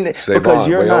 and Say, because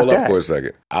you're wait, not hold that. up for a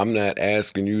second. I'm not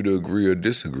asking you to agree or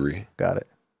disagree. Got it.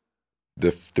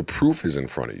 The proof is in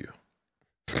front of you.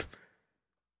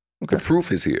 Okay. The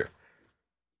proof is here.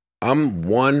 I'm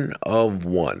one of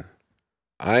one.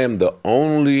 I am the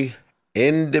only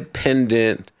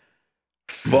independent,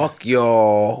 fuck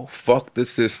y'all, fuck the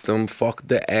system, fuck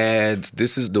the ads.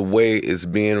 This is the way it's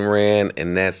being ran,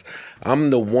 and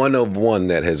I'm the one of one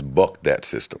that has bucked that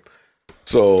system.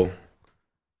 So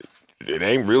it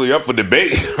ain't really up for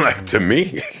debate, like to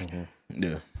me.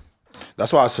 Yeah.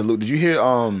 That's why I salute. Did you hear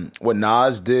what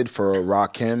Nas did for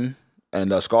Rakim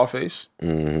and Scarface?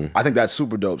 I think that's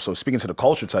super dope. So speaking to the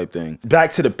culture type thing,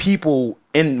 back to the people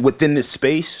within this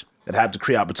space that have to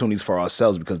create opportunities for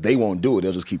ourselves because they won't do it.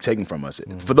 They'll just keep taking from us.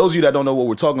 For those of you that don't know what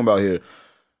we're talking about here,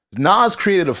 Nas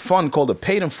created a fund called the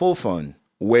Paid in Full Fund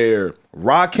where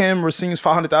Rakim receives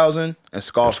 $500,000 and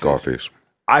Scarface.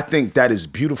 I think that is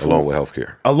beautiful. Along with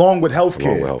healthcare. Along with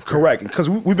healthcare. Correct. Correct. Because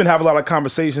we've been having a lot of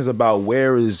conversations about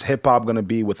where is hip hop going to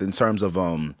be in terms of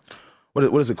what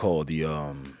is it called?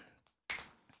 The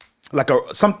like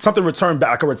something return back,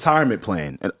 like a retirement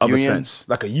plan of a sense,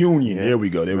 like a union. Yeah. There we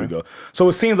go. So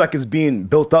it seems like it's being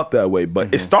built up that way,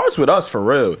 but it starts with us for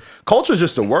real. Culture is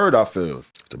just a word, I feel.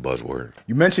 It's a buzzword.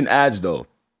 You mentioned ads though,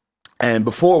 and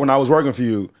before when I was working for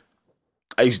you,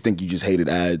 I used to think you just hated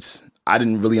ads. I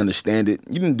didn't really understand it.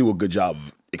 You didn't do a good job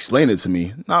of explaining it to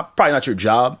me. Probably not your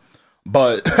job,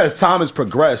 but as time has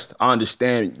progressed, I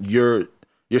understand your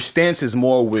stance is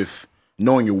more with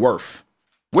knowing your worth,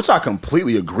 which I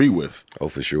completely agree with. Oh,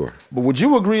 for sure. But would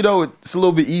you agree, though, it's a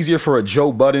little bit easier for a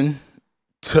Joe Budden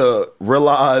to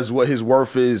realize what his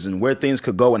worth is and where things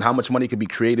could go and how much money could be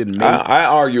created and made? I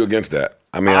argue against that.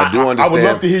 I mean, I do understand. I would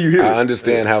love to hear you hear it. I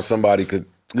understand how somebody could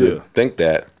think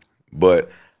that,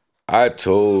 but I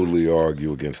totally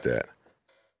argue against that.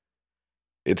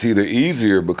 It's either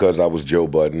easier because I was Joe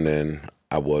Budden and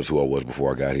I was who I was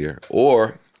before I got here,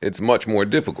 or it's much more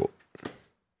difficult.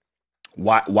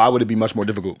 Why would it be much more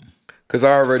difficult? Because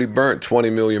I already burnt 20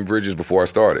 million bridges before I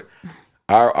started.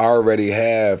 I already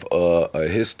have a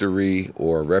history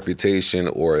or a reputation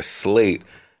or a slate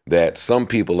that some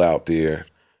people out there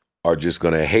are just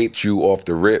going to hate you off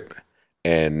the rip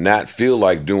and not feel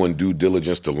like doing due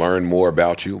diligence to learn more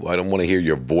about you. I don't want to hear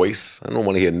your voice. I don't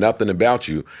want to hear nothing about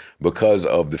you because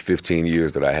of the 15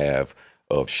 years that I have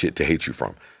of shit to hate you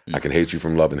from. I can hate you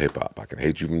from loving hip hop. I can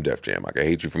hate you from Def Jam. I can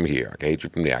hate you from here. I can hate you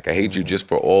from there. I can hate you just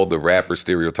for all the rapper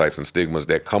stereotypes and stigmas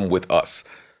that come with us.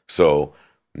 So,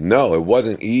 no, it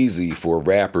wasn't easy for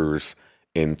rappers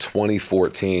in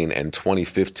 2014 and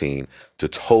 2015 to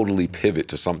totally pivot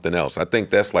to something else. I think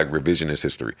that's like revisionist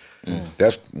history.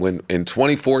 That's when in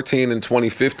 2014 and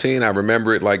 2015, I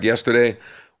remember it like yesterday,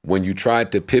 when you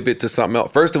tried to pivot to something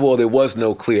else. First of all, there was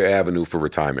no clear avenue for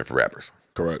retirement for rappers.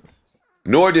 Correct.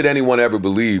 Nor did anyone ever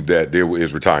believe that there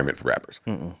is retirement for rappers.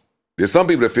 There's some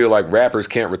people that feel like rappers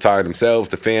can't retire themselves.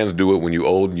 The fans do it when you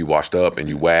old and you washed up and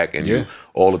you whack and you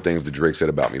all the things that Drake said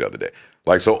about me the other day.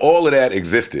 Like, so all of that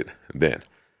existed then.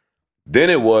 Then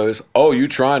it was, oh, you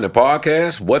trying to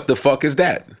podcast? What the fuck is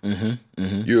that?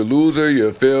 You're a loser, you're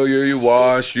a failure, you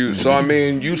wash. So, I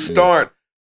mean, you start.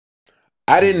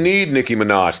 I didn't need Nicki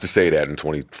Minaj to say that in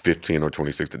 2015 or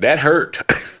 2016. That hurt.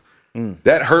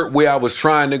 That hurt where I was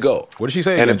trying to go. What did she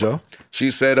say again, Joe? She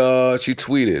said, she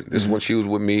tweeted. This is when she was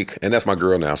with Meek, and that's my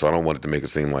girl now, so I don't want it to make it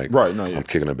seem like I'm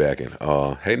kicking her back in.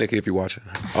 Hey, Nicki, if you're watching.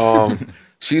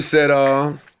 She said,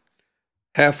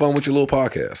 have fun with your little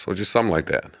podcast, or just something like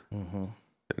that.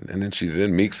 And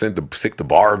then Meek sick the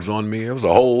barbs on me. It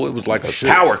was like a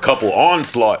power couple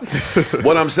onslaught.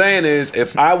 What I'm saying is,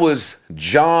 if I was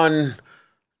John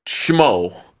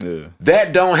Schmo,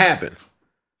 that don't happen.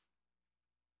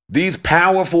 These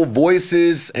powerful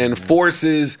voices and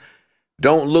forces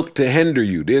don't look to hinder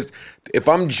you. If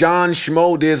I'm John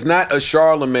Schmo, there's not a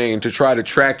Charlemagne to try to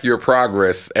track your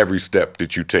progress every step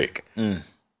that you take.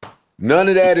 None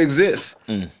of that exists.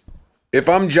 If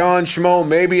I'm John Schmo,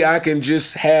 maybe I can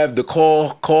just have the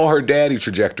call her daddy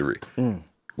trajectory,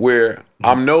 where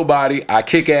I'm nobody, I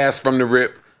kick ass from the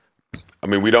rip. I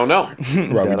mean, we don't know.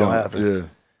 That don't happen.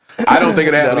 I don't think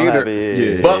it happened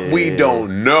either, but we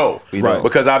don't know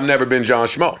because I've never been John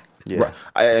Schmo. Right.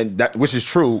 And that, which is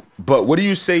true. But what do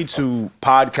you say to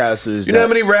podcasters? You know how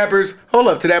many rappers? Hold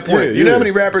up to that point. You know how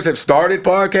many rappers have started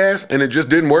podcasts and it just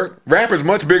didn't work? Rappers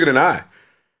much bigger than I.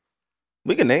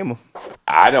 We can name them.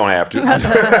 I don't have to.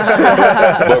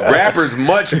 But rappers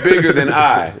much bigger than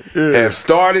I have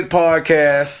started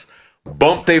podcasts,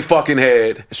 bumped their fucking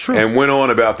head, and went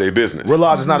on about their business.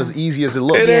 Realize it's not as easy as it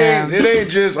looks. It ain't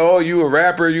just, oh, you a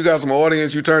rapper, you got some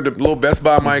audience, you turned the little Best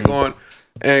Buy mic on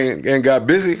and got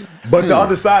busy. But the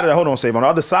other side of that, hold on, Savon, the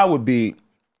other side would be,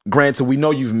 granted, we know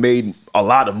you've made a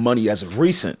lot of money as of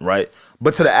recent, right?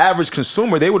 But to the average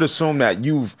consumer, they would assume that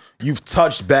you've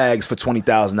touched bags for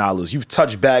 $20,000. You've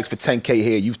touched bags for $10K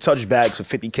here. You've touched bags for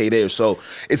 $50K there. So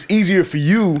it's easier for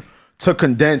you to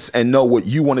condense and know what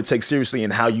you want to take seriously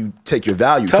and how you take your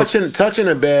value. Touching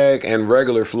a bag and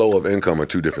regular flow of income are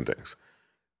two different things.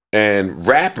 And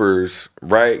rappers,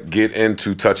 right, get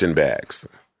into touching bags.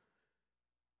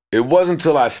 It wasn't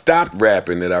until I stopped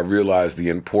rapping that I realized the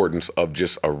importance of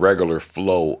just a regular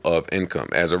flow of income.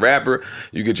 As a rapper,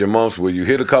 you get your months where you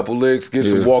hit a couple licks, get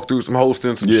some walkthroughs, some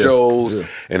hosting, some shows,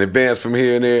 and advance from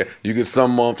here and there. You get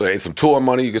some months, some tour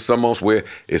money, you get some months where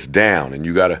it's down and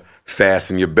you got to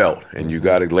fasten your belt and you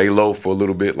got to lay low for a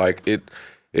little bit. Like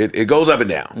it goes up and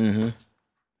down.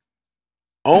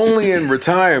 Only in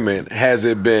retirement has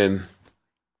it been,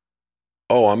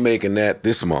 oh, I'm making that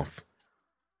this month.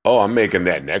 Oh, I'm making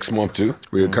that next month too.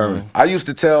 Reoccurring. I used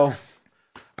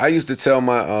to tell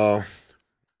my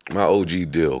my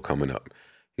OG Dill coming up.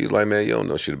 He's like, man, you don't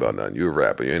know shit about nothing. You're a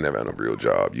rapper. You ain't never had a real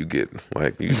job. You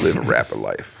live a rapper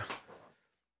life.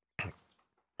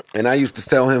 And I used to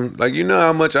tell him, like, you know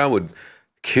how much I would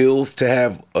kill to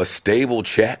have a stable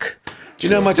check? You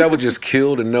know how much I would just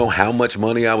kill to know how much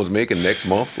money I was making next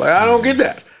month? Like, I don't get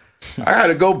that. I had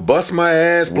to go bust my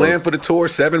ass, plan for the tour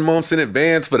 7 months in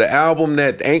advance for the album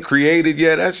that ain't created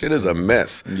yet. That shit is a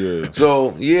mess. Yeah.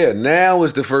 So, yeah, now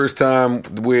is the first time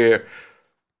where,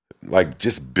 like,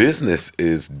 just business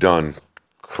is done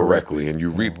correctly, and you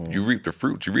reap the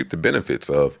fruits, you reap the benefits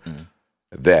of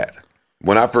that.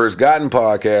 When I first got in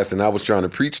podcasting, I was trying to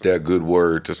preach that good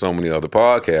word to so many other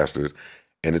podcasters,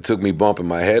 and it took me bumping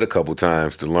my head a couple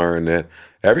times to learn that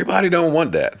everybody don't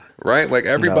want that, right? Like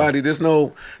everybody, there's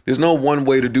no one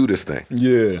way to do this thing.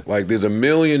 Yeah. Like there's a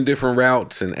million different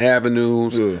routes and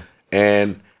avenues,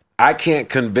 and I can't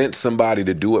convince somebody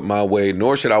to do it my way,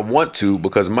 nor should I want to,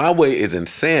 because my way is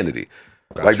insanity.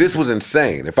 Gotcha. Like this was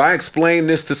insane. If I explain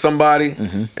this to somebody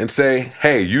and say,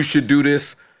 hey, you should do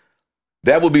this,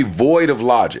 that would be void of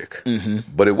logic,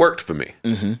 but it worked for me.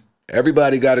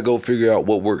 Everybody got to go figure out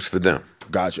what works for them.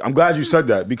 Gotcha. I'm glad you said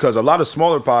that because a lot of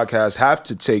smaller podcasts have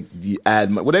to take the ad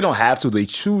money. Well, they don't have to. They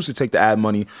choose to take the ad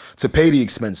money to pay the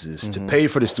expenses, to pay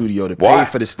for the studio, to pay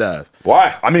for the staff.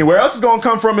 Why? I mean, where else is going to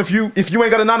come from if you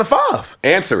ain't got a 9 to 5?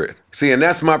 Answer it. See, and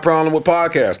that's my problem with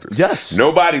podcasters. Yes.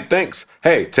 Nobody thinks,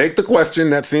 hey, take the question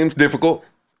that seems difficult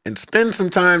and spend some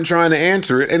time trying to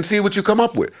answer it and see what you come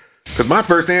up with. Because my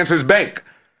first answer is bank.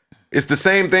 It's the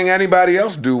same thing anybody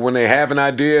else do when they have an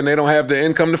idea and they don't have the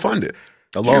income to fund it.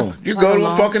 A loan. You go to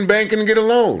a fucking bank and get a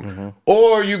loan.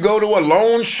 Or you go to a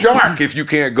loan shark if you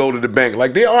can't go to the bank.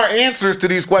 Like, there are answers to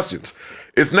these questions.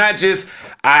 It's not just,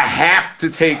 I have to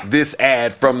take this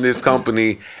ad from this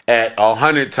company at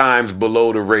 100 times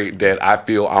below the rate that I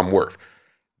feel I'm worth.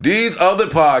 These other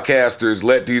podcasters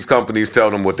let these companies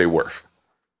tell them what they're worth.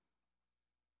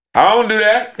 I don't do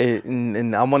that.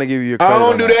 And I want to give you a credit. I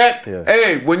don't do that. Yeah.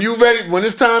 Hey, when you ready, when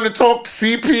it's time to talk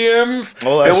CPMs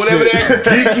and whatever shit. that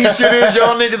geeky shit is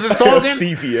y'all niggas is talking,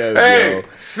 CPMs, hey,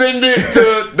 send it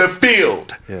to the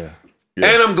field. Yeah.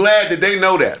 And I'm glad that they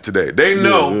know that today. They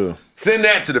know, send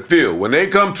that to the field. When they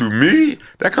come to me,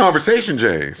 that conversation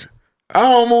changed. I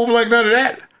don't move like none of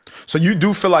that. So you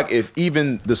do feel like if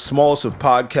even the smallest of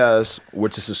podcasts were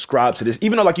to subscribe to this,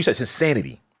 even though, like you said, it's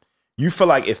insanity, you feel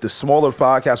like if the smaller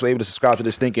podcasts were able to subscribe to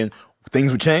this thinking,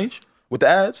 things would change with the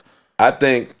ads? I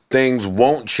think things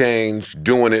won't change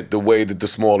doing it the way that the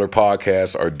smaller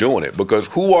podcasts are doing it. Because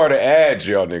who are the ads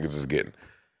y'all niggas is getting?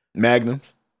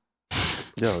 Magnums.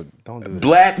 Yo, don't do that.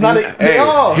 Black.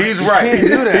 He's right.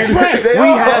 He's right. They We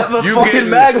have a fucking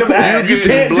Magnum ad. You You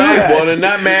getting can't do black. that. Well, then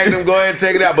not Magnum. Go ahead and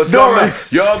take it out. But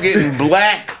y'all getting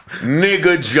black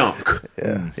nigga junk.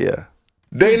 Yeah.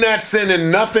 They not sending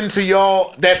nothing to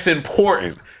y'all that's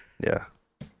important. Yeah.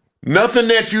 Nothing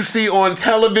that you see on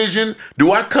television.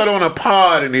 Do I cut on a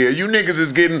pod in here? You niggas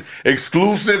is getting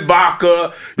exclusive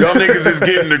vodka. Y'all niggas is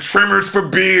getting the trimmers for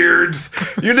beards.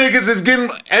 You niggas is getting,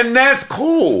 and that's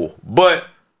cool. But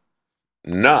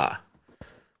nah.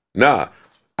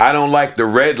 I don't like the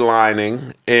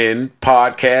redlining in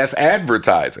podcast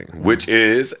advertising, which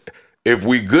is if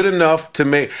we good enough to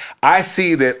make, I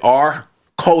see that our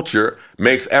culture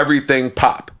makes everything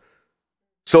pop.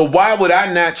 So why would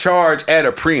I not charge at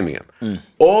a premium?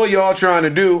 All y'all trying to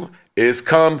do is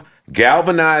come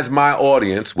galvanize my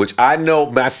audience, which I know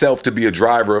myself to be a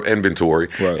driver of inventory,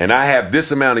 and I have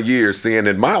this amount of years seeing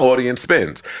that my audience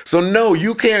spends. So no,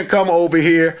 you can't come over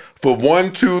here for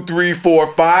 1, 2, 3, 4,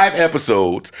 5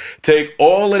 episodes, take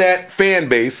all of that fan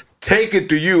base, take it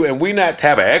to you, and we not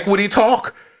have an equity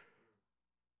talk?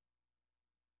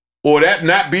 Or that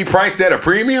not be priced at a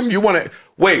premium? You want to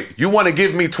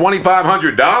give me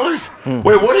 $2,500?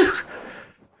 Wait, what?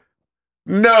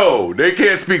 No, they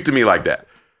can't speak to me like that.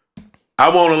 I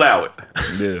won't allow it.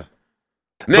 Yeah.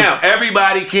 Now,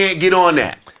 everybody can't get on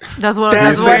that. That's what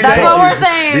we're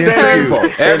saying.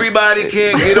 Everybody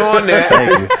can't get on that.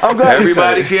 I'm glad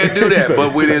Everybody can't do that.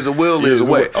 But where there's a will, there's a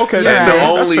way. Okay, that's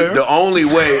fair. The only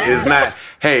way is not,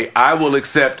 hey, I will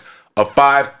accept a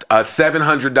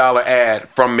 $700 ad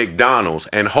from McDonald's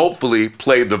and hopefully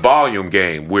play the volume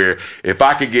game where if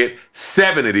I could get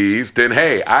 7 of these, then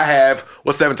hey, I have,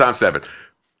 what's 7 times 7?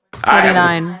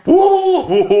 49.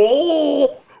 Woo!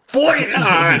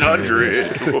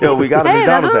 4,900. Yo, we got a Hey,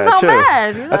 that McDonald's doesn't ad. sound Chill.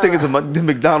 bad. I think it's the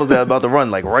McDonald's ad about to run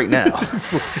like right now.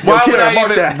 Why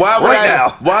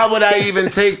would I even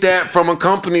take that from a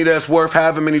company that's worth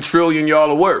however many trillion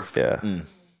y'all are worth? Yeah.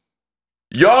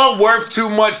 Y'all worth too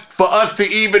much for us to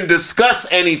even discuss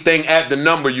anything at the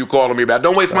number you calling me about.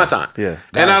 Don't waste my time. Yeah.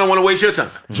 And I don't want to waste your time.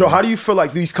 Joe, how do you feel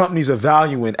like these companies are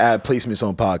valuing ad placements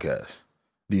on podcasts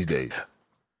these days?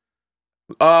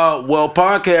 Well,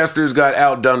 podcasters got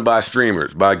outdone by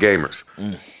streamers, by gamers.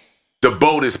 The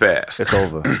boat is passed. It's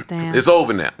over. Damn. It's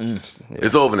over now.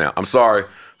 It's over now. I'm sorry.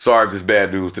 Sorry if it's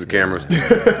bad news to the cameras.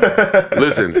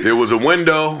 Listen, there was a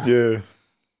window. Yeah.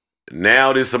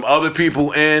 Now there's some other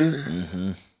people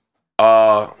in.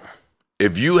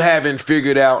 If you haven't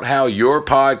figured out how your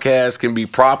podcast can be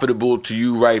profitable to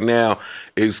you right now,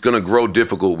 it's going to grow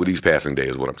difficult with each passing day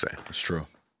is what I'm saying. It's true.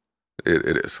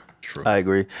 It is. True. I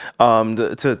agree.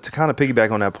 To kind of piggyback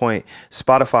on that point,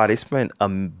 Spotify, they spent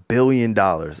 $1 billion,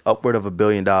 upward of $1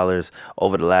 billion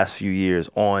over the last few years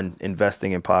on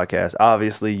investing in podcasts.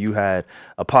 Obviously, you had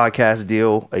a podcast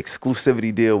deal,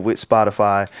 exclusivity deal with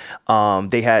Spotify.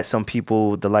 They had some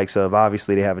people, the likes of,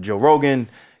 obviously, they have a Joe Rogan,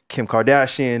 Kim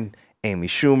Kardashian, Amy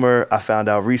Schumer. I found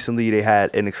out recently they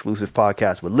had an exclusive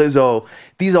podcast with Lizzo.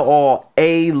 These are all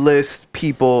A-list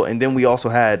people. And then we also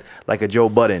had like a Joe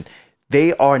Budden.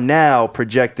 They are now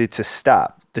projected to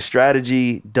stop. The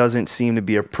strategy doesn't seem to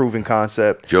be a proven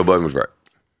concept. Joe Budden was right.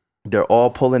 They're all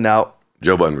pulling out.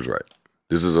 Joe Budden was right.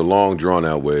 This is a long,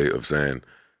 drawn-out way of saying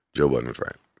Joe Budden was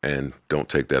right. And don't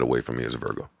take that away from me as a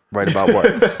Virgo. Right about what?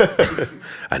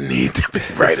 I need to be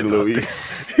right about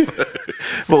this.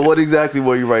 But what exactly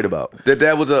were you right about?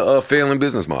 That was a failing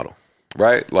business model,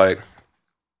 right? Like,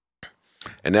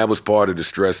 and that was part of the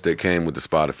stress that came with the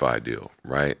Spotify deal,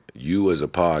 right? You as a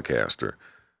podcaster,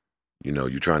 you know,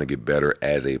 you're trying to get better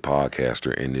as a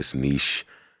podcaster in this niche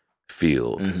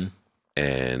field.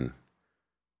 And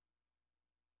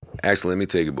actually, let me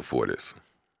take it before this.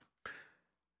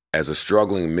 As a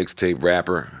struggling mixtape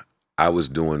rapper, I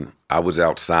was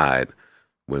outside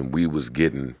when we was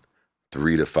getting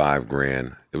 $3 to $5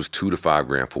 grand. It was $2 to $5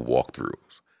 grand for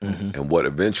walkthroughs. And what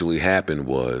eventually happened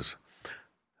was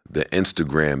the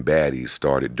Instagram baddies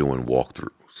started doing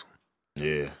walkthroughs.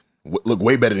 Yeah. Look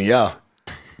way better than y'all.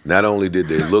 Not only did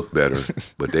they look better,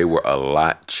 but they were a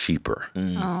lot cheaper.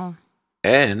 Oh.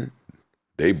 And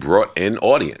they brought in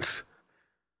audience.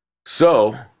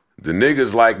 So the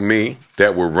niggas like me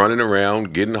that were running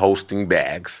around getting hosting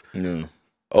bags,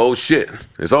 oh shit,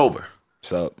 it's over.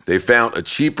 What's up? They found a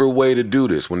cheaper way to do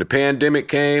this. When the pandemic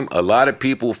came, a lot of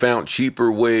people found cheaper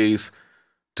ways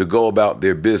to go about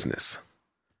their business.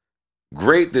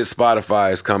 Great that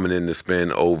Spotify is coming in to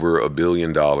spend over $1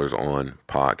 billion on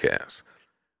podcasts.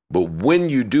 But when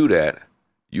you do that,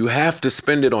 you have to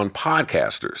spend it on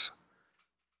podcasters,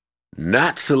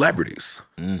 not celebrities.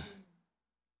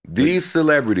 These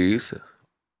celebrities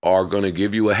are going to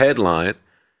give you a headline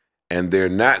and they're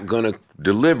not going to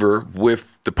deliver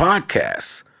with the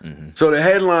podcasts. So the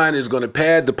headline is going to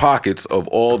pad the pockets of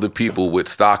all the people with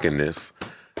stock in this,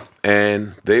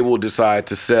 and they will decide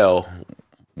to sell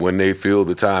when they feel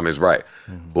the time is right.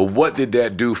 But what did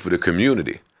that do for the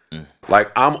community?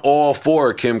 Like, I'm all for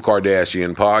a Kim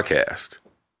Kardashian podcast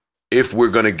if we're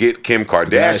going to get Kim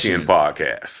Kardashian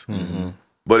podcasts.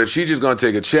 But if she's just going to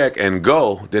take a check and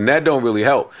go, then that don't really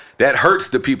help. That hurts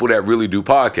the people that really do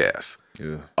podcasts.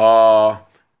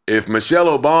 If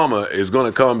Michelle Obama is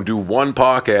going to come do one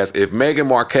podcast, if Meghan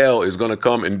Markle is going to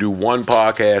come and do one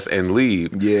podcast and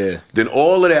leave, then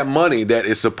all of that money that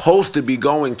is supposed to be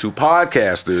going to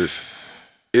podcasters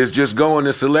is just going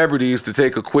to celebrities to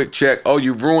take a quick check. Oh,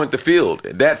 you ruined the field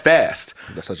that fast.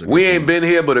 That's such a we good ain't point. been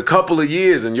here but a couple of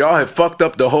years, and y'all have fucked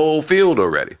up the whole field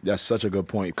already. That's such a good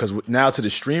point. Because now to the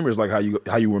streamers, like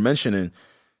how you were mentioning,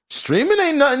 streaming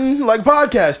ain't nothing like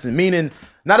podcasting. Meaning,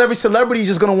 not every celebrity is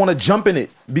just gonna want to jump in it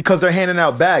because they're handing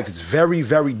out bags. It's very,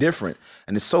 very different,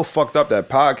 and it's so fucked up that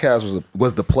podcast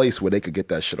was the place where they could get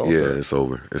that shit off. Yeah, it's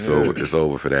over. It's over. It's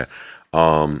over for that.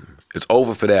 It's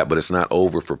over for that, but it's not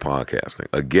over for podcasting.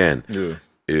 Again,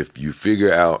 if you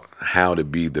figure out how to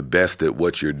be the best at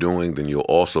what you're doing, then you'll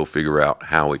also figure out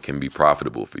how it can be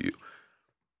profitable for you.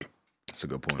 That's a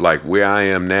good point. Like where I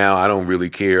am now, I don't really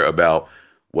care about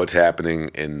what's happening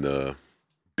in the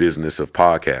business of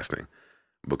podcasting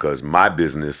because my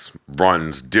business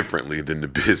runs differently than the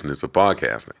business of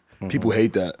podcasting. People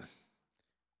hate that.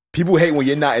 People hate when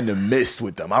you're not in the midst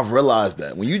with them. I've realized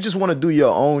that. When you just want to do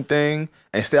your own thing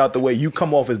and stay out the way, you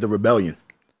come off as the rebellion.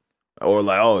 Or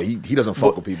like, oh, he doesn't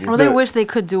fuck with people. Or they wish they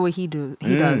could do what he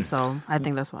does, so I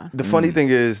think that's why. The funny thing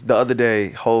is, the other day,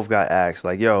 Hov got asked,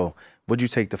 like, yo, would you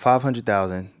take the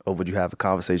 $500,000 or would you have a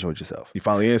conversation with yourself? He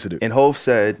finally answered it. And Hov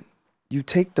said, you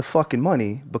take the fucking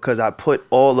money because I put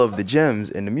all of the gems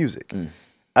in the music.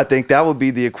 I think that would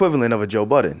be the equivalent of a Joe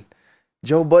Budden.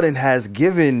 Joe Budden has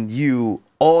given you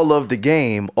all of the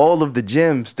game, all of the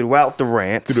gems throughout the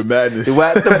rants, through the madness,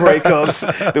 throughout the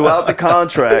breakups, throughout the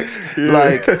contracts.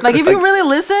 Like if you really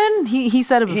listen, he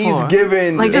said it before. He's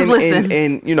given, just listen.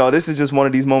 And you know, this is just one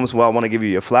of these moments where I want to give you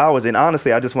your flowers. And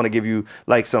honestly, I just want to give you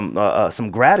like some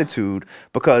gratitude,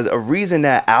 because a reason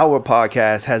that our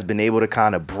podcast has been able to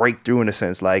kind of break through in a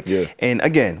sense, like, and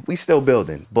again, we still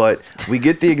building, but we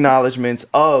get the acknowledgments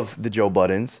of the Joe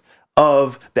Buddens,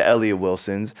 of the Elliott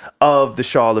Wilsons, of the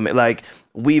Charlamagne. Like,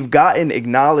 we've gotten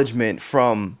acknowledgement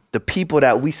from the people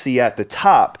that we see at the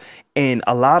top, and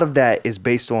a lot of that is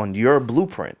based on your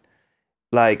blueprint.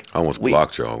 Like, I almost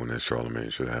blocked y'all when that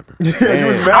Charlamagne shit happened. I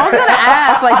was gonna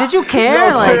ask, like, did you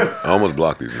care? I almost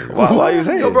blocked these niggas. Why you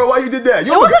saying? Yo, bro, why you did that? It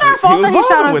wasn't our fault that he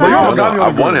shouted us out. I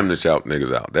want him to shout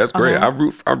niggas out. That's great. I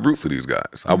root for these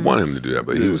guys. I want him to do that,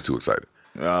 but he was too excited.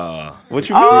 What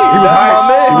you mean? He was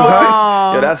hyped. He was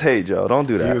hyped. Yo, that's hate, Joe. Don't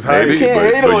do that. He was hyped. You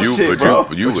can't hate on shit,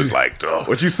 bro. You was like, though.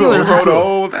 What you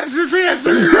saw? That's just it. I see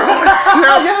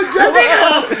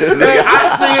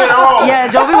it all. Yeah,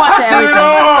 Joe be watching everything.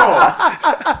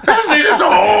 I see it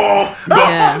all. The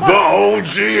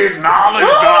OG acknowledged.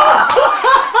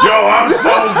 Yo, I'm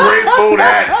so grateful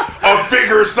that a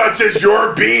figure such as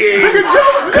your being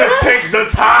could take the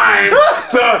time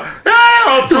to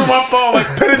through my phone, like,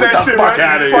 put in that shit, fuck right?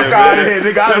 out of here. Fuck out of here,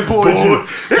 nigga. I done pulled you.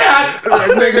 Yeah,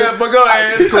 nigga, but go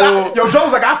ahead. It's cool. Yo,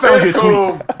 Joe's like, I found your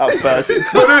tweet. But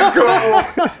it's cool.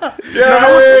 Yeah,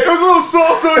 it was a little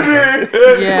salsa in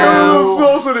there. Yeah. It was a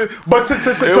little salsa in there. But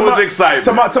it was exciting.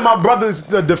 To my brother's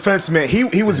defense, man,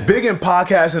 he was big in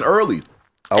podcasting early.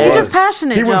 He's just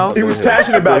passionate, Joe. He was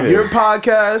passionate about your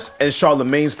podcast and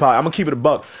Charlamagne's pod. I'm gonna keep it a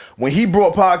buck. When he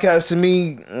brought podcasts to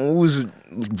me, it was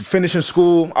finishing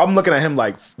school. I'm looking at him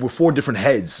like with 4 different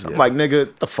heads. I'm like,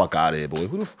 nigga, the fuck out of here, boy.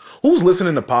 Who's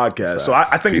listening to podcasts? Right. So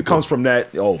I think it comes from that.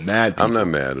 Oh, mad people. I'm not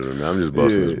mad at him. I'm just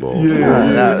busting his balls.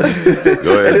 Yeah.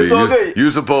 Go ahead.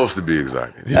 You're supposed to be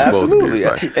excited. You're supposed to be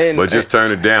excited. But just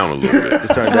turn it down a little bit.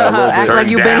 Just turn it down a little bit. Act like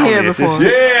you've been here before.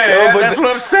 Yeah, that's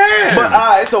what I'm saying. But all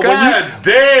right, so God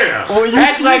damn.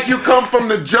 Act like you come from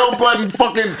the Joe Budden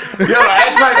fucking.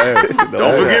 Act like.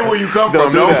 Don't forget where you come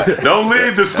from. Don't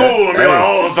leave the school and be like,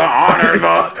 oh, it's an honor.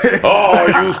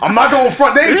 I'm not going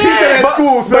front. They ain't teach that at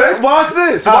school, son. Watch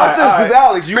this, because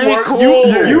Alex, you've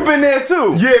been there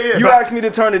too. Yeah. You asked me to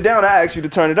turn it down. I asked you to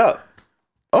turn it up.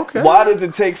 Okay. Why does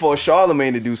it take for a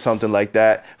Charlamagne to do something like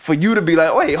that for you to be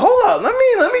like, wait, hold up, let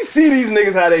me see these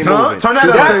niggas how they moving? Turn that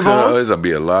up, Savon. There's gonna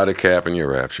be a lot of cap in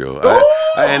your rap show.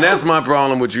 And that's my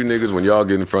problem with you niggas when y'all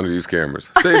get in front of these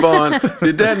cameras. Savon,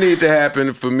 did that need to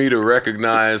happen for me to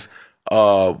recognize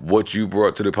what you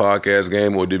brought to the podcast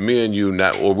game, or did me and you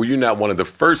not, or were you not one of the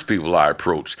first people I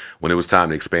approached when it was time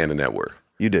to expand the network?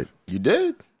 You did.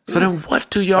 So then what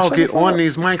do y'all get on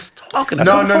these mics talking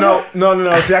about?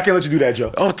 No. See, I can't let you do that,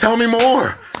 Joe. Oh, tell me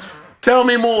more. Tell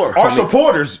me more. Our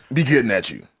supporters be getting at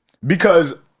you.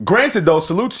 Because, granted though,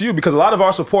 salute to you, because a lot of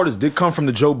our supporters did come from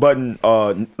the Joe Budden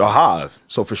hive.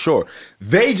 So for sure.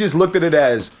 They just looked at it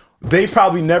as, they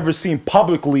probably never seen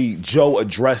publicly Joe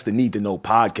address the Need to Know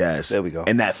podcast. There we go.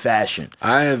 In that fashion.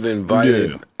 I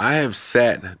have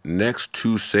sat next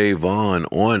to Savon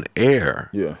on air.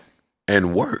 Yeah.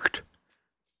 And worked.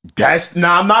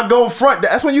 I'm not going front.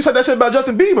 That's when you said that shit about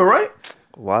Justin Bieber, right?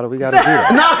 Why do we gotta do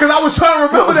that? Nah, because I was trying to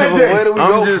remember that day. Where do we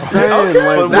go? I'm just saying,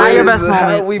 Now your best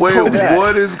moment.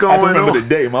 What is going on? I remember the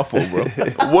day, my fault, bro.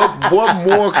 What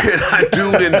more can I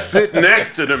do than sit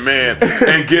next to the man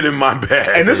and get in my bag?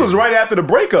 And this was right after the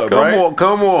breakup, right?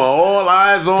 Come on. All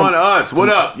eyes on us. What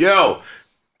up? Yo,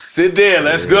 sit there.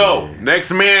 Let's go.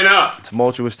 Next man up.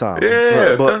 Tumultuous time.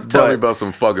 Yeah. Don't tell me about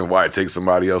some fucking why it takes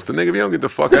somebody else. The nigga, if you don't get the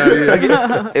fuck out of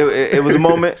here. It was a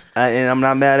moment, and I'm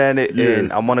not mad at it. Yeah.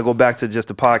 And I want to go back to just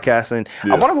the podcasting.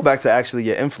 Yeah. I want to go back to actually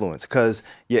your influence, because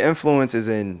your influence is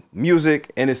in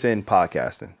music and it's in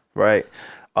podcasting, right?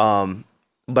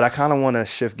 But I kind of want to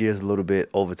shift gears a little bit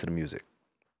over to the music.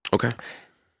 Okay.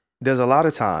 There's a lot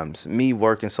of times, me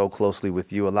working so closely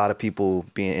with you, a lot of people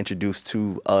being introduced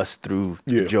to us through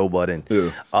Joe Budden.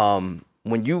 Yeah.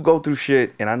 When you go through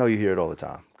shit, and I know you hear it all the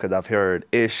time, because I've heard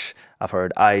Ish, I've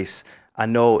heard Ice. I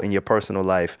know in your personal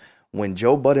life, when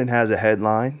Joe Budden has a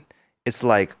headline, it's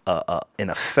like an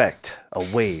effect, a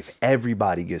wave.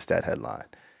 Everybody gets that headline.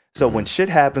 So when shit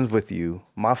happens with you,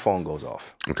 my phone goes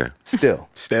off. Okay. Still.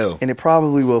 And it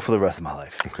probably will for the rest of my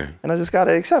life. Okay. And I just got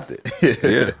to accept it.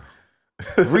 Yeah.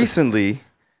 Recently,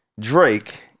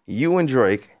 you and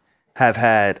Drake have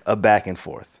had a back and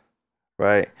forth,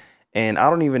 right? And I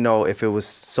don't even know if it was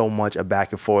so much a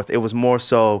back and forth. It was more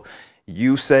so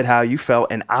you said how you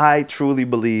felt, and I truly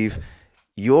believe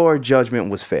your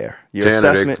judgment was fair. Your Tanner,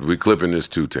 assessment. we clipping this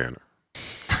too, Tanner.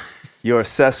 your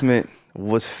assessment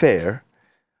was fair,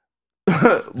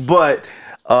 but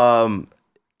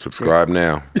subscribe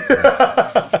now.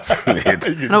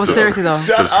 No, seriously though.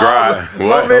 Subscribe.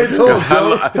 My man told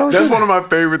Joe. That's one of my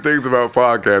favorite things about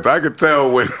podcasts. I can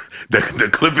tell when the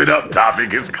clip it up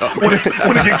topic is coming. When it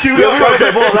get queued up,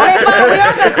 Okay, fine, we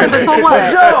are gonna clip it, so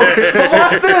what? Joe, so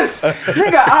watch this.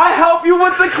 Nigga, I help you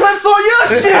with the clips on your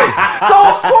shit. So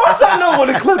of course I know when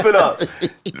to clip it up.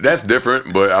 That's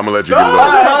different, but I'm gonna let you get it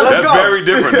right, up. let's That's go. very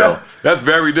different though. That's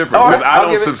very different because I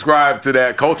don't give it- subscribe to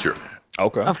that culture.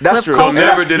 Okay. That's true. So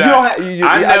never did I. I never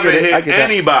get it. I hit get that.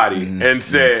 anybody and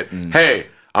said, "Hey,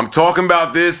 I'm talking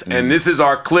about this, and this is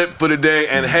our clip for the day,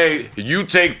 and hey, you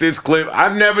take this clip."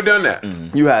 I've never done that.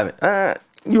 You haven't.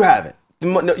 You haven't.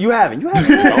 No, you haven't. You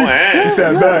haven't. Oh, He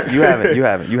sat back. You haven't. You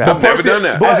haven't. You I've haven't. never done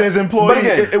that. But as an employee, but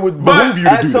again, it would behoove you to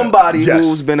do as somebody that. Yes.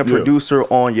 who's been a Yeah. producer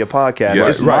on your podcast, Yes.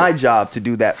 it's my job to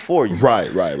do that for you.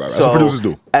 Right. That's So, what producers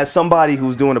do. as somebody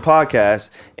who's doing a podcast,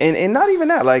 and not even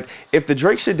that, like if the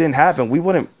Drake shit didn't happen, we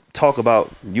wouldn't talk about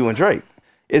you and Drake.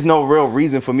 There's no real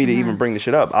reason for me to even bring the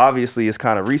shit up. Obviously, it's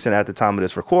kind of recent at the time of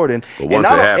this recording. But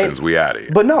once it happens, we out of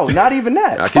here. But no, not even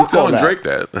that. I keep Fuck all telling that. Drake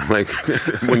that. I'm like,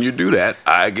 when you do that,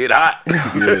 I get hot.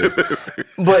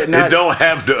 But It not, don't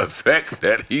have the effect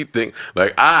that he think.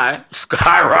 Like I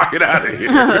skyrocket out of here.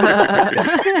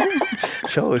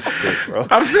 Joe is sick, bro.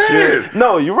 I'm serious.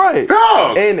 No, you're right.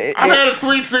 Dog, And I had a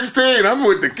sweet 16. I'm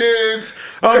with the kids.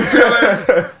 I'm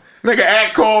chilling. Nigga,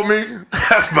 Ack called me.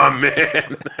 That's my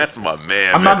man. That's my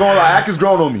man. I'm not gonna lie, Ack is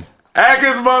grown on me. Ack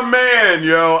is my man,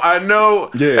 yo. I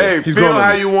know. Yeah, Hey, he's feel grown on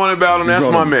how me. you want about him. He's That's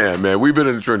grown my on me. man, man. We've been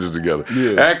in the trenches together.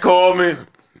 Yeah. Ack called me.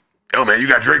 Yo, man, you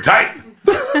got Drake tight?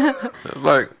 I was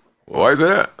like, well, why is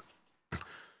that?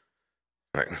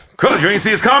 Like, cuz you ain't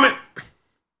see his comment?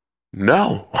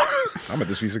 No. I'm at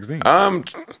the Sweet 16.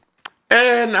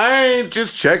 And I ain't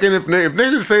just checking if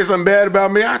niggas say something bad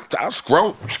about me, I'll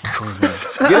scroll.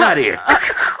 Get out of here.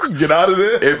 Get out of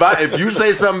there. If you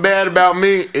say something bad about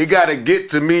me, it gotta get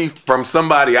to me from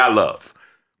somebody I love.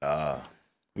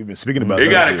 We've been speaking about It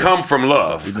that. gotta here. come from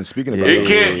love. We've been speaking about It that.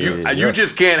 can't. Yeah. You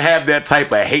just can't have that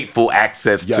type of hateful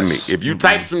access to me. Yes. If you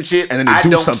type some shit And then they I do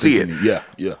don't something see to it. me.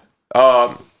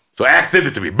 Yeah. So Ack sent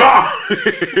it to me. Bah!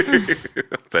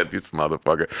 Said this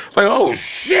motherfucker. It's like, oh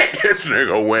shit, this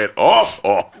nigga went off.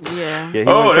 Yeah. Yeah, he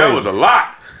Oh, went that crazy. was a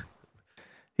lot.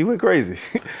 He went crazy.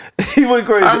 He went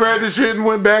crazy. I read the shit and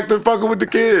went back to fucking with the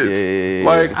kids. Yeah.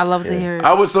 Like I love to hear it.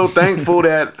 I was so thankful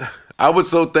that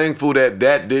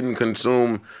that didn't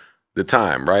consume the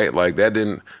time, right? Like that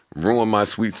didn't ruin my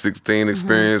Sweet 16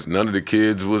 experience. None of the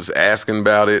kids was asking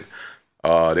about it.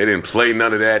 They didn't play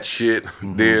none of that shit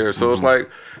there. So it's like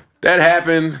that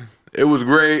happened. It was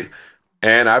great.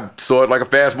 And I saw it like a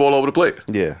fastball over the plate.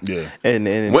 Yeah. Yeah. And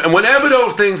Whenever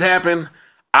those things happen,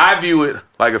 I view it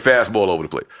like a fastball over the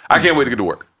plate. I can't wait to get to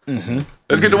work.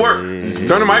 Let's get to work.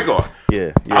 Turn the mic on.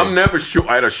 Yeah. I'm never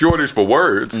at a shortage for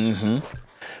words.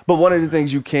 But one of the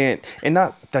things you can't, and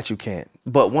not that you can't,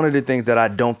 but one of the things that I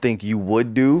don't think you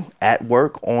would do at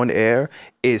work on air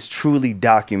is truly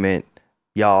document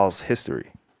y'all's history,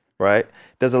 right?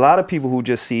 There's a lot of people who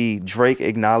just see Drake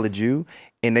acknowledge you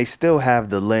and they still have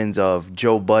the lens of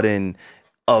Joe Budden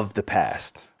of the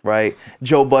past, right?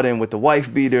 Joe Budden with the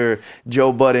wife beater,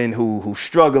 Joe Budden who's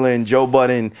struggling, Joe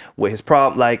Budden with his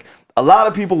problem. Like a lot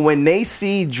of people, when they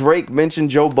see Drake mention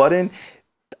Joe Budden,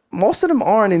 most of them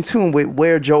aren't in tune with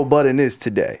where Joe Budden is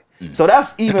today. So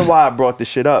that's even why I brought this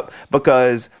shit up,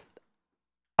 because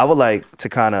I would like to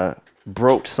kind of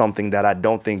broach something that I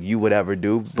don't think you would ever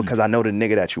do, because I know the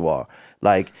nigga that you are.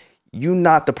 Like, you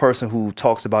not the person who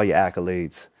talks about your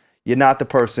accolades. You're not the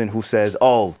person who says,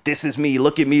 oh, this is me,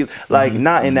 look at me. Like,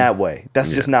 not in that way.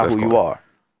 That's just not that's who you fine. are.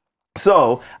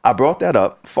 So I brought that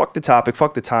up. Fuck the topic,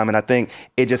 fuck the time. And I think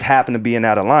it just happened to be in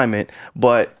that alignment.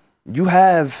 But you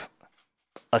have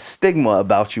a stigma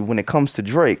about you when it comes to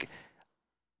Drake.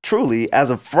 Truly,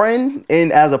 as a friend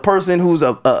and as a person who's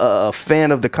a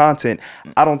fan of the content,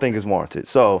 I don't think it's warranted.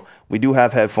 So we do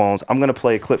have headphones. I'm going to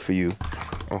play a clip for you.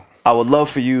 I would love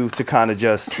for you to kind of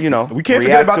just, We can't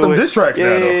forget about them diss tracks now,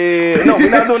 though. Yeah. No, we're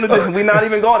not doing the diss. We're not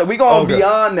even going. We're going Okay.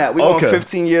 beyond that. We're going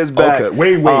 15 years back. Okay.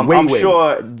 Wait. I'm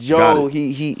sure Joe, Got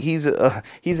he's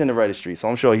in the registry, so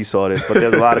I'm sure he saw this. But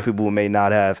there's a lot of people who may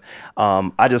not have.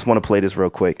 I just want to play this real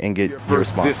quick and get your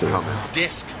response to it.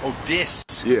 Disc. Oh, disc.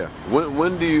 Yeah.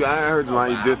 When do you? I heard the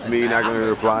line, you diss me, not going to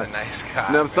reply. I'm a nice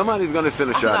guy. Now, somebody's going to send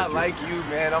a I'm shot not at you. like you,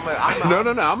 man.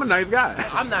 No, I'm a nice guy.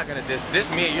 I'm not gonna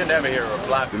diss me. You'll never hear a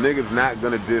reply The from me. nigga's not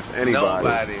gonna diss anybody.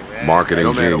 Nobody, man. Marketing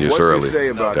no genius early.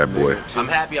 About that boy. I'm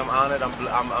happy. I'm honored. I'm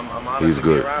honored He's to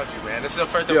good. be around you, man. This is the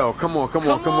first time. Yo, come on.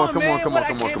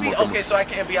 Okay, so I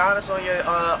can't be honest on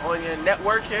your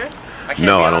network here.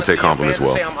 No, I don't take compliments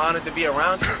well. Say I'm honored to be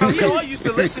around you. Bro, we all used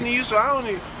to listen to you, so I don't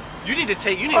need. You need to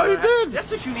take. You need. Oh, you did.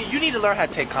 That's what you need. You need to learn how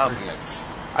to take compliments.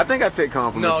 I think I take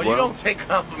compliments. No, you don't take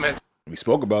compliments. We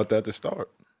spoke about that to start.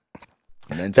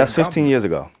 That's 15 years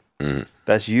ago. Mm-hmm.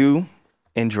 That's you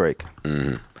and Drake.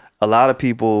 Mm-hmm. A lot of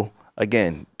people,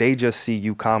 again, they just see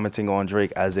you commenting on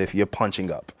Drake as if you're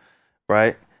punching up,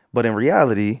 right? But in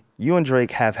reality, you and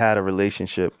Drake have had a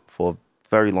relationship for a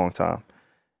very long time.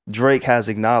 Drake has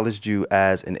acknowledged you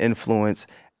as an influence,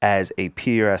 as a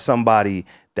peer, as somebody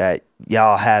that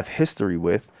y'all have history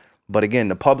with. But again,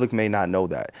 the public may not know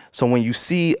that. So when you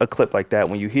see a clip like that,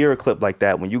 when you hear a clip like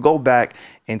that, when you go back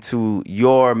into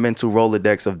your mental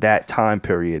Rolodex of that time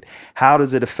period, how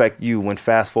does it affect you when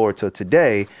fast forward to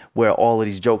today where all of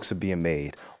these jokes are being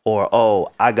made? Or,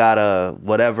 oh, I got a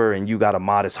whatever and you got a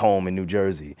modest home in New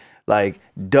Jersey. Like,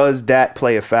 does that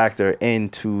play a factor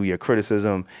into your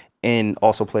criticism and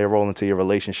also play a role into your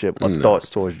relationship or thoughts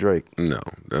towards Drake? No,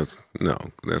 that's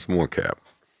more cap.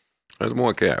 That's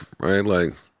more cap, right?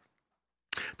 Like,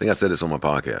 I think I said this on my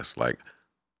podcast. Like,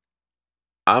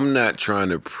 I'm not trying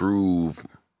to prove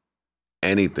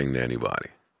anything to anybody.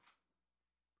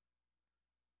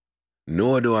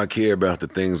 Nor do I care about the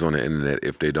things on the internet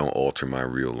if they don't alter my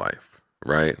real life,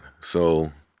 right?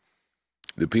 So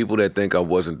the people that think I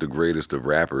wasn't the greatest of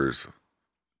rappers,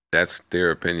 that's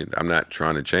their opinion. I'm not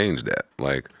trying to change that.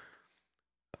 Like,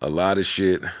 a lot of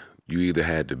shit you either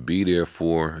had to be there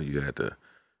for, you had to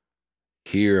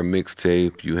hear a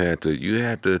mixtape, you had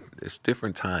to, it's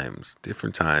different times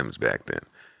back then.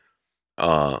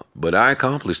 But I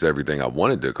accomplished everything I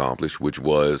wanted to accomplish, which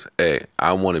was, hey,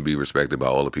 I want to be respected by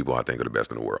all the people I think are the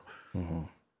best in the world. Mm-hmm.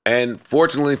 And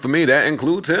fortunately for me, that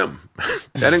includes him.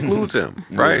 That includes him,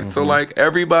 right? Mm-hmm. So like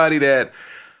everybody that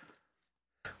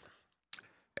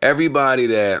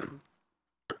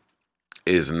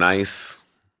is nice,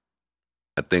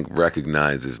 I think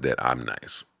recognizes that I'm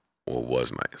nice or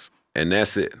was nice. And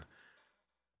that's it.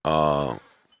 All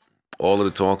of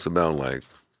the talks about like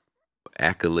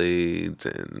accolades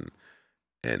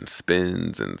and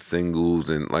spins and singles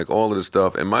and like all of the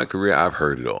stuff in my career, I've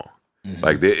heard it all. Mm-hmm.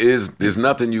 Like there's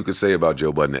nothing you could say about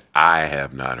Joe Budden that I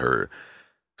have not heard.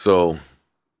 So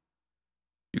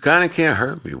you kind of can't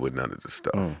hurt me with none of this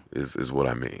stuff. Is what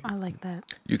I mean. I like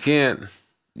that. You can't.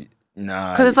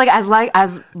 Nah. Because it's like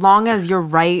as long as you're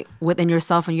right within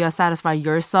yourself and you have satisfied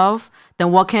yourself,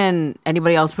 then what can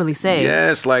anybody else really say?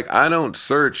 Yes, like I don't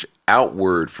search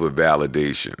outward for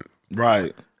validation.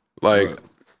 Right. Like right.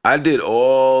 I did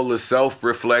all the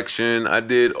self-reflection. I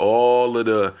did all of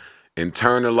the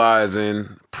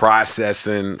internalizing,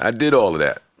 processing. I did all of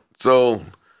that. So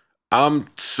I'm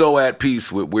so at peace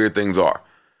with where things are.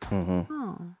 Mm-hmm.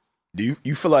 Oh. Do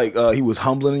you feel like he was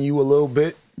humbling you a little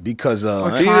bit? Because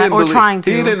trying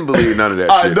to. He didn't believe none of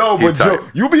that shit. I know, but Joe,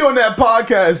 you be on that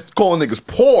podcast calling niggas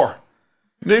poor.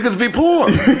 Niggas be poor.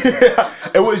 Yeah.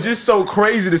 It was just so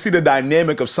crazy to see the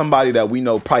dynamic of somebody that we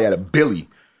know probably had a Billy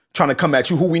trying to come at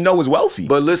you who we know is wealthy.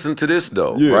 But listen to this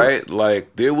though, right?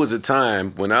 Like there was a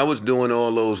time when I was doing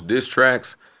all those diss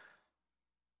tracks,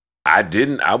 I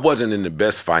wasn't in the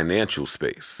best financial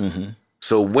space. Mm-hmm.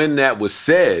 So when that was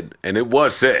said, and it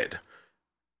was said,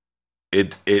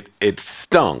 it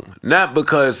stung. Not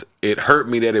because it hurt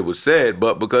me that it was said,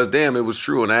 but because damn, it was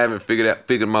true, and I haven't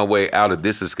figured my way out of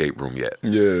this escape room yet.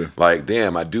 Yeah. Like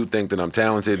damn, I do think that I'm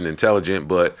talented and intelligent,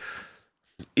 but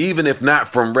even if not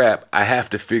from rap, I have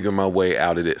to figure my way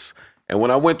out of this. And when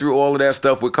I went through all of that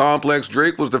stuff with Complex,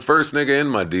 Drake was the first nigga in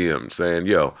my DM saying,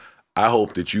 yo, I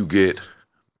hope that you get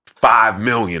 5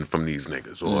 million from these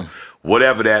niggas or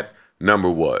whatever that number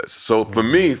was. So for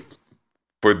me,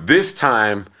 for this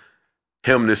time,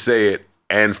 him to say it,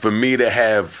 and for me to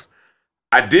have,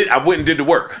 I went and did the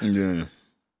work. Yeah.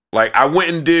 Like I went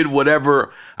and did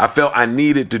whatever I felt I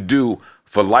needed to do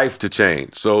for life to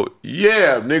change. So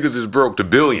yeah, niggas is broke to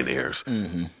billionaires.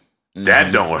 Mm-hmm. Mm-hmm.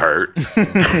 That don't hurt. Like,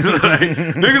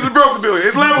 niggas is broke to billionaires.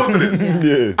 It's levels to this.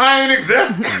 Yeah. I ain't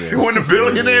exempt. Yeah. When the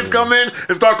billionaires come in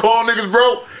and start calling niggas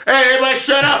broke, hey, everybody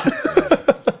shut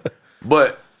up.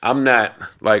 But I'm not,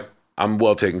 like, I'm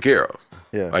well taken care of.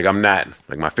 Yeah. Like I'm not,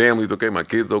 like my family's okay, my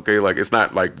kids okay. Like it's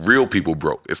not like real people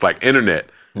broke. It's like internet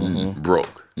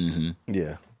broke. Mm-hmm.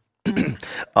 Yeah.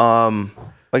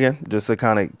 Again, just to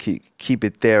kind of keep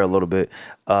it there a little bit.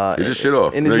 Get your shit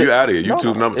off. No, you out of here.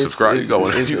 YouTube number, subscribe. You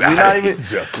going?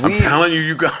 I'm telling you,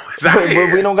 you go. But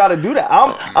we don't got to do that.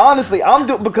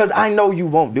 I'm because I know you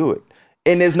won't do it.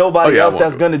 And there's nobody else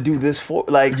that's gonna do this for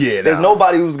there's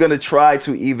nobody who's gonna try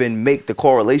to even make the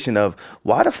correlation of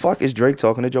why the fuck is Drake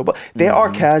talking to Joe Budden? There are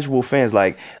casual fans.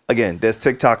 Like, again, there's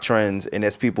TikTok trends and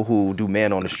there's people who do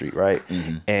man on the street, right?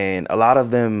 And a lot of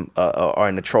them are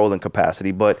in the trolling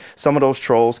capacity, but some of those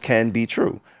trolls can be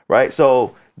true, right?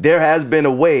 So there has been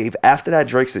a wave after that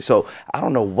Drake said, so I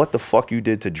don't know what the fuck you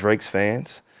did to Drake's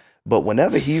fans, but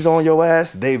whenever he's on your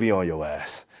ass, they be on your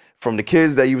ass. From the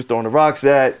kids that you was throwing the rocks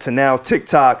at to now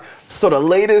TikTok. So the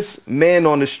latest man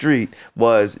on the street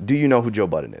was, do you know who Joe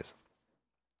Budden is?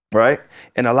 Right?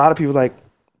 And a lot of people like,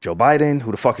 Joe Biden? Who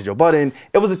the fuck is Joe Budden?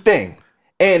 It was a thing.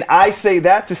 And I say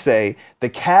that to say the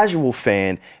casual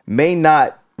fan may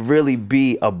not really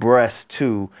be abreast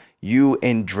to you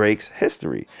and Drake's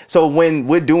history. So when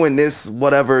we're doing this,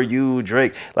 whatever you,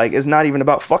 Drake, like, it's not even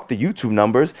about fuck the YouTube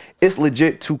numbers. It's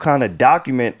legit to kind of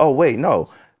document, oh, wait, no,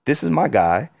 this is my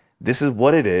guy. This is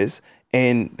what it is,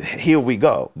 and here we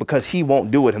go, because he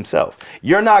won't do it himself.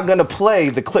 You're not gonna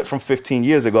play the clip from 15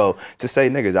 years ago to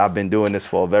say, niggas, I've been doing this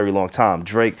for a very long time.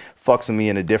 Drake fucks with me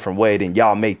in a different way than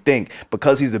y'all may think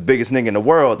because he's the biggest nigga in the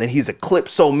world and he's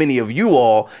eclipsed so many of you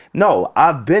all. No,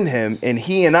 I've been him, and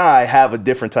he and I have a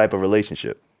different type of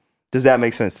relationship. Does that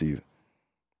make sense to you?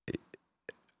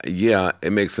 Yeah,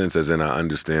 it makes sense, as in I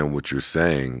understand what you're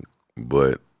saying,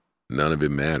 but none of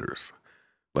it matters.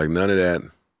 Like, none of that.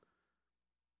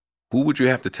 Who would you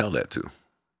have to tell that to,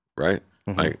 right?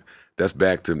 Like, that's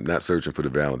back to not searching for the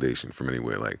validation from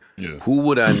anywhere. Like, who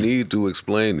would I need to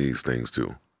explain these things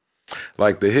to?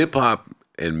 Like, the hip-hop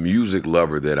and music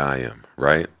lover that I am,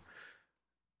 right?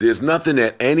 There's nothing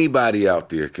that anybody out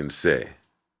there can say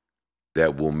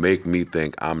that will make me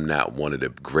think I'm not one of the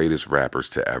greatest rappers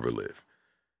to ever live.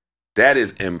 That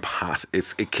is impossible.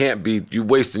 It can't be. You're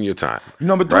wasting your time.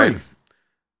 Number 3. Right?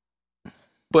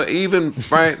 But even,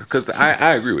 right, because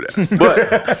I agree with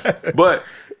that. But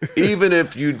even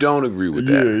if you don't agree with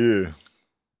that,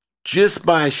 just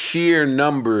by sheer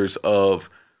numbers of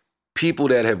people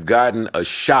that have gotten a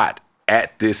shot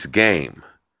at this game,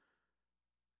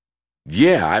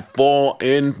 I fall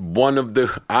in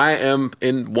I am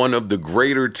in one of the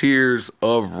greater tiers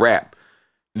of rap,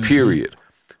 period.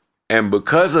 And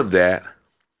because of that,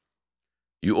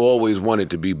 you always want it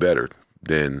to be better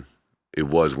than it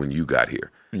was when you got here.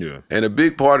 Yeah. And a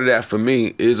big part of that for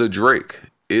me is a Drake,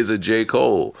 is a J.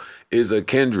 Cole, is a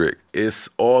Kendrick. It's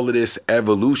all of this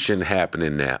evolution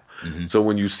happening now. So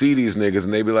when you see these niggas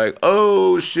and they be like,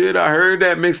 oh shit, I heard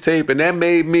that mixtape and that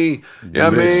made me, you know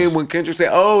what I mean? When Kendrick said,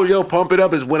 oh, yo, pump it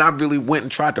up, is when I really went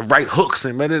and tried to write hooks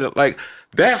and made it like,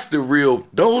 those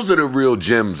are the real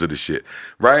gems of the shit,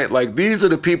 right? Like, these are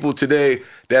the people today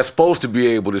that's supposed to be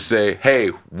able to say,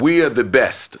 hey, we are the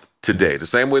best today. The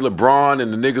same way LeBron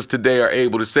and the niggas today are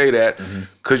able to say that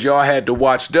because y'all had to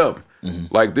watch them.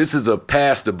 Like, this is a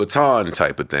pass the baton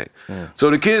type of thing. So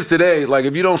the kids today, like,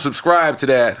 if you don't subscribe to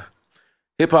that,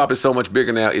 hip-hop is so much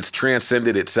bigger now. It's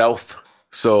transcended itself.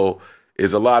 So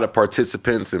there's a lot of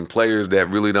participants and players that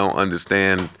really don't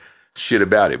understand shit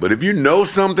about it. But if you know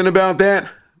something about that,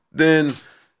 then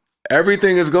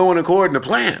everything is going according to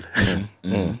plan.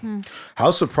 How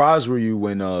surprised were you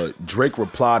when Drake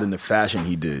replied in the fashion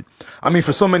he did? I mean,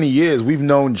 for so many years, we've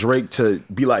known Drake to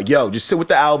be like, yo, just sit with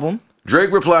the album.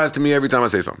 Drake replies to me every time I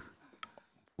say something.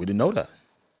 We didn't know that.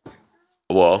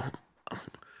 Well,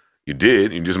 you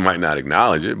did. You just might not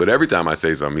acknowledge it. But every time I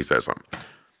say something, he says something.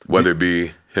 Whether it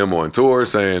be him on tour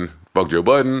saying, fuck Joe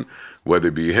Budden, whether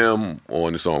it be him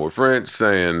on the song with French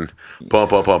saying,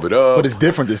 pump up, pump it up. But it's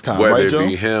different this time, whether right, Joe? Whether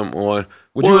it be him on...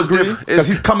 Would you agree? Because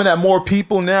he's coming at more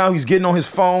people now. He's getting on his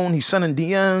phone. He's sending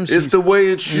DMs. It's the way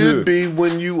it should be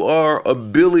when you are a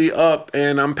Billy up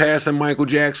and I'm passing Michael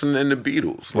Jackson and the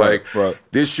Beatles. Like,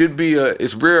 this should be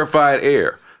it's rarefied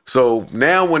air. So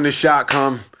now when the shot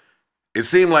come, it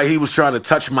seemed like he was trying to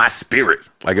touch my spirit.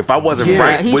 Like, if I wasn't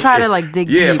right, he tried to like dig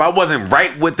deep. If I wasn't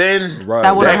right within,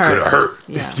 that could have hurt.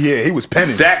 Yeah, he was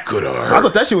penning. That could have hurt. I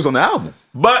thought that shit was on the album,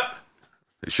 but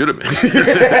it should have been.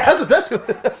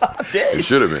 It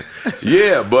should have been.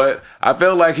 Yeah, but I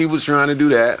felt like he was trying to do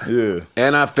that. Yeah,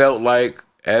 and I felt like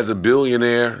as a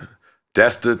billionaire,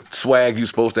 that's the swag you're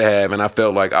supposed to have, and I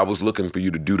felt like I was looking for you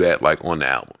to do that, like on the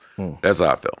album. That's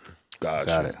how I felt.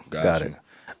 Got it.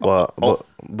 Well,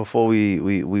 before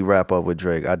we wrap up with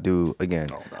Drake, I do again.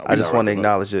 I just want to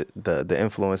acknowledge the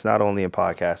influence not only in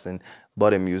podcasting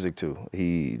but in music too.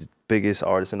 He's biggest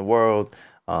artist in the world.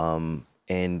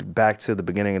 And back to the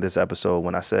beginning of this episode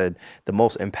when I said the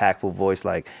most impactful voice,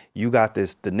 like, you got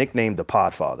the nickname the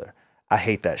Podfather. I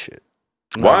hate that shit.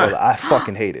 Why? I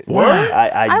fucking hate it. What?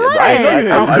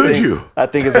 How could you? I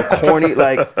think it's a corny,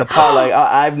 like the pot. Like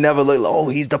I've never looked. Oh,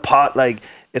 he's the pot. Like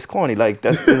it's corny. Like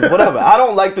that's whatever. I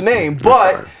don't like the name,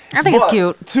 but I think it's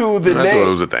cute. To the That's name, what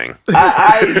it was a thing.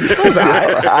 I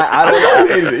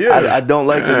don't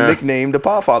like the nickname, the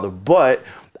Podfather, but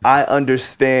I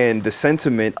understand the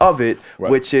sentiment of it,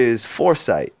 which is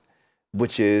foresight,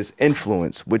 which is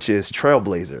influence, which is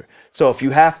trailblazer. So if you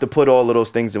have to put all of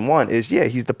those things in one, he's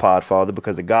the Podfather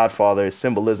because the Godfather is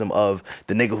symbolism of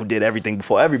the nigga who did everything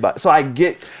before everybody. So I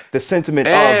get the sentiment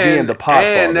of being the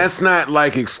Podfather. And that's not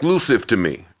like exclusive to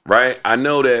me, right? I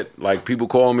know that like people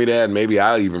call me that, and maybe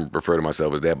I even refer to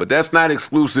myself as that, but that's not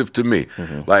exclusive to me.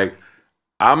 Like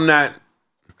I'm not.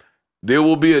 There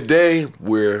will be a day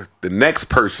where the next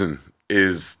person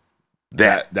is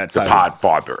that the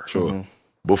Podfather. Sure.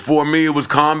 Before me, it was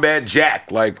Combat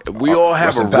Jack. Like, we all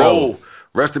have a role.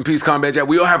 Rest in peace, Combat Jack.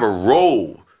 We all have a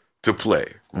role to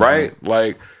play, right?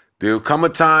 Like, there'll come a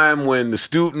time when the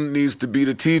student needs to be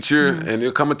the teacher, and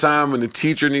there'll come a time when the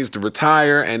teacher needs to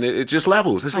retire, and it just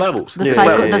levels. It's levels. The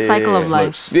cycle of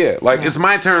life. Yeah, like, it's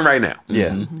my turn right now.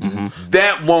 Yeah.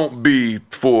 That won't be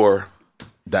for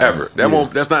ever.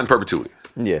 That's not in perpetuity.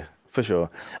 Yeah. For sure.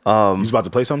 You was about to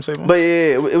play something, Savon? But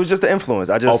yeah, it was just the influence.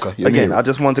 I just I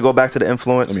just wanted to go back to the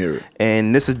influence. Let me hear it.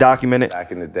 And this is documented.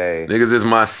 Back in the day. Niggas is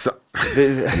my son.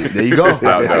 There you go.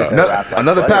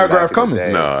 Another paragraph coming.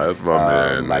 No, that's my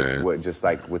man, like man. just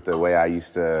like with the way I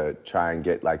used to try and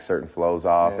get like certain flows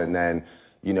off, and then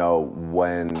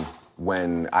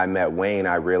when I met Wayne,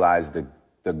 I realized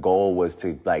the goal was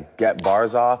to like get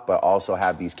bars off, but also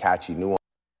have these catchy nuances.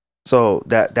 So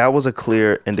that was a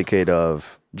clear indicator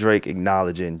of Drake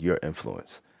acknowledging your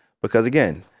influence. Because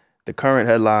again, the current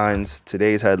headlines,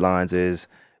 today's headlines is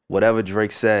whatever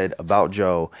Drake said about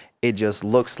Joe, it just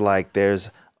looks like there's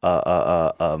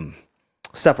a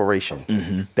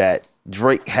separation that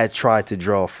Drake had tried to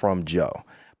draw from Joe.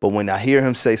 But when I hear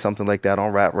him say something like that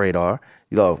on Rap Radar,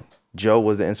 Joe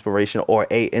was the inspiration or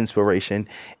a inspiration.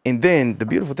 And then the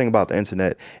beautiful thing about the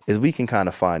internet is we can kind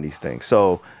of find these things.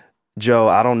 So Joe,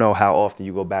 I don't know how often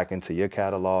you go back into your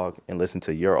catalog and listen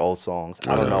to your old songs.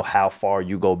 I don't know how far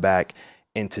you go back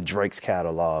into Drake's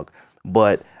catalog,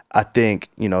 but I think,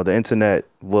 the internet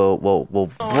will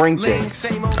bring things. I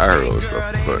heard all this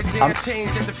stuff, but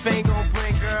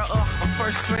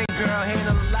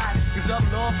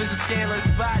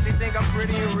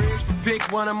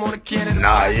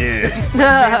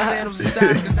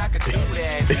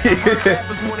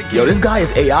Yo, this guy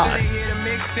is AI.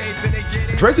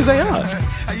 Drake is AI.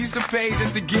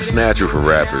 It's natural for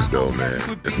rappers, though,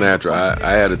 man. It's natural.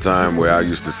 I had a time where I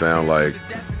used to sound like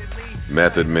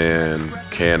Method Man,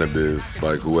 Cannabis,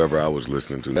 like whoever I was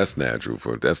listening to. That's natural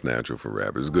for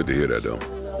rappers. It's good to hear that, though.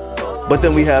 But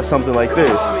then we have something like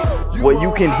this, what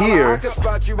you can hear.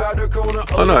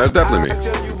 Oh no, that's definitely me.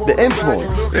 The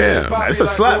influence. Yeah, it's a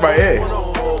slap right here.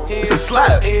 It's a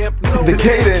slap. The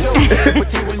cadence.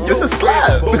 It's a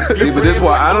slap. See, but this is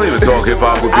why I don't even talk hip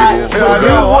hop with people. This is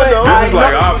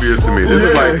like obvious to me. This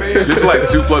is like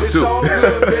 2 + 2.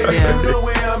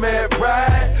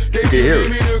 You can hear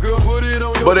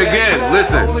it. But again,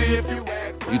 listen.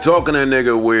 You talking to a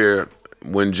nigga where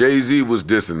when Jay-Z was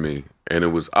dissing me, and it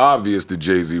was obvious that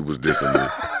Jay-Z was dissing me,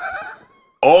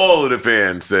 all of the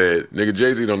fans said, nigga,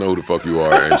 Jay-Z don't know who the fuck you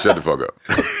are, and shut the fuck up.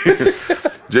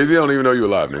 Jay-Z don't even know you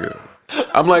alive, nigga.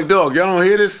 I'm like, dog, y'all don't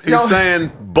hear this? He's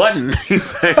saying Budden. He's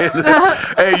saying,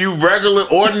 hey, you regular,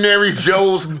 ordinary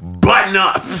Joes, button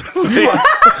up.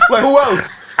 Like who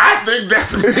else? I think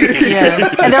that's me. Yeah.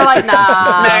 And they're like,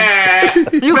 nah.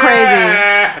 You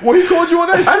crazy. Well, he called you on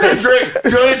that shit. I said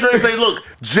Drake say, look,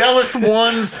 jealous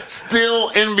ones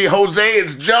still envy Jose.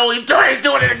 It's Joey. Drake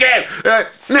doing it again.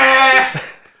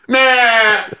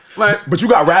 Nah. Like, but you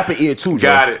got rapper ear too, Joe.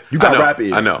 Got it. You got rapper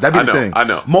ear. I know. That'd be the thing. I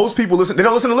know. Most people listen. They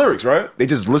don't listen to lyrics, right? They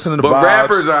just listen to the vibes. But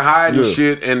rappers are hiding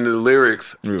shit in the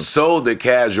lyrics so the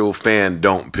casual fan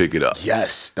don't pick it up.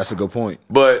 Yes, that's a good point.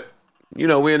 But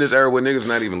we're in this era where niggas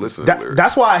not even listening to lyrics.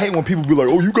 That's why I hate when people be like,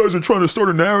 oh, you guys are trying to start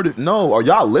a narrative. No, are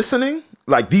y'all listening?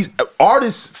 Like, these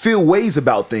artists feel ways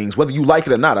about things, whether you like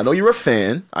it or not. I know you're a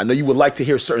fan. I know you would like to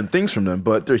hear certain things from them,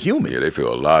 but they're human. Yeah, they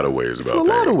feel a lot of ways about things.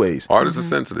 A lot of ways. Artists are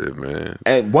sensitive, man.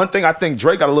 And one thing I think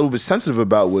Drake got a little bit sensitive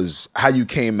about was how you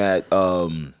came at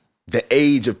the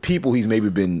age of people he's maybe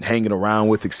been hanging around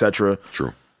with, etc.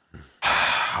 True.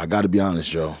 I got to be honest,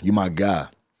 Joe. You my guy.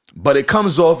 But it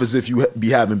comes off as if you be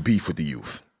having beef with the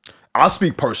youth. I'll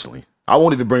speak personally. I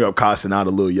won't even bring up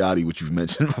Casanata, Lil Yachty, which you've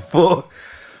mentioned before.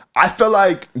 I feel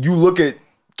like you look at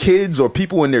kids or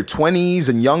people in their 20s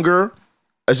and younger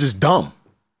as just dumb.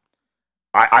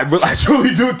 I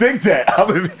truly do think that.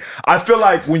 I feel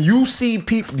like when you see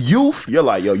youth, you're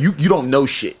like, yo, you don't know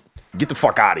shit. Get the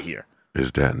fuck out of here.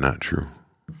 Is that not true?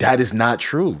 That is not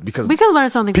true because we can learn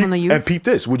something from the youth. And peep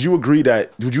this. Would you agree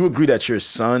that your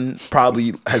son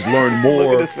probably has learned more?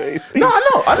 Look at his face. No,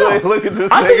 I know. Look at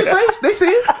this. I see his face. They see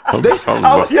it.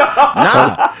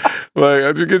 Nah. Like,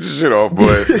 I just get your shit off,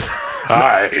 but all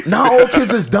right. Not all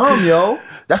kids is dumb, yo.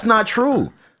 That's not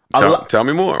true. Tell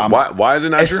me more. Why is it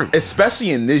not true?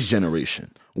 Especially in this generation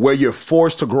where you're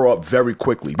forced to grow up very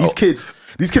quickly. These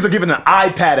kids are given an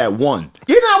iPad at 1.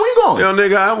 Yeah, now where you going? Yo,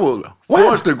 nigga, I will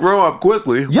forced to grow up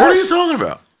quickly. Yes. What are you talking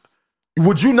about?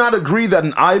 Would you not agree that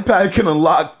an iPad can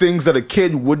unlock things that a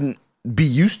kid wouldn't be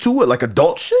used to, like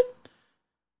adult shit?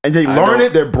 And they learn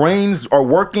it, their brains are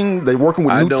working, they're working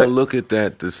with new tech. I don't look at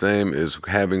that the same as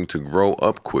having to grow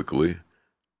up quickly.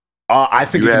 I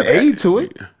think it can aid to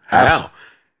it. How?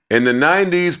 In the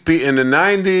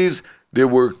 90s, there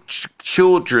were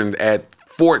children at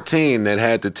 14 that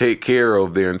had to take care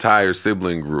of their entire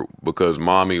sibling group because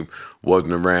mommy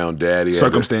wasn't around, daddy.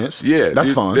 Circumstance. Yeah.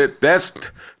 That's fine.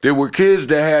 There were kids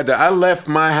that had to, I left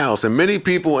my house, and many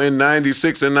people in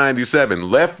 96 and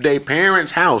 97 left their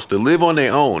parents' house to live on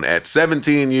their own at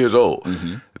 17 years old.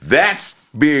 Mm-hmm. That's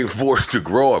being forced to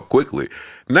grow up quickly.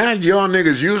 Not y'all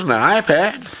niggas using an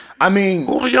iPad. I mean,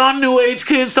 y'all new age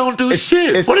kids don't do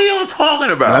shit. What are y'all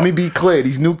talking about? Let me be clear.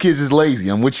 These new kids is lazy.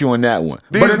 I'm with you on that one.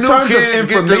 These new kids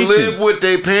get to live with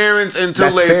their parents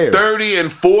until they're 30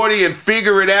 and 40 and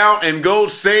figure it out and go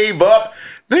save up.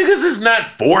 Niggas is not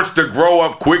forced to grow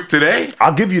up quick today.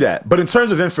 I'll give you that. But in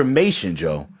terms of information,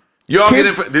 Joe. Y'all get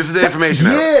this is the information.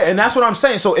 Yeah, and that's what I'm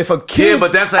saying. So if a kid. Yeah,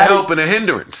 but that's a help and a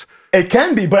hindrance. It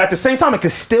can be, but at the same time, it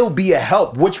could still be a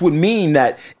help, which would mean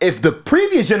that if the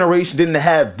previous generation didn't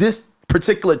have this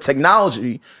particular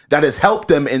technology that has helped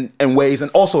them in ways and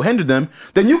also hindered them,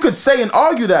 then you could say and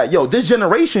argue that, yo, this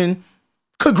generation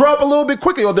could grow up a little bit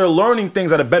quicker, or they're learning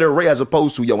things at a better rate as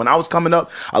opposed to, yo, when I was coming up,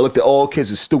 I looked at all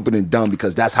kids as stupid and dumb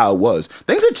because that's how it was.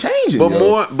 Things are changing,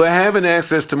 but having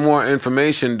access to more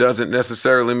information doesn't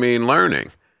necessarily mean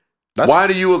learning. Why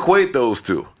do you equate those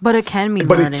two? But it can be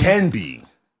learning. But it can be.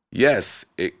 Yes,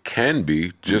 it can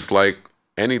be, just like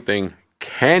anything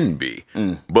can be.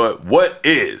 But what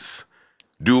is?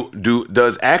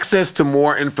 Does access to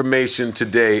more information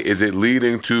today, is it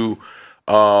leading to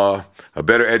a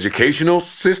better educational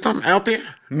system out there?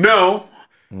 No.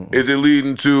 Is it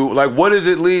leading to, what is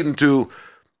it leading to?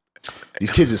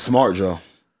 These kids are smart, Joe.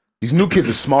 These new kids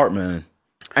are smart, man.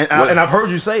 And I've heard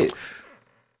you say it.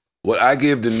 What I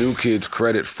give the new kids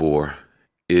credit for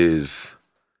is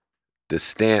the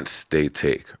stance they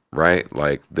take, right?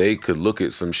 Like, they could look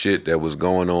at some shit that was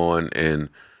going on in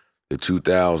the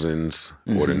 2000s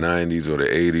or the 90s or the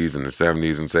 80s and the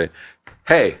 70s and say,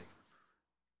 hey,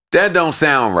 that don't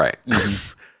sound right.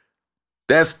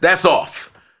 That's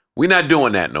off. We're not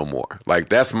doing that no more. Like,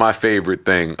 that's my favorite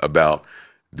thing about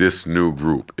this new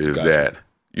group is that,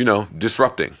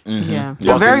 disrupting. Yeah.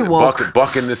 They're very woke.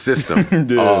 Bucking the system.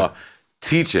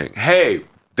 Teaching. Hey,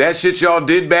 that shit y'all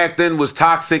did back then was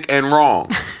toxic and wrong.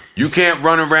 You can't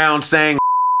run around saying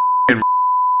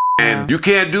and you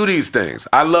can't do these things.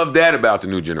 I love that about the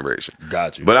new generation.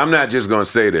 Got you. But I'm not just going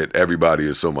to say that everybody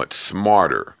is so much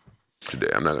smarter today.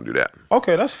 I'm not going to do that.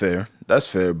 Okay, that's fair. That's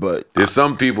fair, but there's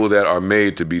some people that are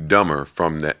made to be dumber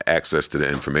from the access to the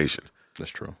information.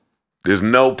 That's true. There's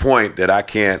no point that I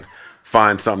can't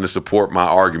find something to support my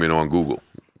argument on Google.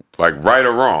 Like, right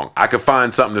or wrong, I could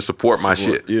find something to support my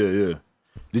shit. Yeah.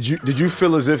 Did you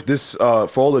feel as if this For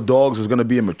All the Dogs was going to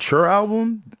be a mature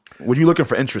album? Were you looking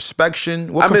for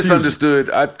introspection? I misunderstood.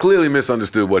 I clearly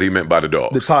misunderstood what he meant by the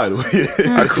dogs. The title.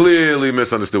 I clearly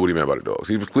misunderstood what he meant by the dogs.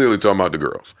 He was clearly talking about the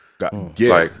girls.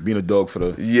 Being a dog for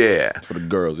the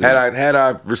girls. Yeah. Had I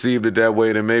received it that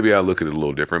way, then maybe I'll look at it a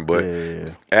little different. But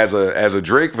as a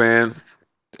Drake fan,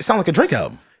 it sounded like a Drake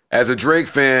album. As a Drake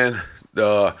fan,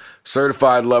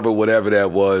 Certified Lover, whatever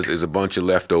that was, is a bunch of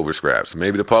leftover scraps.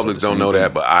 Maybe the public don't know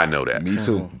that, but I know that. Me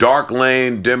too. Dark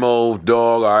Lane, demo,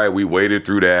 dog, all right, we waited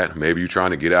through that. Maybe you're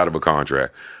trying to get out of a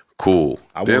contract. Cool.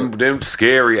 Them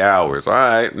scary hours. All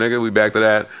right, nigga, we back to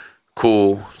that.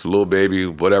 Cool. It's a little baby,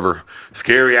 whatever.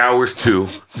 Scary hours too.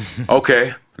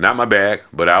 Okay, not my bag,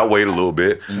 but I'll wait a little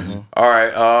bit. All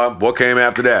right, what came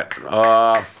after that?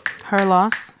 Her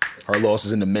Loss. Her Loss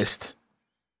is in the mist.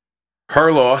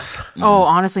 Her Loss. Oh,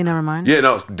 honestly, never mind. Yeah,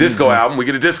 no, disco album. We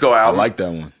get a disco album. I like that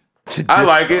one. I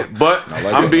like it, but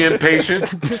I'm being patient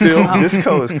still.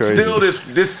 Disco is crazy.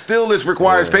 Still this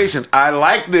requires patience. I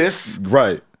like this.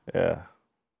 Right. Yeah.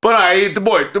 But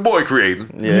the boy creating.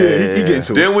 Yeah, he get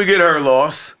into it. Then we get Her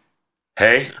Loss.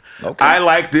 hey, I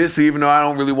like this, even though I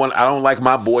don't like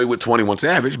my boy with 21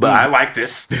 Savage, but I like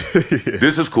this.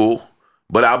 This is cool,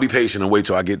 but I'll be patient and wait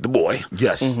till I get the boy.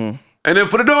 Yes. And then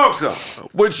for the dogs come,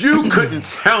 which you couldn't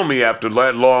tell me after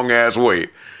that long ass wait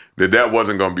that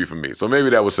wasn't going to be for me. So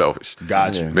maybe that was selfish.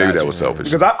 Gotcha. Maybe that was selfish.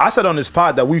 Because I said on this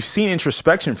pod that we've seen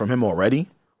introspection from him already.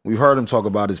 We've heard him talk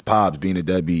about his pops being a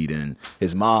deadbeat and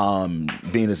his mom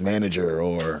being his manager,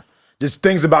 or just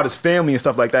things about his family and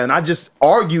stuff like that. And I just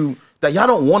argue that y'all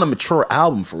don't want a mature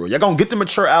album for real. Y'all gonna get the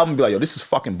mature album and be like, yo, this is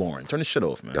fucking boring. Turn this shit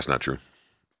off, man. That's not true.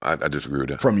 I disagree with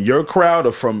that. From your crowd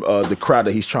or from the crowd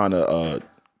that he's trying to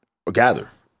gather?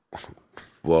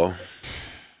 Well,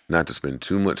 not to spend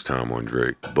too much time on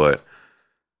Drake, but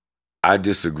I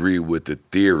disagree with the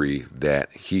theory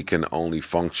that he can only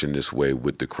function this way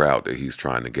with the crowd that he's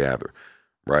trying to gather,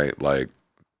 right? Like,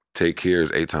 Take Care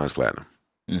is 8 times platinum.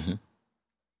 Mm-hmm.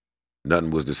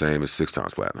 Nothing Was the Same as 6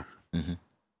 times platinum. Mm-hmm.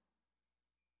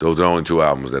 Those are the only 2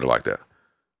 albums that are like that,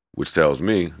 which tells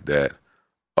me that,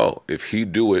 if he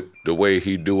do it the way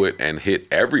he do it and hit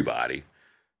everybody,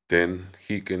 then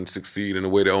he can succeed in a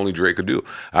way that only Drake could do.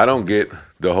 I don't get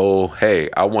the whole, hey,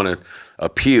 I want to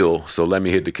appeal, so let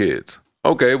me hit the kids.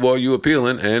 Okay, well, you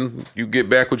appealing and you get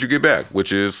back what you get back,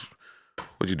 which is,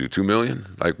 what'd you do, 2 million?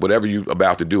 Like, whatever you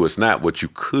about to do, it's not what you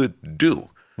could do.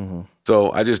 Mm-hmm.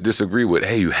 So I just disagree with,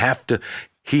 hey,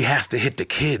 he has to hit the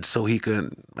kids so he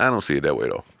can, I don't see it that way,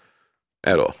 though,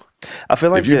 at all. I feel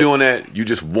like if you're doing that, you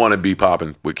just want to be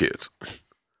popping with kids.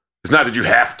 It's not that you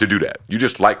have to do that. You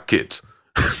just like kids.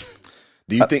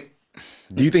 Do you think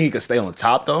he could stay on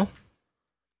top though?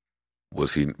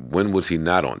 When was he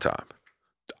not on top?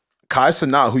 Kai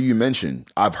Cenat, who you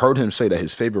mentioned, I've heard him say that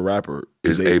his favorite rapper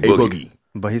is A Boogie.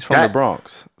 But he's from the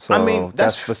Bronx. So I mean,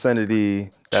 that's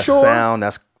vicinity, that's sound,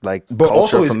 that's like culture,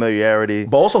 also familiarity.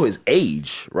 But also his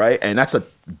age, right? And that's a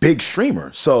big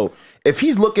streamer. So if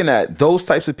he's looking at those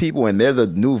types of people and they're the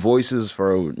new voices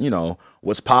for,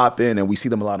 what's popping, and we see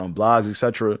them a lot on blogs,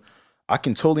 etc., I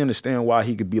can totally understand why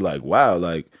he could be like, wow,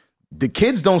 like, the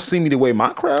kids don't see me the way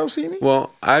my crowd see me.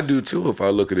 Well, I do too if I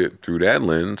look at it through that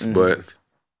lens. Mm-hmm. But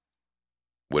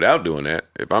without doing that,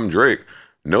 if I'm Drake,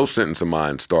 no sentence of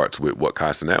mine starts with what Kai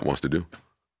Cenat wants to do.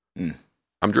 Mm.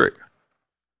 I'm Drake.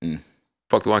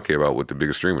 Fuck do I care about what the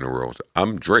biggest streamer in the world is?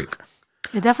 I'm Drake.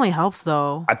 It definitely helps,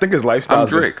 though. I think his lifestyle. I'm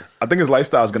Drake. I think his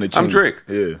lifestyle is going to change. I'm Drake.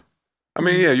 Yeah. I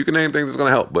mean, yeah, you can name things that's going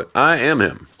to help, but I am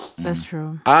him. That's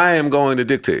true. I am going to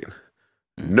dictate.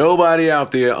 Nobody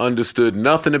out there understood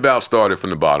nothing about Started from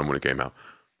the Bottom when it came out.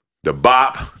 The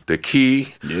bop, the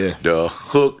key, the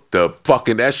hook, the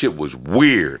fucking, that shit was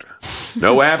weird.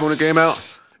 Know what happened when it came out?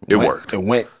 It worked. It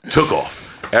went. Took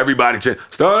off. Everybody changed.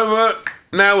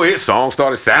 Now his song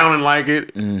started sounding like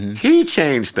it. Mm-hmm. He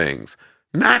changed things.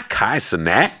 Not Kai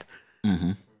Cenat.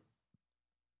 Mm-hmm.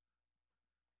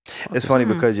 It's funny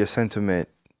because your sentiment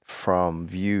from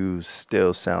views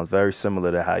still sounds very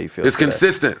similar to how you feel. It's today.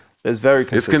 Consistent. It's very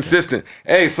consistent. It's consistent.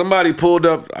 Hey, somebody pulled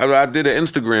up, I did an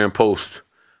Instagram post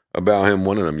about him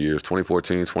one of them years,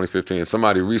 2014, 2015.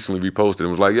 Somebody recently reposted and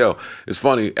was like, yo, it's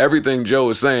funny. Everything Joe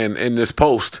is saying in this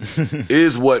post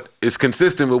is what is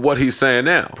consistent with what he's saying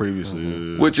now.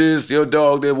 Previously. Which is, yo,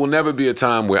 dog, there will never be a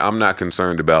time where I'm not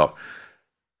concerned about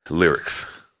lyrics.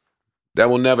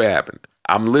 That will never happen.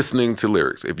 I'm listening to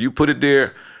lyrics. If you put it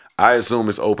there, I assume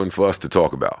it's open for us to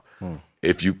talk about.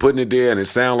 If you putting it there and it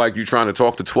sound like you trying to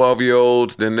talk to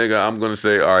 12-year-olds, then nigga, I'm going to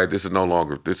say, all right, this is no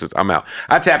longer, I'm out.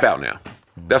 I tap out now.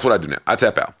 That's what I do now. I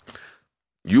tap out.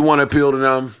 You want to appeal to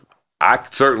them? I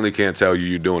certainly can't tell you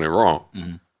you're doing it wrong.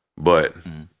 Mm-hmm. But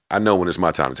I know when it's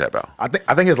my time to tap out.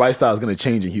 I think his lifestyle is going to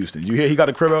change in Houston. You hear he got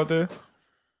a crib out there?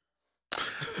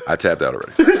 I tapped out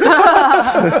already.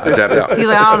 I tapped out. He's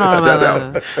like, I don't know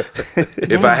about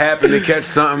that. If I happen to catch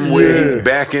something where he's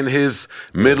back in his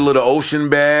middle of the ocean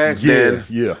bag, then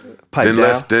pipe then down.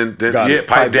 let's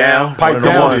pipe down. Pipe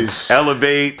down is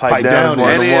elevate. Pipe down.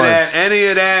 Any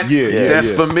of that.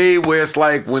 That's for me. Where it's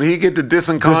like when he get to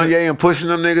dissing Kanye and pushing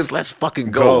them niggas, let's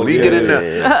fucking go. When he get in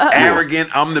the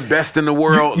arrogant, I'm the best in the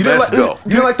world. Let's go.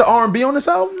 You didn't like the R&B on this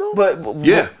album, though? But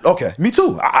yeah. Okay, me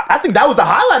too. I think that was the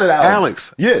highlight of that album.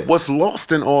 Alex, what's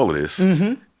lost in all of this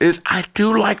is I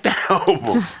do like the album.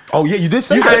 Oh yeah, you did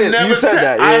say you that. You said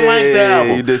that. I like the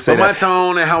album. You did say but that. My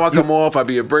tone and how I come off, I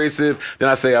be abrasive. Then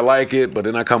I say I like it, but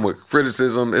then I come with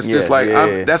criticism. It's just like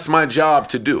that's my job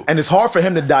to do. And it's hard for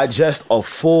him to digest a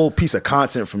full piece of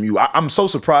content from you. I'm so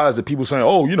surprised that people saying,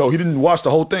 "Oh, he didn't watch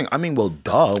the whole thing." I mean, well,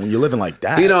 duh. When you're living like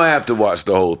that, He don't have to watch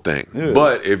the whole thing. Yeah.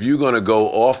 But if you're gonna go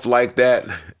off like that,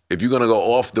 if you're gonna go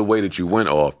off the way that you went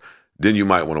off, then you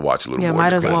might want to watch a little more. Yeah,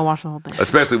 might as well watch the whole thing.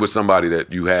 Especially with somebody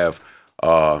that you have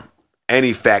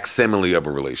any facsimile of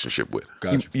a relationship with.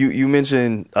 Gotcha. You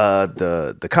mentioned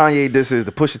the Kanye disses,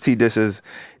 the Pusha T disses.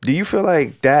 Do you feel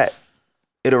like that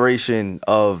iteration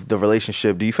of the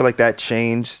relationship, do you feel like that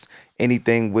changed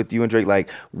anything with you and Drake?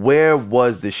 Like, where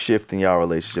was the shift in y'all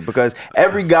relationship? Because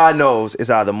every guy knows it's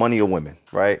either money or women,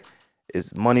 right?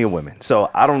 It's money or women.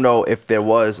 So I don't know if there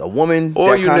was a woman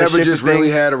or that you kinda never shifted just really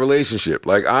things. had a relationship.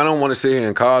 Like, I don't want to sit here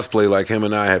and cosplay like him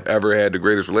and I have ever had the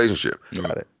greatest relationship.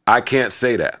 Got it. I can't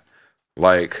say that.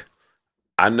 Like,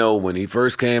 I know when he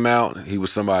first came out, he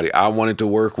was somebody I wanted to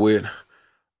work with.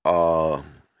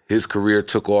 His career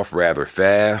took off rather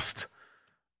fast.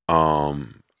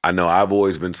 I know I've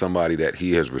always been somebody that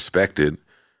he has respected.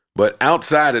 But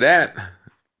outside of that,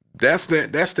 that's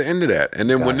the end of that. And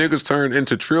then when niggas turn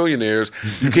into trillionaires,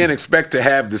 you can't expect to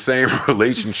have the same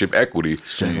relationship equity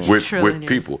with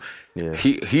people. Yeah.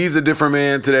 He's a different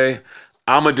man today.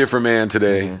 I'm a different man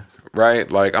today.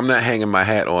 Right? Like, I'm not hanging my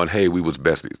hat on, hey, we was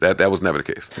besties. That was never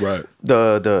the case. Right.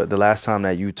 The last time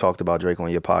that you talked about Drake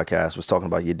on your podcast was talking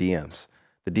about your DMs.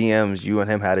 The DMs, you and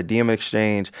him had a DM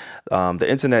exchange. The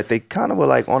internet, they kind of were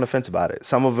like on the fence about it.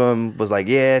 Some of them was like,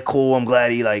 yeah, cool, I'm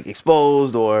glad he like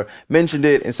exposed or mentioned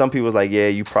it. And some people was like, yeah,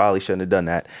 you probably shouldn't have done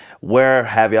that. Where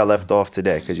have y'all left off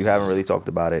today? Because you haven't really talked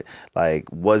about it.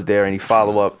 Like, was there any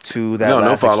follow-up to that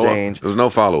last exchange? There was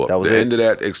no follow-up. That was the it? end of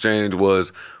that exchange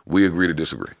was we agree to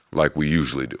disagree, like we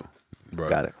usually do. Right.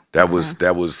 Got it. That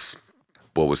was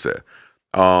what was said.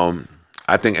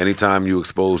 I think anytime you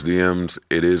expose DMs,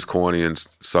 it is corny and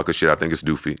sucker shit. I think it's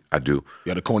doofy. I do.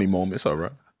 You had a corny moment. It's all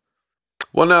right.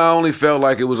 Well, no, I only felt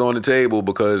like it was on the table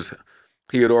because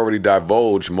he had already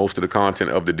divulged most of the content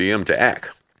of the DM to Ak.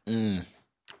 And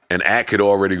Ak had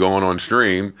already gone on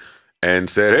stream and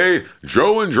said, hey,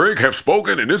 Joe and Drake have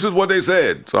spoken, and this is what they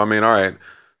said. So, I mean, all right.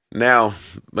 Now,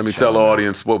 let me tell the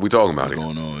audience what we're talking about here.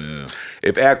 What's going on, yeah.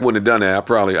 If Ak wouldn't have done that, I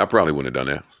probably wouldn't have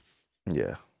done that.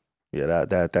 Yeah. Yeah,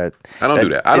 that I don't do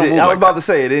that. I was about to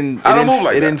say it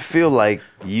didn't feel like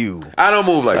you. I don't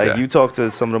move like that. You talk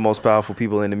to some of the most powerful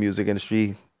people in the music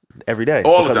industry every day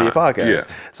all the because time. of your podcast.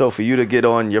 Yeah. So for you to get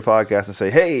on your podcast and say,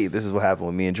 hey, this is what happened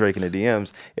with me and Drake in the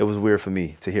DMs, it was weird for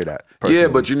me to hear that personally. Yeah,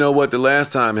 but you know what? The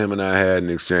last time him and I had an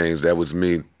exchange, that was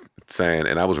me saying,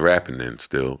 and I was rapping then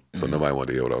still, so nobody wanted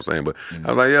to hear what I was saying, but I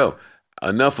was like, yo,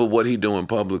 enough of what he doing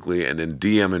publicly and then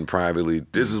DMing privately.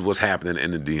 This is what's happening in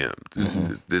the DM.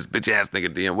 This bitch ass nigga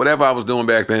DM. Whatever I was doing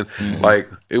back then, like,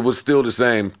 it was still the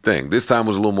same thing. This time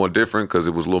was a little more different because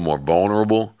it was a little more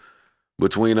vulnerable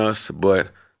between us, but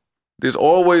there's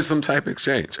always some type of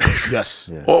exchange. Yes.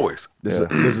 Yeah. Always. There's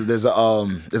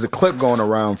a clip going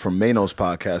around from Mano's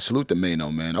podcast. Salute to Mano,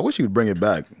 man. I wish he would bring it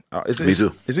back. Me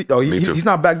too. Is he? Oh, he's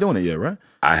not back doing it yet, right?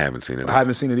 I haven't seen it. I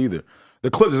haven't seen it either.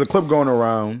 There's a clip going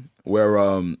around where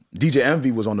DJ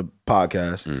Envy was on the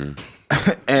podcast.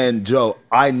 And Joe,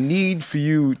 I need for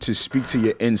you to speak to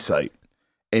your insight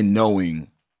in knowing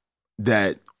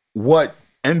that what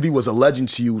Envy was alleging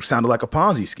to you sounded like a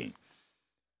Ponzi scheme.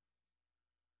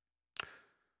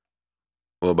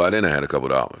 Well, by then I had a couple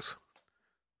 $.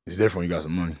 It's different when you got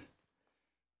some money.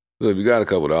 Look, if you got a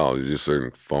couple $, there's just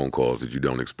certain phone calls that you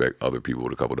don't expect other people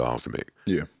with a couple $. To make.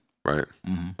 Yeah. Right?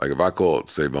 Like, if I called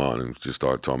Savon and just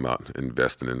started talking about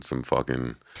investing in some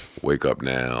fucking Wake Up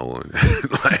Now, and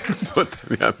like,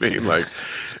 you know what I mean? Like,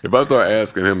 if I start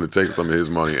asking him to take some of his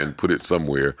money and put it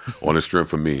somewhere on the strength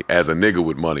for me as a nigga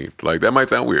with money, like, that might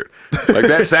sound weird. Like,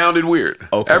 that sounded weird.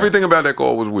 Okay. Everything about that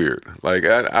call was weird. Like,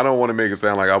 I don't want to make it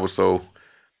sound like I was so...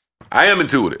 I am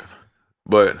intuitive,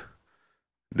 but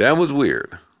that was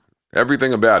weird.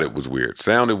 Everything about it was weird.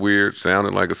 Sounded weird,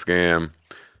 sounded like a scam,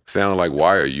 sounded like,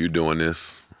 why are you doing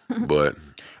this? But...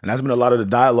 And that's been a lot of the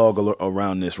dialogue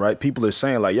around this, right? People are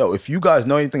saying, like, yo, if you guys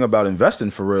know anything about investing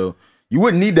for real, you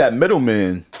wouldn't need that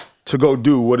middleman to go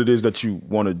do what it is that you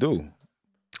want to do.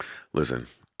 Listen,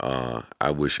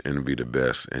 I wish Envy the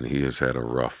best, and he has had a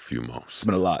rough few months. It's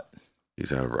been a lot. He's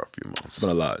had a rough few months. It's been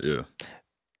a lot, yeah.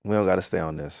 We don't got to stay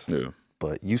on this. Yeah.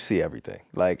 But you see everything.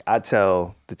 Like, I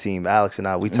tell the team, Alex and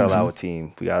I, we tell our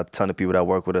team, we got a ton of people that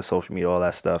work with us, social media, all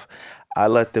that stuff. I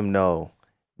let them know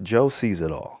Joe sees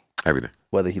it all. Everything.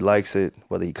 Whether he likes it,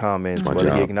 whether he comments, my whether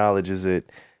job. he acknowledges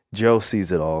it, Joe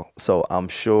sees it all. So I'm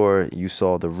sure you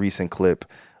saw the recent clip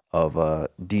of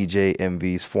DJ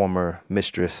Envy's former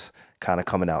mistress kind of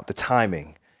coming out. The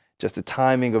timing, just the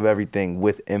timing of everything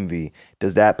with Envy,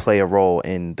 does that play a role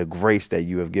in the grace that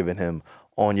you have given him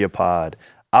on your pod?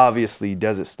 obviously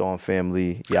Desert Storm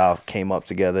family, y'all came up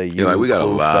together. Yeah, like we got a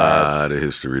lot of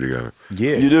history together.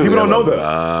 Yeah, you do. People don't know that. A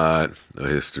lot of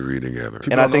history together.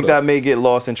 And I think that may get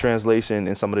lost in translation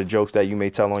in some of the jokes that you may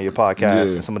tell on your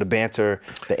podcast and some of the banter,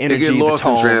 the energy, It get lost the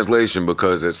tone. in translation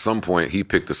because at some point he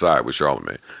picked a side with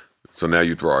Charlamagne. So now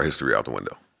you throw our history out the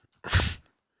window.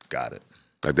 Got it.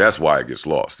 Like that's why it gets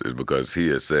lost, is because he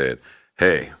has said,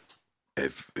 hey,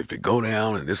 if it go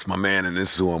down and this is my man and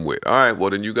this is who I'm with. All right, well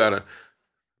then you gotta,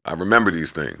 I remember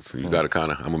these things. And you gotta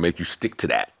I'm gonna make you stick to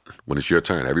that when it's your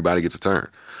turn. Everybody gets a turn.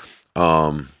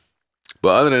 But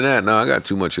other than that, no, I have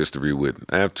too much history with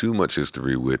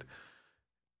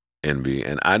Envy.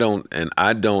 And I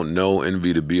don't know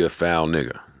Envy to be a foul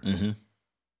nigga. Mm-hmm.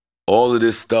 All of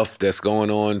this stuff that's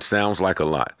going on sounds like a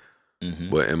lot.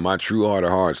 Mm-hmm. But in my true heart of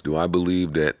hearts, do I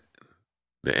believe that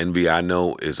the Envy I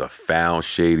know is a foul,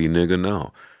 shady nigga?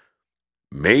 No.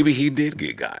 Maybe he did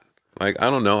get got. Like, I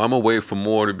don't know. I'm going to wait for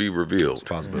more to be revealed. It's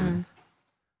possibility. Mm-hmm.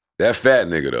 That fat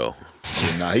nigga, though.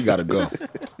 Nah, he got to go.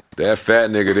 That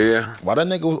fat nigga there. Why that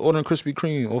nigga was ordering Krispy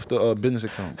Kreme off the business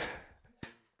account?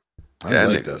 That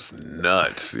nigga's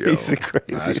nuts, yo. He's crazy.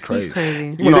 Nah, that's crazy. He's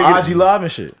crazy. You went on IG Live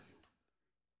and shit.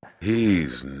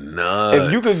 He's nuts.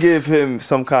 If you could give him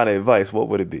some kind of advice, what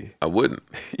would it be? I wouldn't.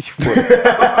 You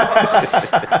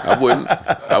wouldn't.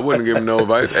 I wouldn't give him no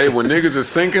advice. Hey, when niggas are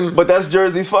sinking, But that's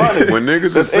Jersey's finest. when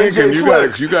niggas are That's sinking,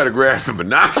 NJ you gotta grab some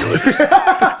binoculars. You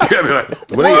gotta be like,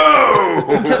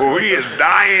 whoa, he is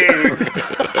dying.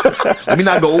 Let me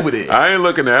not go over there. I ain't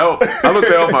looking to help. I look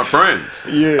to help my friends.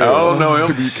 Yeah. I don't know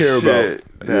him. You care about.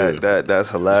 Shit, that's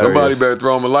hilarious. Somebody better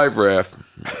throw him a life raft.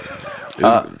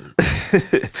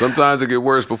 Sometimes it get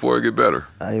worse before it get better.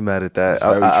 I ain't mad at that. That's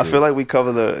very I true. feel like we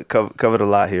covered a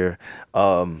lot here.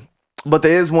 But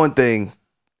there is one thing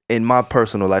in my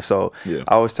personal life. So Yeah.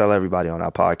 I always tell everybody on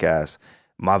our podcast,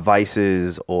 my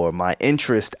vices or my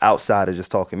interest outside of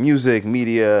just talking music,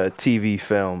 media, TV,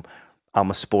 film, I'm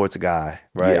a sports guy,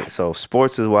 right? Yeah. So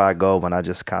sports is where I go when I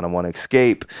just kind of want to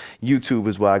escape. YouTube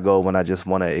is where I go when I just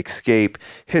want to escape.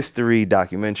 History,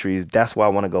 documentaries, that's where I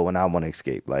want to go when I want to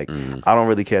escape. Like, I don't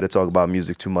really care to talk about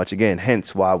music too much. Again,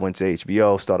 hence why I went to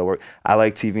HBO, started work. I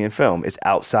like TV and film. It's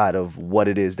outside of what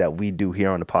it is that we do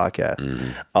here on the podcast.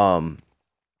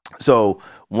 So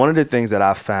one of the things that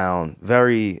I found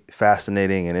very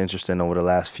fascinating and interesting over the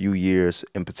last few years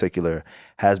in particular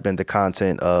has been the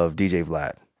content of DJ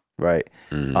Vlad. Right.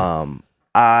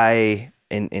 I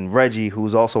and Reggie,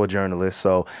 who's also a journalist,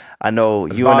 so I know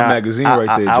That's you and Vibe I. magazine right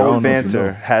there, Joe. I Our don't know if you banter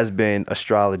know. has been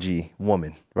astrology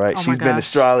woman, right? Oh my She's been gosh.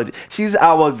 astrology. She's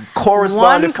our One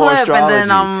correspondent for clip astrology. and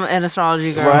then I'm an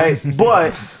astrology girl. right?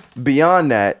 But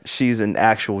beyond that, she's an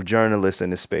actual journalist in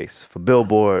this space for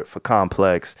Billboard, for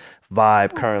Complex,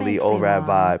 Vibe, currently thanks, over at Elon.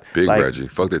 Vibe. Big like, Reggie.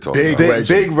 Fuck they talking Big about.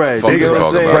 Reggie. Big Reg. Fuck You they get what I'm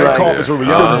talking saying? about. Red Like, carpets with Rihanna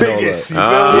the and all biggest. that. You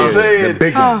feel what I'm Yeah, saying? the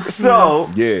big Oh, ones. So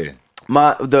Yeah.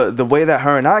 the way that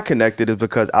her and I connected is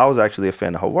because I was actually a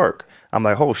fan of her work. I'm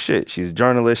like, oh shit, she's a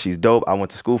journalist, she's dope. I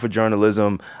went to school for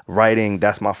journalism, writing,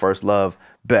 that's my first love.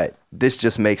 Bet this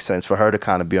just makes sense for her to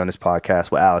kind of be on this podcast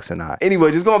with Alex and I.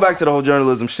 Anyway, just going back to the whole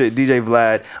journalism shit, DJ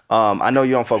Vlad, I know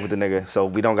you don't fuck with the nigga, so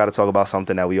we don't got to talk about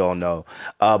something that we all know.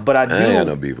 But I do. I ain't had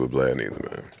no beef with Vlad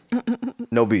neither, man.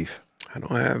 No beef. I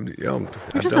don't have, yo.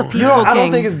 You're just a don't. peaceful I don't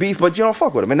king. think it's beef, but you don't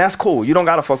fuck with him, and that's cool. You don't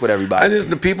got to fuck with everybody. I just,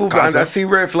 the people, I see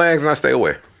red flags and I stay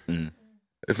away.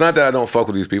 It's not that I don't fuck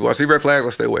with these people. I see red flags, I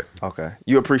stay away. Okay.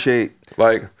 You appreciate.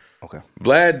 Like, Okay.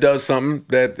 Vlad does something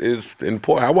that is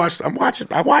important. I watch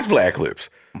Vlad clips.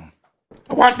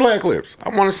 I watch Vlad clips. I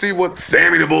want to see what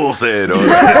Sammy the Bull said. Or,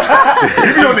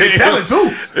 He be on there telling too.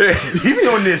 He be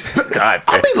on this. God,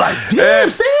 I be like,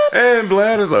 damn, Sam. And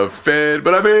Vlad is a fed,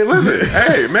 but I mean, listen,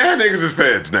 hey, man, niggas is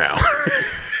feds now.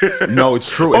 No,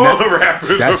 it's true. All And the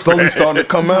rappers that's are slowly feds. starting to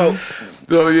come out.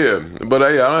 So yeah, but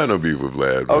yeah, I don't have no beef with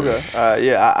Vlad. Man. Okay.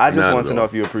 Yeah, I just Not want at to know all.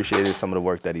 if you appreciated some of the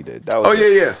work that he did. That was Oh,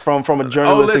 it. yeah. From a Oh,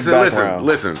 journalistic background.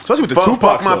 listen. Especially with the fuck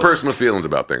Tupac my stuff. personal feelings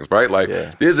about things, right? Like,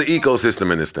 Yeah. there's an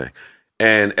ecosystem in this thing.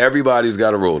 And everybody's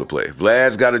got a role to play.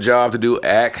 Vlad's got a job to do.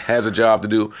 Ack has a job to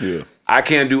do. Yeah. I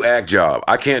can't do Ack job.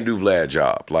 I can't do Vlad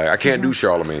job. Like, I can't do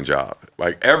Charlamagne job.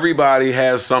 Like, everybody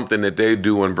has something that they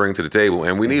do and bring to the table,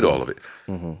 and we need all of it.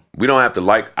 We don't have to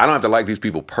like, I don't have to like these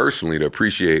people personally to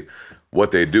appreciate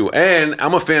what they do. And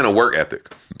I'm a fan of work ethic.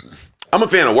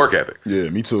 Yeah,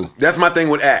 me too. That's my thing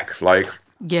with Ack. Like,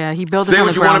 Yeah, he built it say from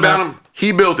what the you want ground about up. him.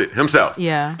 He built it himself.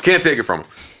 Yeah. Can't take it from him.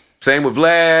 Same with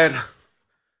Vlad.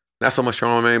 Not so much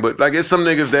Charlamagne, but like it's some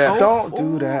niggas that Don't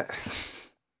do that.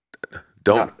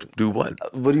 don't do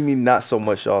what? What do you mean not so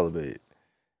much Charlamagne?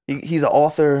 He's an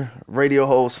author, radio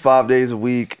host, 5 days a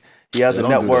week. He has a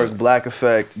don't do network, that. Black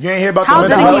Effect. You ain't hear about How the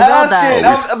did mental he health? build that?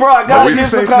 Asking. Bro, I gotta give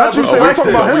some kind of not you say-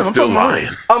 perspective. about him. We I'm still talking about lying.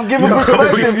 I'm giving Yo,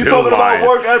 perspective. we You still talking lying. about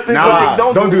work ethic? Nah, like,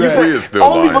 don't do you that. say- We is still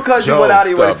only lying. because you Joe, went out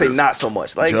of your way to stop say this. not so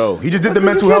much. Like Joe, he just did the you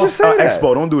mental can't health just say that.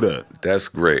 expo. Don't do that. That's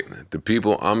great. The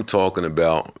people I'm talking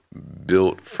about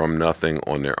built from nothing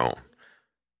on their own.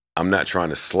 I'm not trying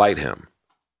to slight him.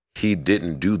 He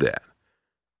didn't do that.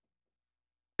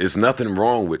 There's nothing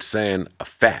wrong with saying a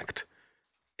fact.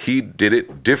 He did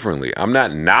it differently. I'm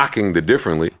not knocking the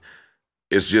differently.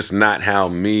 It's just not how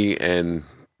me and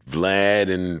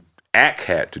Vlad and Ak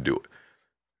had to do it.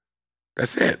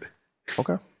 That's it.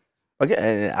 Okay. Okay,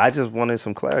 and I just wanted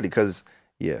some clarity because,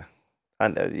 yeah.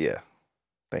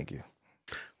 Thank you.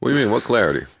 What do you mean? What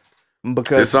clarity? There's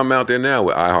Because something out there now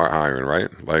with iHeart hiring,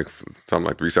 right? Like something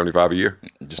like $375 a year,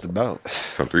 Just about.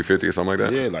 some $350 or something like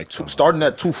that. Yeah, like starting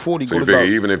at 240. So go you to figure about.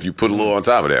 even if you put a little on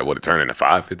top of that, would it turn into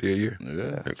 $550 a year?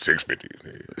 Yeah. And $650 a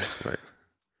year. Like,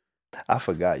 I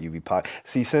forgot you be pocket.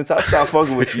 See, since I stopped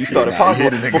fucking with you, you started Nah, pocket. you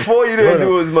hit a nigga. Before you didn't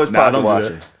do as much Nah, pocket don't do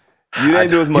watching. that. You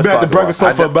didn't do as You much been at the pocket Breakfast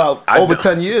watching. Club for about I over know.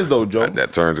 10 years, though, Joe.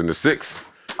 that turns into $6.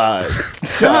 All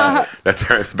right. That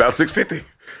turns about $650.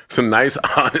 It's a nice,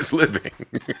 honest living.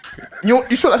 You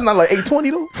sure that's not like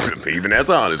 820 though? Even that's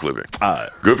honest living. All right.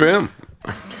 Good for him.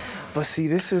 But see,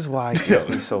 this is why it gets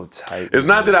me so tight. It's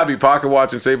not that I be pocket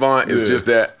watching Savon. It's just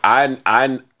that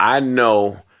I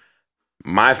know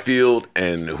my field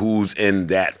and who's in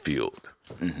that field.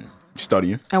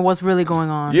 Studying. And what's really going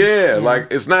on. Yeah, like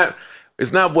it's not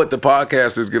what the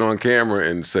podcasters get on camera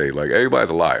and say. Like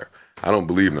everybody's a liar. I don't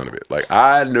believe none of it. Like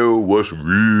I know what's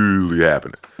really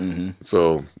happening.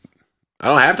 So I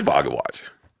don't have to pocket watch.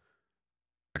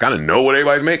 I kind of know what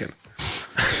everybody's making.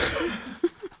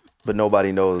 But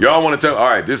nobody knows. Y'all want to tell? All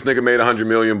right, this nigga made $100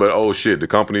 million, but oh shit, the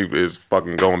company is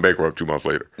fucking going bankrupt 2 months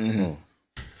later.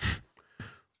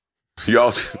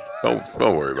 Y'all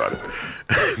don't worry about it.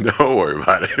 Don't worry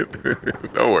about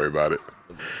it. Don't worry about it.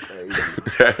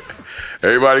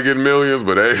 Everybody getting millions,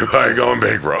 but everybody going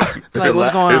bankrupt. Like,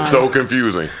 what's going It's on? so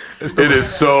confusing. It is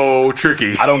so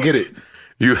tricky. I don't get it.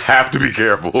 You have to be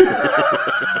careful.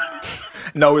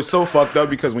 No, it's so fucked up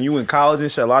because when you in college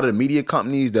and shit, a lot of the media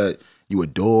companies that you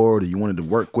adored or you wanted to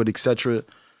work with, etc.,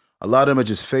 a lot of them are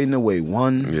just fading away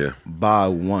one by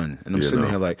one. And I'm sitting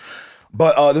here like,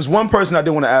 but there's one person I did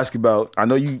want to ask about. I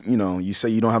know you say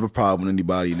you don't have a problem with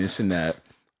anybody and this and that.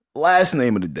 Last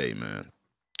name of the day, man.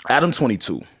 Adam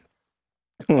 22.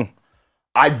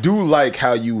 I do like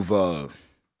how you've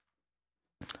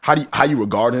how you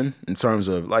regard him in terms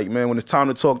of like, man, when it's time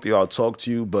to talk to you, I'll talk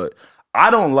to you. But I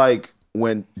don't like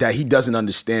when that he doesn't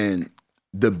understand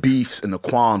the beefs and the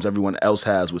qualms everyone else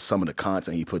has with some of the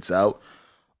content he puts out.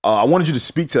 I wanted you to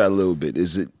speak to that a little bit.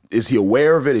 Is he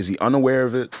aware of it? Is he unaware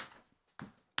of it?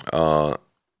 I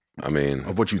mean,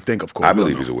 Of what you think, of course. I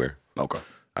believe he's aware. Okay.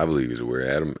 I believe he's aware.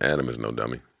 Adam is no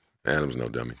dummy. Adam's no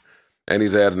dummy. And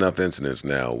he's had enough incidents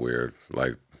now where,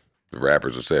 like, the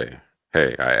rappers will say,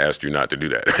 hey, I asked you not to do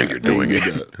that, and you're doing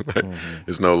it.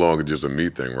 It's no longer just a me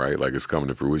thing, right? Like, it's coming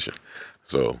to fruition.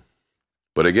 So,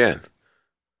 but again,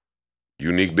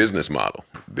 unique business model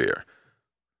there.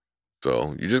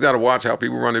 So you just got to watch how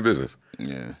people run their business.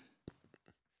 Yeah.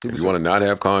 If you want to not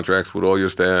have contracts with all your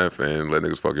staff and let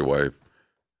niggas fuck your wife,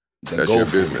 Then that's go your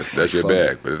for it. business. That's your Fuck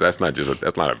bag. But that's not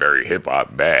a very hip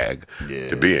hop bag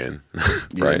to be in,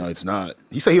 Yeah, right? no, it's not.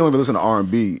 He said he don't even listen to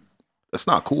R&B. That's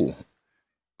not cool.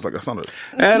 It's like, that's not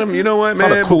a... Adam, you know what,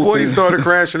 not a man? cool Before he thing. started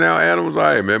crashing out, Adam was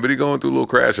like, man, but he going through a little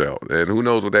crash out. And who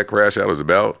knows what that crash out is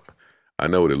about? I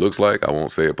know what it looks like. I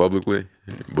won't say it publicly,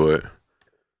 but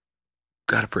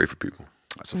gotta pray for people.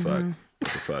 That's a fact.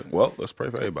 That's a fact. Well, let's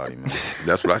pray for everybody, man.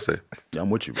 That's what I say. Yeah,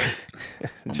 I'm with you, bro.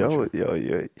 Joe,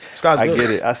 yo, Sky's I good. get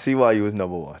it. I see why you was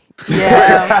number one.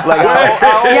 Yeah. Like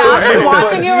Yeah, I'm just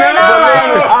watching you right now.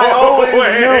 Like, I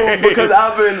always knew because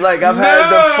I've been like I've had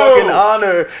the fucking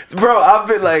honor, bro. I've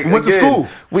been like Went to school.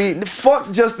 We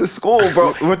fuck just the school,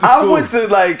 bro. Went to I school. went to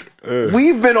like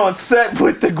we've been on set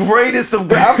with the greatest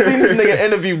of. I've seen this nigga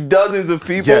interview dozens of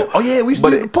people. Yeah. Oh, yeah, we used to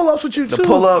But do the pull-ups with you, too. the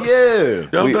pull-ups. Yeah.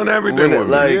 Y'all done everything when with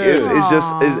me. like Yeah.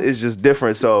 it's just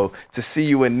different. So to see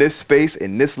you in this space,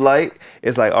 in this light,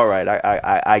 it's like, all right,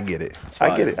 I get it.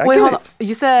 I get it. I wait, get hold it. on.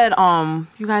 You said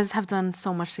you guys have done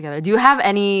so much together. Do you have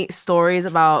any stories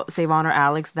about Savon or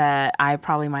Alex that I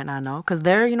probably might not know? Because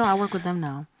they're, I work with them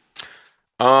now.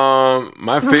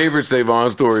 My favorite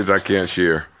Savon stories I can't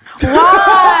share.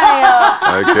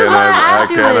 Why? This is why I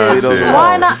asked you this.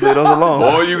 Why not? Just leave those alone.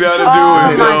 All you gotta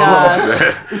do is know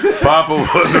that Papa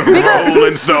was a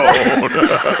Rolling Stone.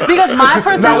 Because my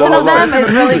perception of them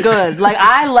is really good. Like,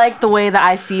 I like the way that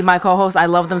I see my co-hosts. I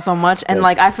love them so much, and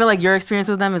like, I feel like your experience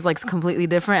with them is like completely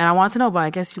different. And I want to know, but I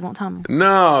guess you won't tell me.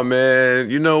 No, man.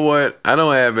 You know what? I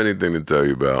don't have anything to tell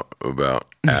you about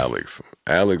Alex.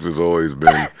 Alex has always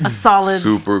been a solid,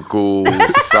 super cool,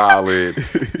 solid.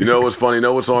 You know what's funny? You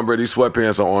know what's on brand? These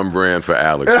sweatpants are on brand for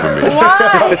Alex for me.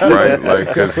 Why? Right? Like,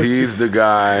 because he's the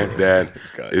guy that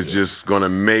is just going to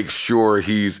make sure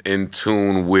he's in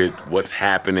tune with what's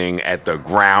happening at the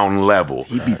ground level.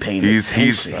 He be paying He's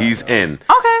in.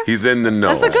 Okay. He's in the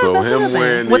know. That's a good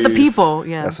thing. With the people,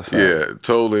 yeah. That's a fact. Yeah,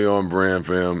 totally on brand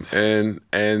for him.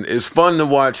 And it's fun to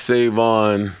watch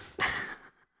Savon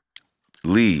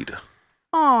lead.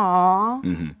 Aww.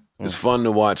 Mm-hmm. It's fun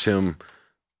to watch him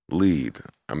lead.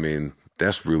 I mean,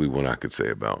 that's really what I could say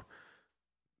about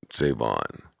Savon.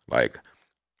 Like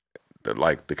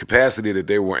the capacity that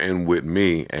they were in with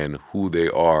me and who they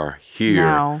are here.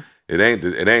 No. It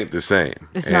ain't the same.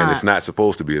 It's not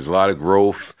supposed to be. It's a lot of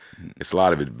growth. It's a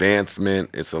lot of advancement.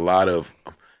 It's a lot of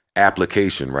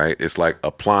application, right? It's like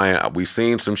applying. We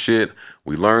seen some shit.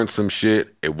 We learned some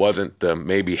shit. It wasn't the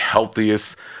maybe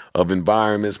healthiest of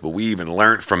environments, but we even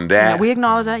learned from that. Yeah, we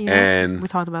acknowledge that. Yeah, and we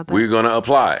talked about that. We're gonna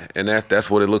apply, and that's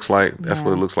what it looks like. That's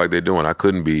what it looks like they're doing. I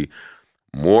couldn't be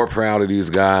more proud of these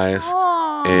guys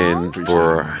and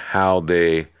for how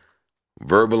they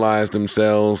verbalize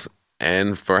themselves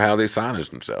and for how they silence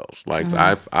themselves. Like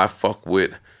I fuck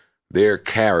with their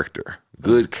character,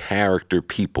 good character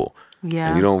people. Yeah,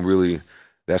 and you don't really.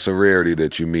 That's a rarity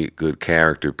that you meet good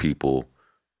character people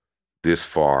this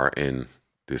far in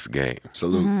this game.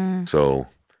 Salute. So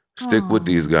stick with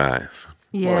these guys.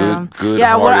 Yeah, good.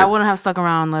 Yeah, I wouldn't have stuck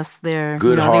around unless they're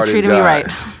good-hearted they treated guys.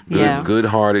 me right.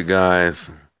 Good-hearted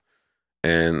guys,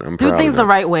 and I'm proud do things of the them.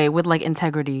 right way with like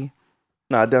integrity.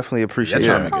 No, I definitely appreciate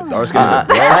Trying it. to make it dark skin. I ain't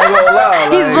gonna lie.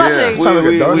 He's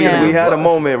blushing. We had a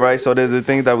moment, right? So there's the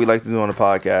things that we like to do on the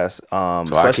podcast.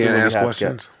 So I can't ask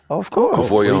questions? Oh, of course.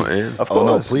 Before you end? Of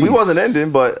course. No, we wasn't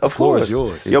ending, but of course.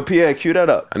 Yours. Yo, Pierre, cue that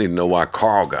up. I need to know why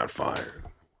Carl got fired.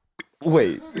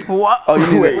 Wait. What? Oh, you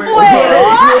need Wait,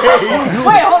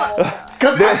 hold on.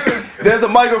 There's a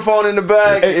microphone in the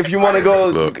back. If you want to go,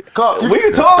 Look. we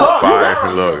can talk.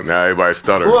 Fire. Look, now everybody's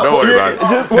stuttering. Don't worry about it.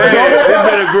 Just- It's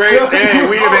been a great day.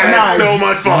 We have had so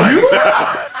much fun.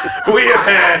 We have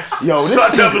had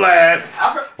such a blast.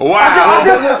 Wow.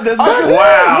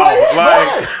 Wow.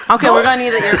 Like, Okay, we're gonna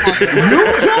need the earphone.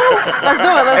 Let's do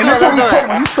it. And that's what we talking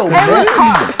about. You so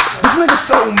messy. This nigga's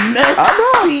so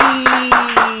messy.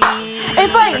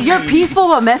 It's like you're peaceful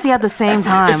but messy at the same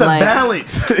time. It's a like,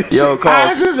 balance. Yo,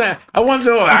 Carl. I want to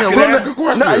know. I can ask a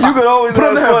question. Nah, you can always Put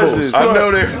on ask the headphones. questions. I know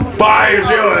they fired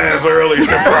your ass early in the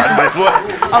process.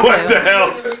 What the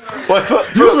hell? you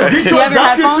have your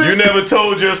headphones? You never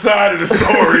told your side of the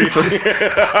story.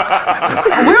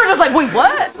 We were just like, wait,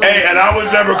 what? Hey, and I was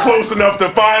never close enough to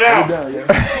find out.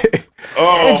 Did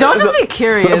Joe just be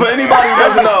curious? So for anybody who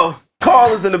doesn't know,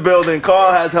 Carl is in the building.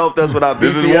 Carl has helped us with our BTS.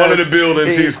 This is one of the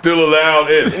buildings he's still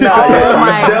allowed in.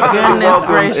 My goodness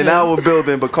gracious. In our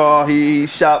building, but Carl, he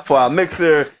shot for our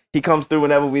mixer. He comes through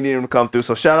whenever we need him to come through.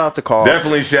 So shout out to Carl.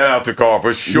 Definitely shout out to Carl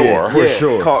for sure. For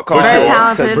sure. Carl, Very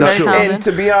talented, very talented. And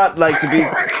to be honest, to be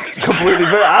completely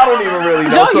fair, I don't even really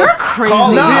know. Joe, you're crazy.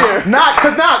 Carl is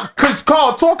here. Cause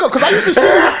Carl, talk up. Cause I used to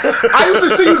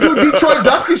see you do Detroit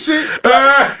Dusky shit.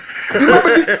 You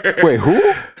remember Wait,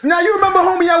 who? Now you remember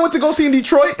homie I went to go see in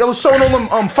Detroit? It was showing all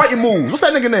them fighting moves. What's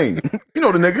that nigga name? You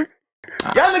know the nigga.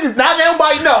 Y'all niggas, not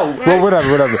everybody know. Well,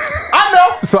 whatever. I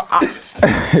know.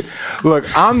 So, look,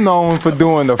 I'm known for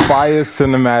doing the fire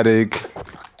cinematic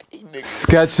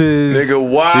sketches. Nigga,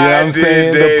 why you know what I'm did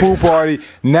saying? they- The pool party.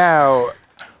 Now,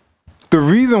 the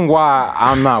reason why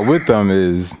I'm not with them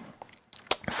is,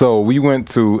 so we went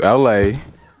to L.A.,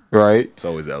 right? It's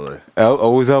always LA.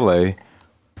 Always L.A.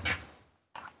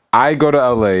 I go to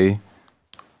L.A.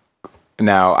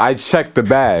 Now, I check the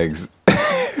bags.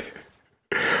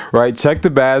 Right? Check the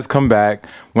bags, come back.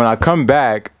 When I come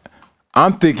back,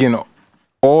 I'm thinking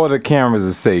all the cameras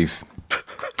are safe.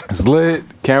 It's lit,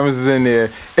 cameras is in there.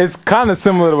 It's kind of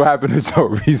similar to what happened to Joe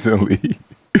recently,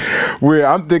 where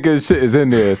I'm thinking shit is in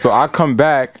there. So I come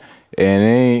back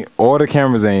and all the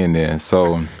cameras ain't in there.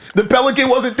 So The Pelican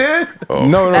wasn't there?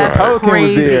 no, That's the Pelican was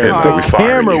crazy, there. Carl. The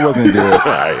camera wasn't there. All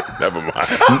right, never mind.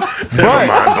 Never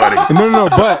mind, buddy. No,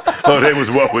 but Oh, they was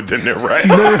what within there, right?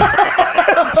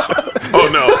 Oh,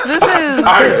 no. This is.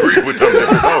 I agree with them.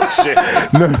 Oh, shit.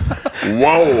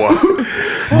 Whoa.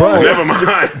 but Never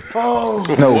mind.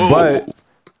 no, but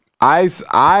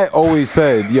I always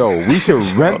said, yo, we should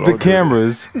rent the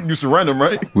cameras. You should rent them,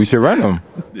 right? We should rent them.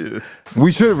 Yeah.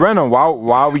 We should rent them.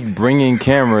 Why we bringing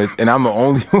cameras and I'm the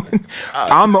only one?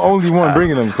 I'm the only one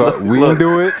bringing them. So we didn't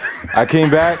do it. I came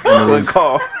back and it was.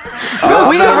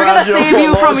 We're gonna save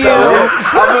you from you.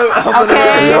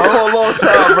 Okay. For a long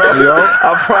time, bro.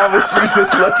 I promise you,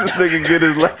 just let this nigga get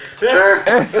his life.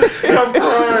 I'm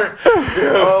crying.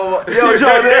 Yo,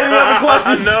 John, any other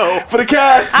questions? No. For the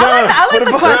cast? I like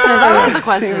the questions. I love the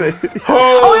questions.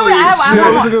 Holy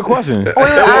It was a good question. It was.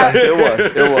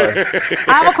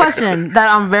 I have a question that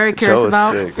I'm very curious Joe is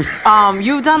about. sick.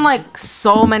 You've done like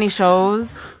so many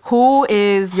shows. Who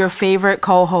is your favorite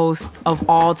co-host of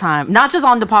all time? Not just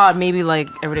on the pod, maybe like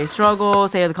Everyday Struggle,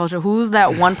 State of the Culture. Who's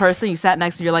that one person you sat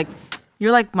next to?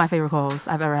 You're like my favorite co-host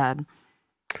I've ever had.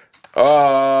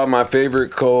 My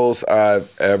favorite co-host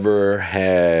I've ever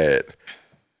had.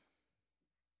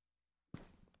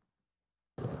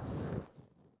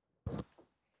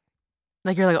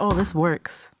 Like you're like, oh, this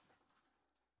works.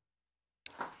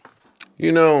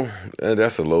 You know,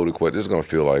 that's a loaded question. It's gonna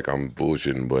feel like I'm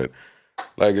bullshitting, but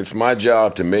like it's my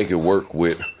job to make it work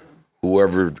with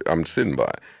whoever I'm sitting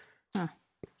by.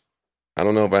 I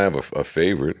don't know if I have a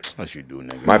favorite. Unless you do,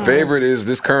 nigga. My favorite is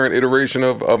this current iteration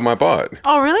of my pod.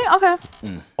 Oh, really? Okay.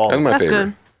 That's my That's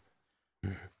favorite.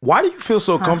 good. Why do you feel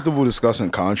so comfortable discussing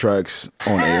contracts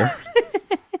on air?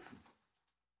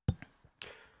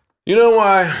 You know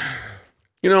why?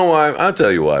 I'll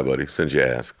tell you why, buddy, since you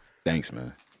asked. Thanks,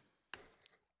 man.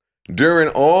 During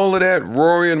all of that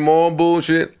Rory and Maul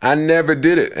bullshit, I never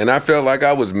did it. And I felt like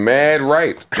I was mad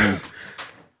right.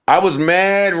 I was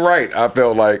mad right, I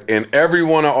felt like, in every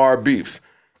one of our beefs.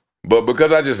 But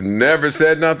because I just never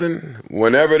said nothing,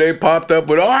 whenever they popped up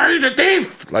with, oh, he's a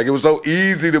thief, like it was so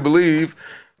easy to believe,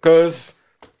 because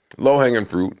low-hanging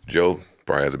fruit, Joe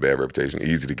probably has a bad reputation,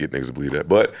 easy to get niggas to believe that.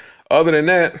 But other than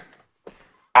that,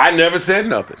 I never said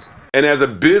nothing. And as a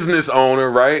business owner,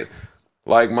 right,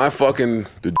 like my fucking,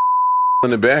 the in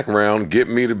the background get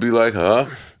me to be like,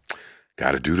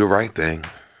 gotta do the right thing.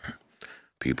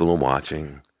 People are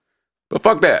watching. But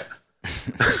fuck that.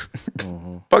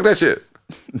 Fuck that shit.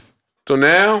 So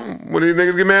now, when these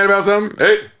niggas get mad about something,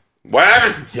 hey, what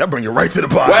happened? Yeah, bring it right to the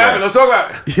podcast. What happened? Let's talk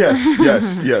about it.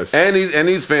 Yes. And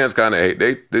these fans kind of hate.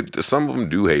 They some of them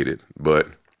do hate it, but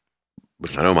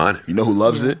I don't mind it. You know who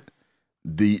loves it?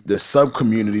 The sub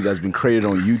community that's been created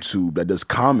on YouTube that does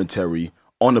commentary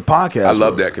on the podcast. I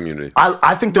love that community.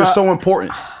 I think they're so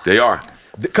important. They are.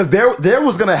 Because there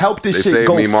was gonna help this They shit save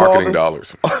go me marketing farther.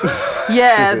 dollars.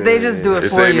 Yeah, they just do it They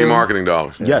for save you. me marketing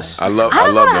dollars. Yes. I love I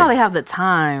just them. wonder how they have the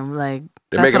time. Like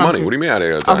They're making money. What do you mean how they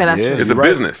have time? Okay, that's true. It's a You're right.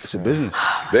 business. It's a business.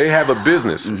 They have a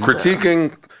business.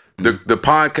 Critiquing the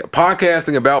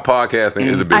podcasting about podcasting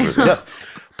is a business. Yes.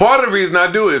 Part of the reason I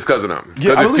do it is because of them. Yeah,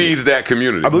 Because I it believe feeds that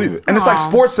community. I believe it. And it's like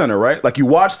Sports Center, right? Like you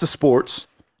watch the sports,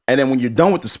 and then when you're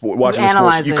done with the sport, watching the sports,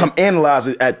 analyze you it. come analyze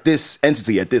it at this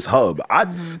entity, at this hub.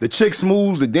 The Chick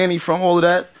Smooths, the Danny from all of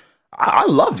that, I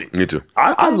love it. Me too.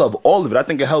 I love all of it. I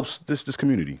think it helps this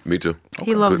community. Me too.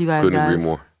 He loves you guys, Couldn't agree guys.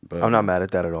 more. I'm not mad at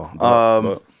that at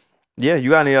all. Yeah, you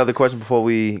got any other questions before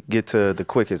we get to the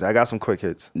quick hits? I got some quick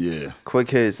hits. Yeah. Quick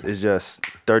hits is just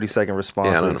 30-second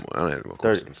responses. Yeah, I don't have any more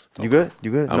 30. questions. You good?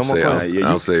 You good? No more questions?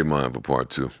 I'll save mine for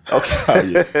part two.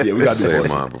 Okay. Yeah, we got to Save do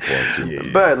mine for part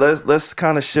two. But let's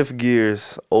kind of shift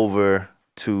gears over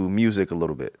to music a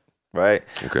little bit, right?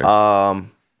 Okay.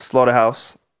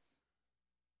 Slaughterhouse,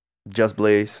 Just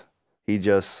Blaze, he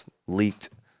just leaked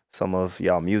some of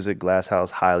y'all music. Glass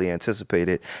House, highly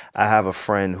anticipated. I have a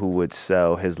friend who would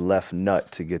sell his left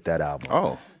nut to get that album.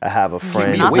 Oh. I have a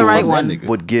friend Not the right one. who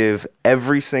would give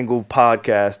every single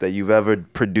podcast that you've ever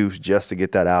produced just to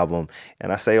get that album.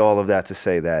 And I say all of that to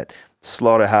say that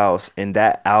Slaughterhouse, and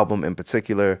that album in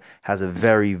particular, has a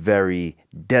very, very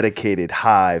dedicated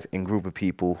hive and group of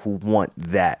people who want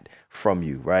that from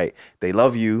you, right? They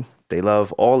love you. They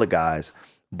love all the guys,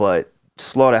 but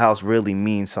Slaughterhouse really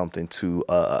means something to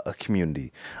a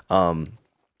community.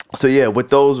 So yeah,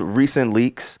 with those recent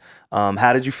leaks,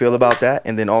 how did you feel about that?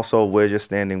 And then also, where you're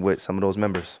standing with some of those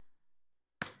members?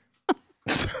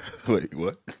 Wait,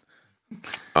 what?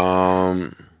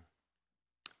 I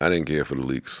didn't care for the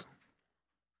leaks.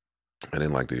 I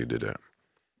didn't like that he did that.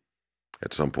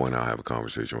 At some point, I'll have a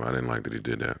conversation where I didn't like that he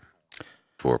did that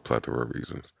for a plethora of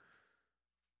reasons.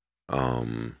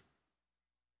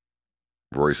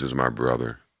 Royce is my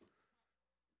brother.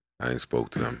 I ain't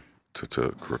spoke to them,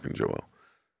 to Crook and Joel.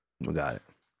 We got it.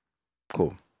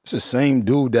 Cool. It's the same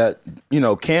dude that,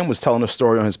 Cam was telling a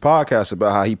story on his podcast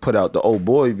about how he put out the Old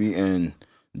Boy beat and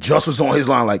Just was on his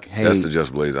line like, hey. That's the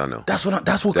Just Blaze I know. That's what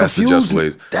That's confused the Just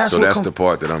Blaze. me. That's the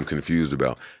part that I'm confused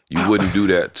about. You wouldn't do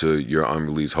that to your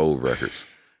unreleased Hove records.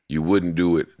 You wouldn't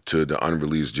do it to the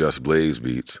unreleased Just Blaze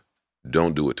beats.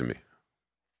 Don't do it to me.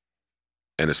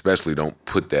 And especially don't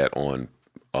put that on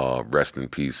Rest in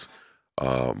Peace,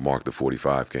 Mark the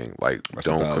 45 King. Like,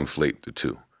 don't conflate the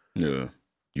two. Yeah.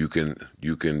 You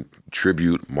can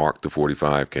tribute Mark the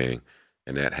 45 King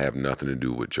and that have nothing to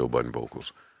do with Joe Budden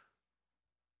vocals.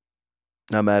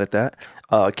 Not mad at that.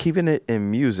 Keeping it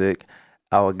in music,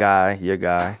 your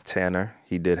guy, Tanner,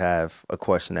 he did have a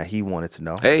question that he wanted to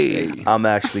know. Hey. I'm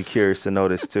actually curious to know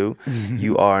this too.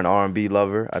 You are an R&B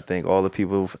lover. I think all the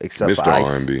people except Mr. for Ice.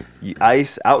 R&B.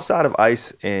 Ice, outside of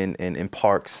Ice in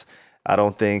Parks, I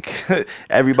don't think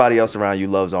everybody else around you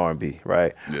loves R&B,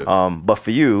 right? Yeah. But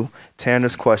for you,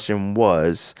 Tanner's question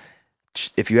was,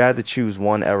 if you had to choose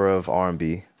one era of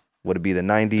R&B, would it be the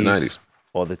 90s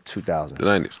or the 2000s? The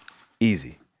 90s.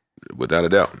 Easy. Without a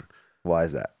doubt. Why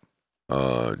is that?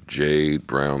 Jade,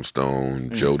 Brownstone,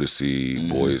 Jodeci,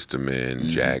 Boyz II Men,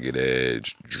 Jagged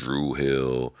Edge, Drew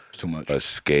Hill, Too much.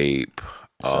 Escape,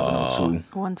 702.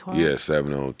 112. yeah,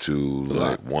 702,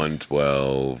 like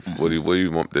 112. What do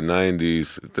you want? The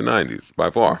 90s, the 90s, by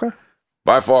far. Okay.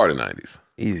 By far the 90s.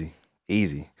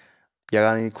 Easy. Y'all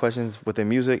got any questions within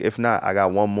music? If not, I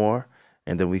got one more,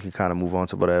 and then we can kind of move on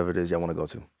to whatever it is y'all want to go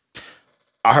to.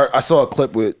 I saw a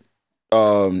clip with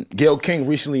Gayle King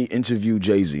recently interviewed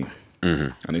Jay-Z.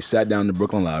 And they sat down in the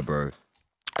Brooklyn Library.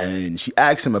 And she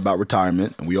asked him about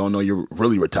retirement. And we all know you're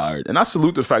really retired. And I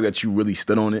salute the fact that you really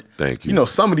stood on it. Thank you. You know,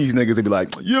 some of these niggas, they be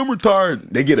like, yeah, I'm retired.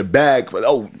 They get a bag for,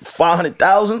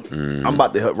 $500,000? I'm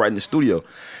about to help right in the studio.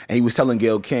 And he was telling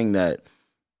Gayle King that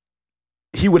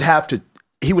he would have to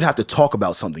talk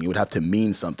about something. It would have to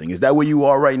mean something. Is that where you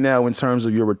are right now in terms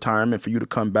of your retirement? For you to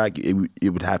come back, it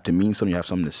would have to mean something. You have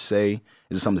something to say.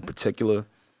 Is it something particular?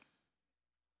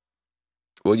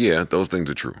 Well, yeah, those things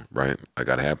are true, right? Like,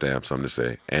 I'd have to have something to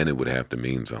say, and it would have to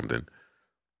mean something.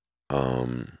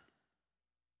 But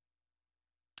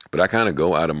I kind of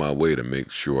go out of my way to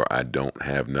make sure I don't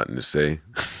have nothing to say.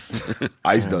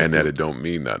 Ice does and too. that it don't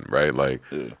mean nothing, right? Like,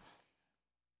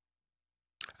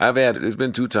 there's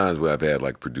been 2 times where I've had,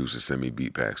 like, producers send me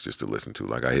beat packs just to listen to.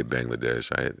 Like, I hit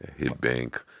Bangladesh, I hit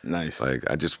Bank. Nice. Like,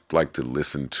 I just like to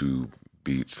listen to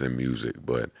beats and music,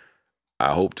 but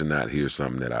I hope to not hear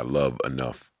something that I love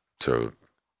enough to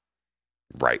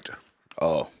write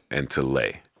and to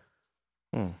lay.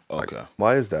 Okay.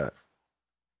 Why is that?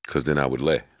 Because then I would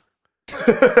lay.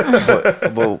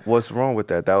 but what's wrong with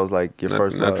that? That was like your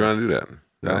first love. Not trying to do that.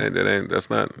 No? That's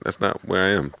not where I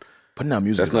am. Putting out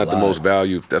music. That's not the most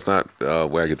value. That's not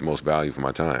where I get the most value for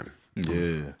my time.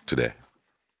 Yeah. Today.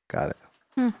 Got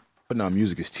it. Putting out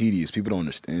music is tedious. People don't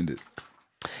understand it.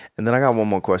 And then I got one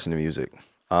more question to music.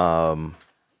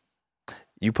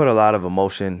 You put a lot of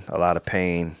emotion, a lot of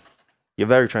pain. You're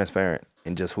very transparent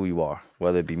in just who you are,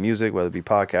 whether it be music, whether it be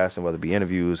podcasting, whether it be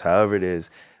interviews, however it is.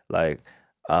 Like,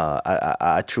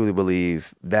 I truly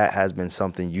believe that has been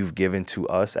something you've given to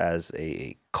us as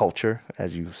a culture,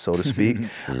 as you so to speak,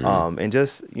 and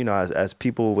just, you know, as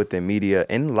people within media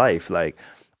in life. Like,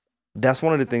 that's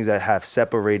one of the things that have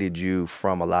separated you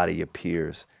from a lot of your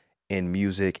peers in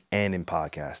music and in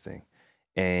podcasting.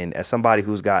 And as somebody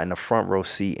who's gotten a front row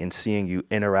seat and seeing you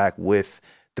interact with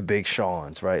the Big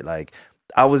Sean's, right? Like,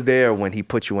 I was there when he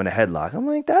put you in a headlock. I'm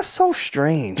like, that's so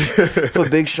strange for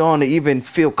Big Sean to even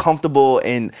feel comfortable.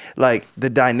 And like, the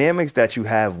dynamics that you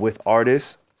have with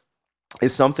artists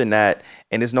is something that,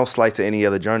 and it's no slight to any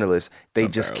other journalist, they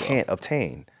just can't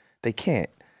obtain. They can't.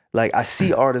 Like, I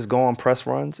see artists go on press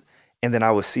runs, and then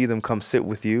I would see them come sit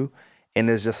with you, and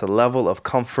there's just a level of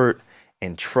comfort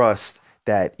and trust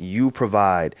that you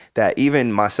provide that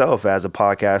even myself as a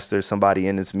podcaster, somebody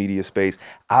in this media space,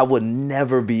 I would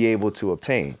never be able to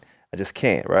obtain. I just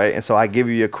can't, right? And so I give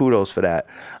you your kudos for that.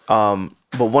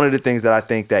 But one of the things that I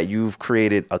think that you've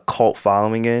created a cult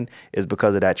following in is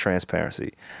because of that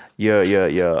transparency.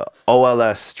 Your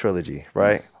OLS trilogy,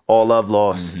 right? All Love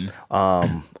Lost,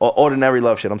 Ordinary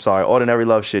Love Shit. Ordinary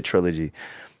Love Shit trilogy.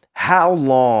 How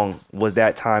long was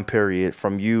that time period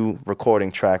from you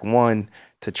recording track 1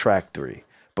 to track 3?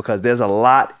 Because there's a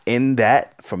lot in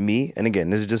that for me. And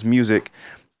again, this is just music.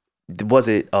 Was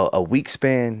it a week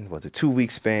span? Was it 2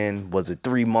 week span? Was it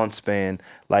 3 month span?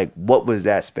 Like, what was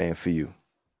that span for you?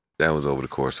 That was over the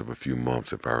course of a few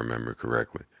months, if I remember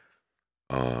correctly.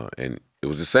 And it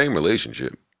was the same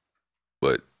relationship,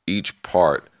 but each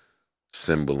part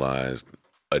symbolized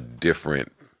a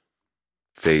different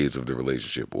phase of the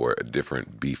relationship or a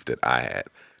different beef that I had.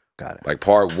 Got it. Like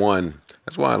part 1,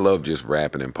 that's why I love just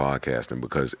rapping and podcasting,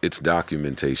 because it's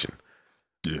documentation.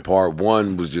 Yeah. Part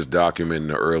 1 was just documenting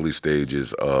the early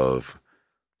stages of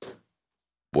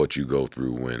what you go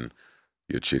through when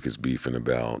your chick is beefing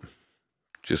about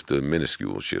just the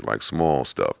minuscule shit, like small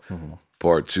stuff. Mm-hmm.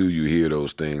 Part 2, you hear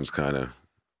those things kind of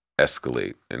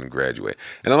escalate and graduate.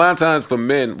 And a lot of times for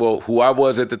men, well, who I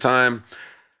was at the time,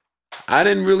 I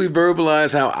didn't really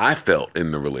verbalize how I felt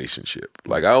in the relationship.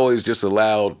 Like, I always just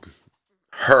allowed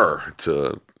her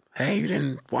to, hey, you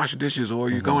didn't wash the dishes, or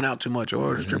you're going out too much,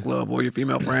 or the strip club, or your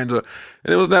female friends. And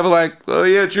it was never like, oh,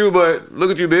 yeah, true, but look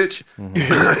at you, bitch.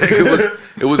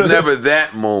 It was never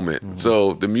that moment.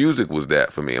 So the music was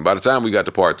that for me. And by the time we got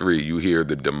to part 3, you hear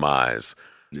the demise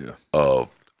of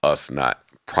us not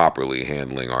properly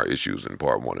handling our issues in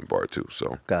part 1 and part 2.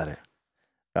 So Got it.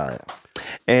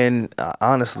 And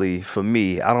honestly, for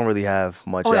me, I don't really have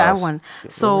much else. I have one.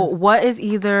 So what is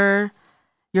either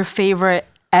your favorite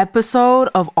episode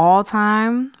of all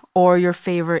time or your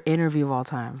favorite interview of all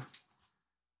time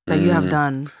that you have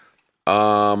done?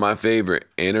 My favorite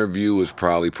interview is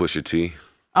probably Pusha T.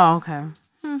 Oh, okay.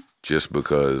 Just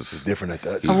because it's different at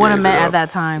that time. I would have met at that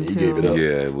time too. Gave it up.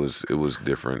 Yeah, it was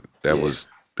different. That was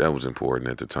important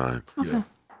at the time. Okay.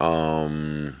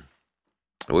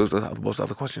 What's the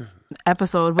other question?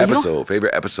 Episode.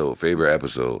 Favorite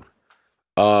episode.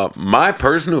 My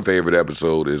personal favorite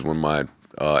episode is when my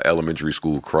elementary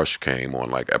school crush came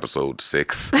on like episode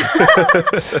 6.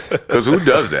 Because who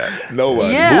does that?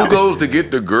 Nobody. Yeah. Who goes to get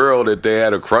the girl that they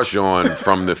had a crush on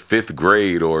from the 5th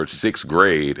grade or 6th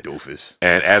grade Doofus.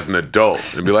 And as an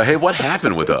adult and be like, hey, what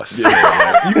happened with us?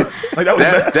 Like,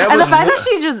 that and the fact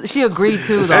that she agreed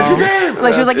to though. And she came.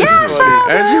 Like she was like, yeah,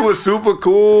 sure. And she was super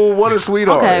cool. What a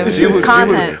sweetheart. Okay. She was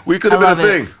Content. We could have been a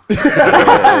thing. We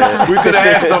could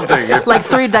have had something. Like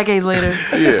 3 decades later.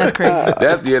 Yeah. That's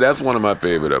crazy. That's one of my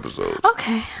favorite episodes.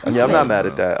 Okay. Yeah, I'm not mad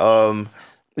at that.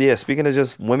 Yeah, speaking of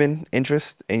just women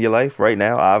interest in your life right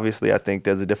now, obviously I think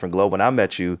there's a different glow. When I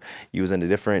met you, you was in a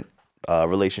different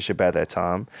relationship at that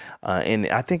time. And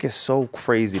I think it's so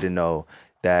crazy to know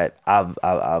that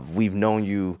we've known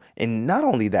you, and not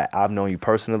only that, I've known you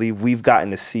personally. We've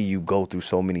gotten to see you go through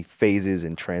so many phases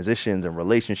and transitions and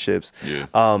relationships. Yeah.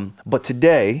 But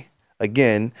today,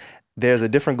 again, there's a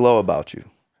different glow about you.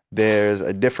 There's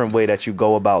a different way that you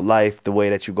go about life, the way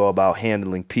that you go about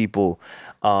handling people.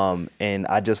 And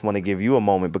I just want to give you a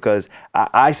moment because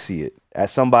I see it as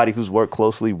somebody who's worked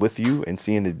closely with you and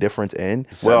seeing the difference in.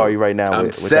 Where are you right now? I'm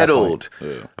with settled.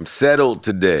 That point? I'm settled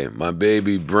today. My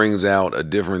baby brings out a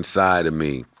different side of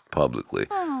me publicly.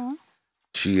 Aww.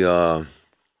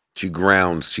 She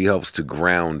grounds. She helps to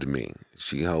ground me.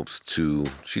 She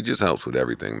just helps with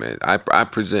everything, man. I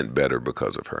present better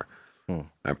because of her.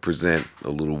 I present a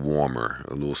little warmer,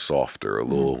 a little softer, a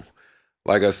little,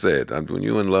 like I said, when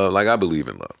you in love, like I believe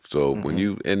in love. So when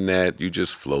you in that, you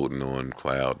just floating on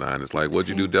cloud 9. It's like, what'd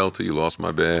you do, Delta? You lost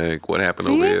my bag. What happened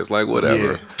over here? It's like,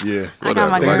 whatever. Yeah. I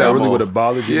got my Things girl. that really would have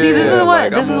bothered you. See,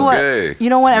 this is what, okay. you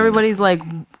know what everybody's like,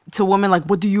 to women, like,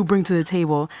 what do you bring to the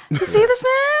table? You see this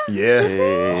man? Yeah.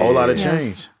 A whole lot of change.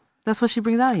 Yes. That's what she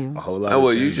brings out of you. A whole lot Well,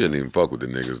 of change. You shouldn't even fuck with the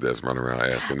niggas that's running around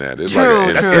asking that. It's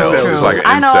True. like an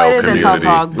I know it is community. incel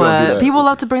talk, but people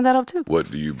love to bring that up too. What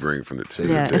do you bring from the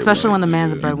table? Yeah, especially when the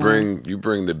man's a breadwinner. You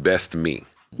bring the best me.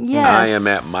 Yes. I am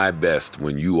at my best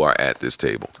when you are at this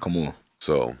table. Come on.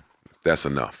 So that's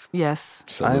enough. Yes.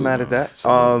 I ain't mad at that.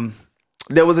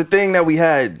 There was a thing that we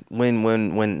had when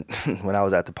I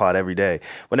was at the pod every day.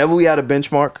 Whenever we had a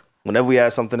benchmark, whenever we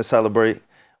had something to celebrate,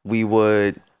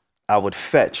 I would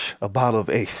fetch a bottle of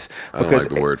Ace. I don't like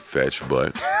the word fetch,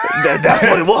 but that's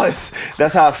what it was.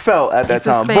 That's how I felt at that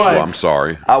time. But I'm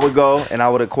sorry. I would go and I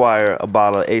would acquire a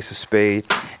bottle of Ace of Spade.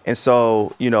 And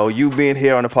so, you being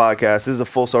here on the podcast, this is a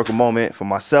full circle moment for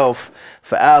myself,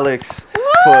 for Alex,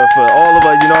 for all of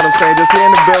us, you know what I'm saying? Just here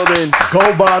in the building.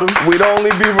 Gold bottles. We'd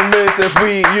only be remiss if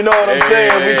we, you know what I'm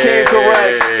saying? We came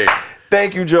correct.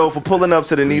 Thank you, Joe, for pulling up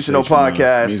to the Need to Know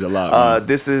podcast. Means a lot, man.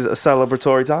 This is a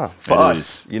celebratory time for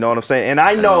us. You know what I'm saying? And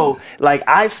I know,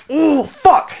 I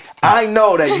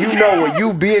know that you know what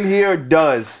you being here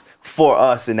does for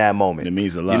us in that moment. It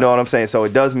means a lot. You know what I'm saying? So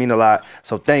it does mean a lot.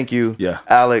 So thank you,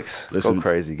 Alex. Listen, go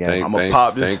crazy, gang. I'm gonna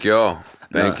pop this. Thank y'all.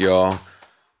 Thank y'all.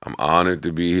 I'm honored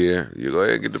to be here. You go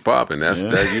ahead and get the popping. That.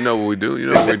 You know what we do. You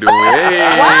know what we're doing. Hey.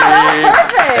 Wow, that was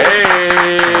perfect. Hey.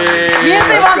 Me and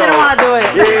Savon didn't want to do it.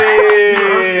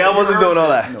 Yeah, I wasn't doing all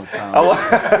that. No time.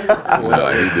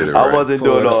 Well, he did it right. I wasn't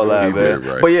doing all that, man.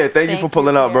 Right. But yeah, thank you for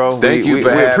pulling up, bro. Thank you for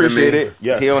we having appreciate me. it.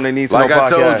 Yes. Here on the Need to Know Like podcast. I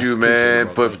told you, man,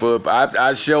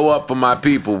 I show up for my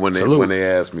people when they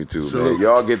ask me to. Man.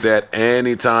 Y'all get that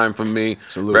anytime from me.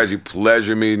 Salute. Reggie,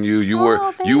 pleasure meeting you. You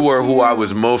were who I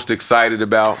was most excited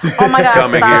about Oh my God,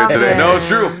 coming here stop today. it. No, it's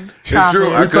true. Stop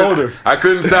It's true. it. I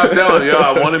couldn't stop telling you.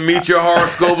 I want to meet your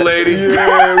horoscope lady.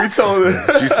 Yeah, we told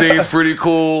her. She seems pretty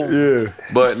cool. Yeah.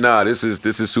 But nah, this is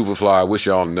super fly. I wish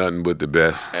y'all nothing but the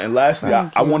best. And lastly,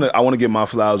 I want to give my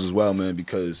flowers as well, man,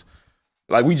 because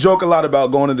like we joke a lot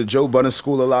about going to the Joe Budden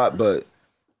school a lot, but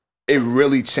it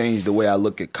really changed the way I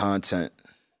look at content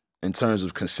in terms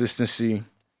of consistency,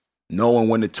 knowing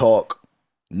when to talk,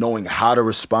 knowing how to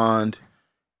respond,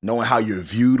 knowing how you're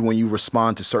viewed when you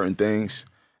respond to certain things.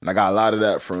 And I got a lot of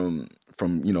that from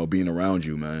being around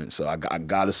you, man. So I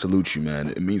gotta salute you, man.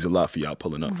 It means a lot for y'all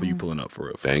pulling up, for you pulling up for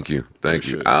real. Thank you.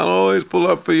 I always pull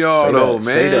up for y'all, though, man.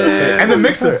 Say that. And the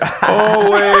mixer.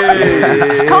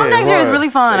 Always. Come next year is really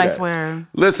fun, I swear.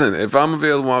 Listen, if I'm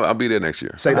available, I'll be there next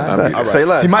year. Say that. I'll be there. All right. Say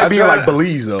less. He might be in try- like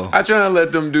Belize though. I try to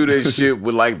let them do their shit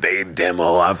with like they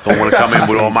demo. I don't want to come in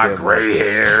with all my gray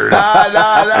hairs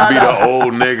and be the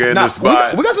old nigga in the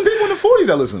spot. We got some people in the 40s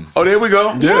that listen. Oh, there we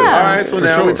go. Yeah. All right, so For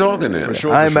now sure. we're talking then. For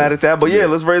sure. I ain't mad at that, but yeah,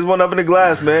 let's raise one up in the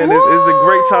glass, man. It's a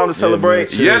great time to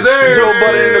celebrate. man. Yes, sir. Joe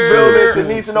Budden in the building.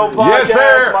 The Need to Know podcast. Yes,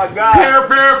 sir. My God. Peer.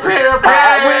 We ain't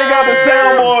got the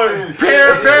soundboard.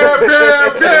 Peer.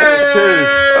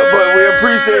 But we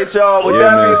appreciate y'all. With Yeah,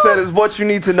 that man. being said, it's what you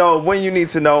need to know, when you need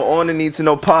to know, on the Need to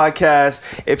Know podcast.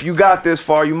 If you got this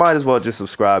far, you might as well just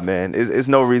subscribe, man. It's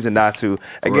no reason not to.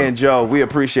 Again, Joe, we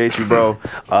appreciate you, bro.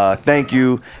 Thank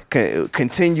you.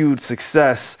 Continued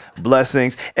success,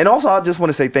 blessings. And also, I just want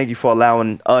to say thank you for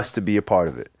allowing us to be a part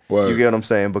of it. Word. You get what I'm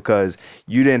saying? Because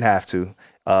you didn't have to.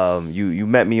 You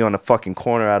met me on a fucking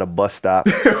corner at a bus stop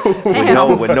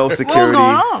with no security,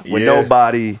 going on? with Yeah.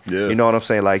 nobody. Yeah. You know what I'm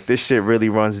saying? Like, this shit really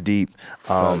runs deep.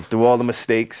 Through all the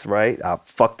mistakes, right? I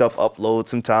fucked up uploads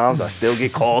sometimes. I still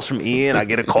get calls from Ian. I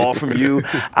get a call from you.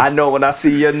 I know when I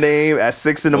see your name at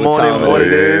 6 in the morning time what it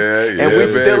it is. is. And Yeah, we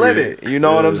still in baby. it. You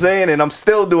know what I'm saying? And I'm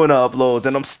still doing the uploads.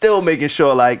 And I'm still making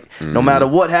sure, like, no matter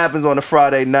what happens on a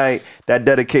Friday night, that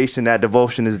dedication, that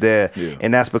devotion is there. Yeah.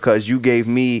 And that's because you gave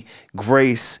me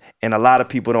grace. And a lot of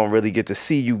people don't really get to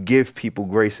see you give people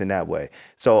grace in that way.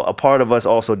 So a part of us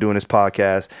also doing this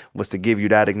podcast was to give you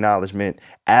that acknowledgement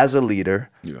as a leader,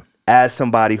 as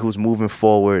somebody who's moving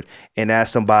forward, and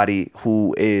as somebody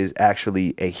who is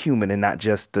actually a human and not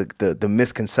just the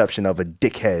misconception of a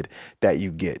dickhead that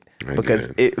you get. Because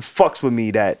it fucks with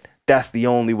me that that's the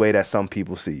only way that some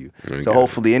people see you. So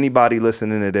hopefully anybody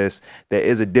listening to this, there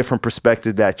is a different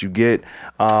perspective that you get.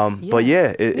 But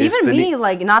yeah, it's Even me,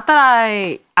 like, not that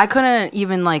I couldn't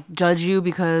even like judge you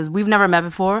because we've never met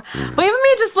before, but even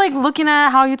me just like looking at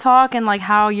how you talk and like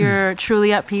how you're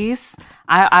truly at peace,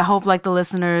 I hope like the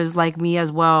listeners like me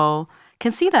as well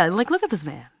can see that. Like, look at this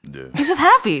man. Yeah. He's just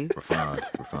happy. Refined.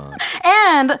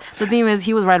 And the theme is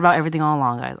he was right about everything all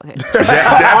along, guys. Okay.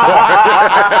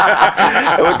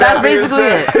 That's basically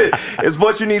it. It's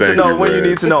what you need to Thank know, you, when you man.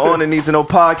 need to know, on the Need to Know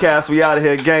podcast. We out of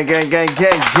here. Gang.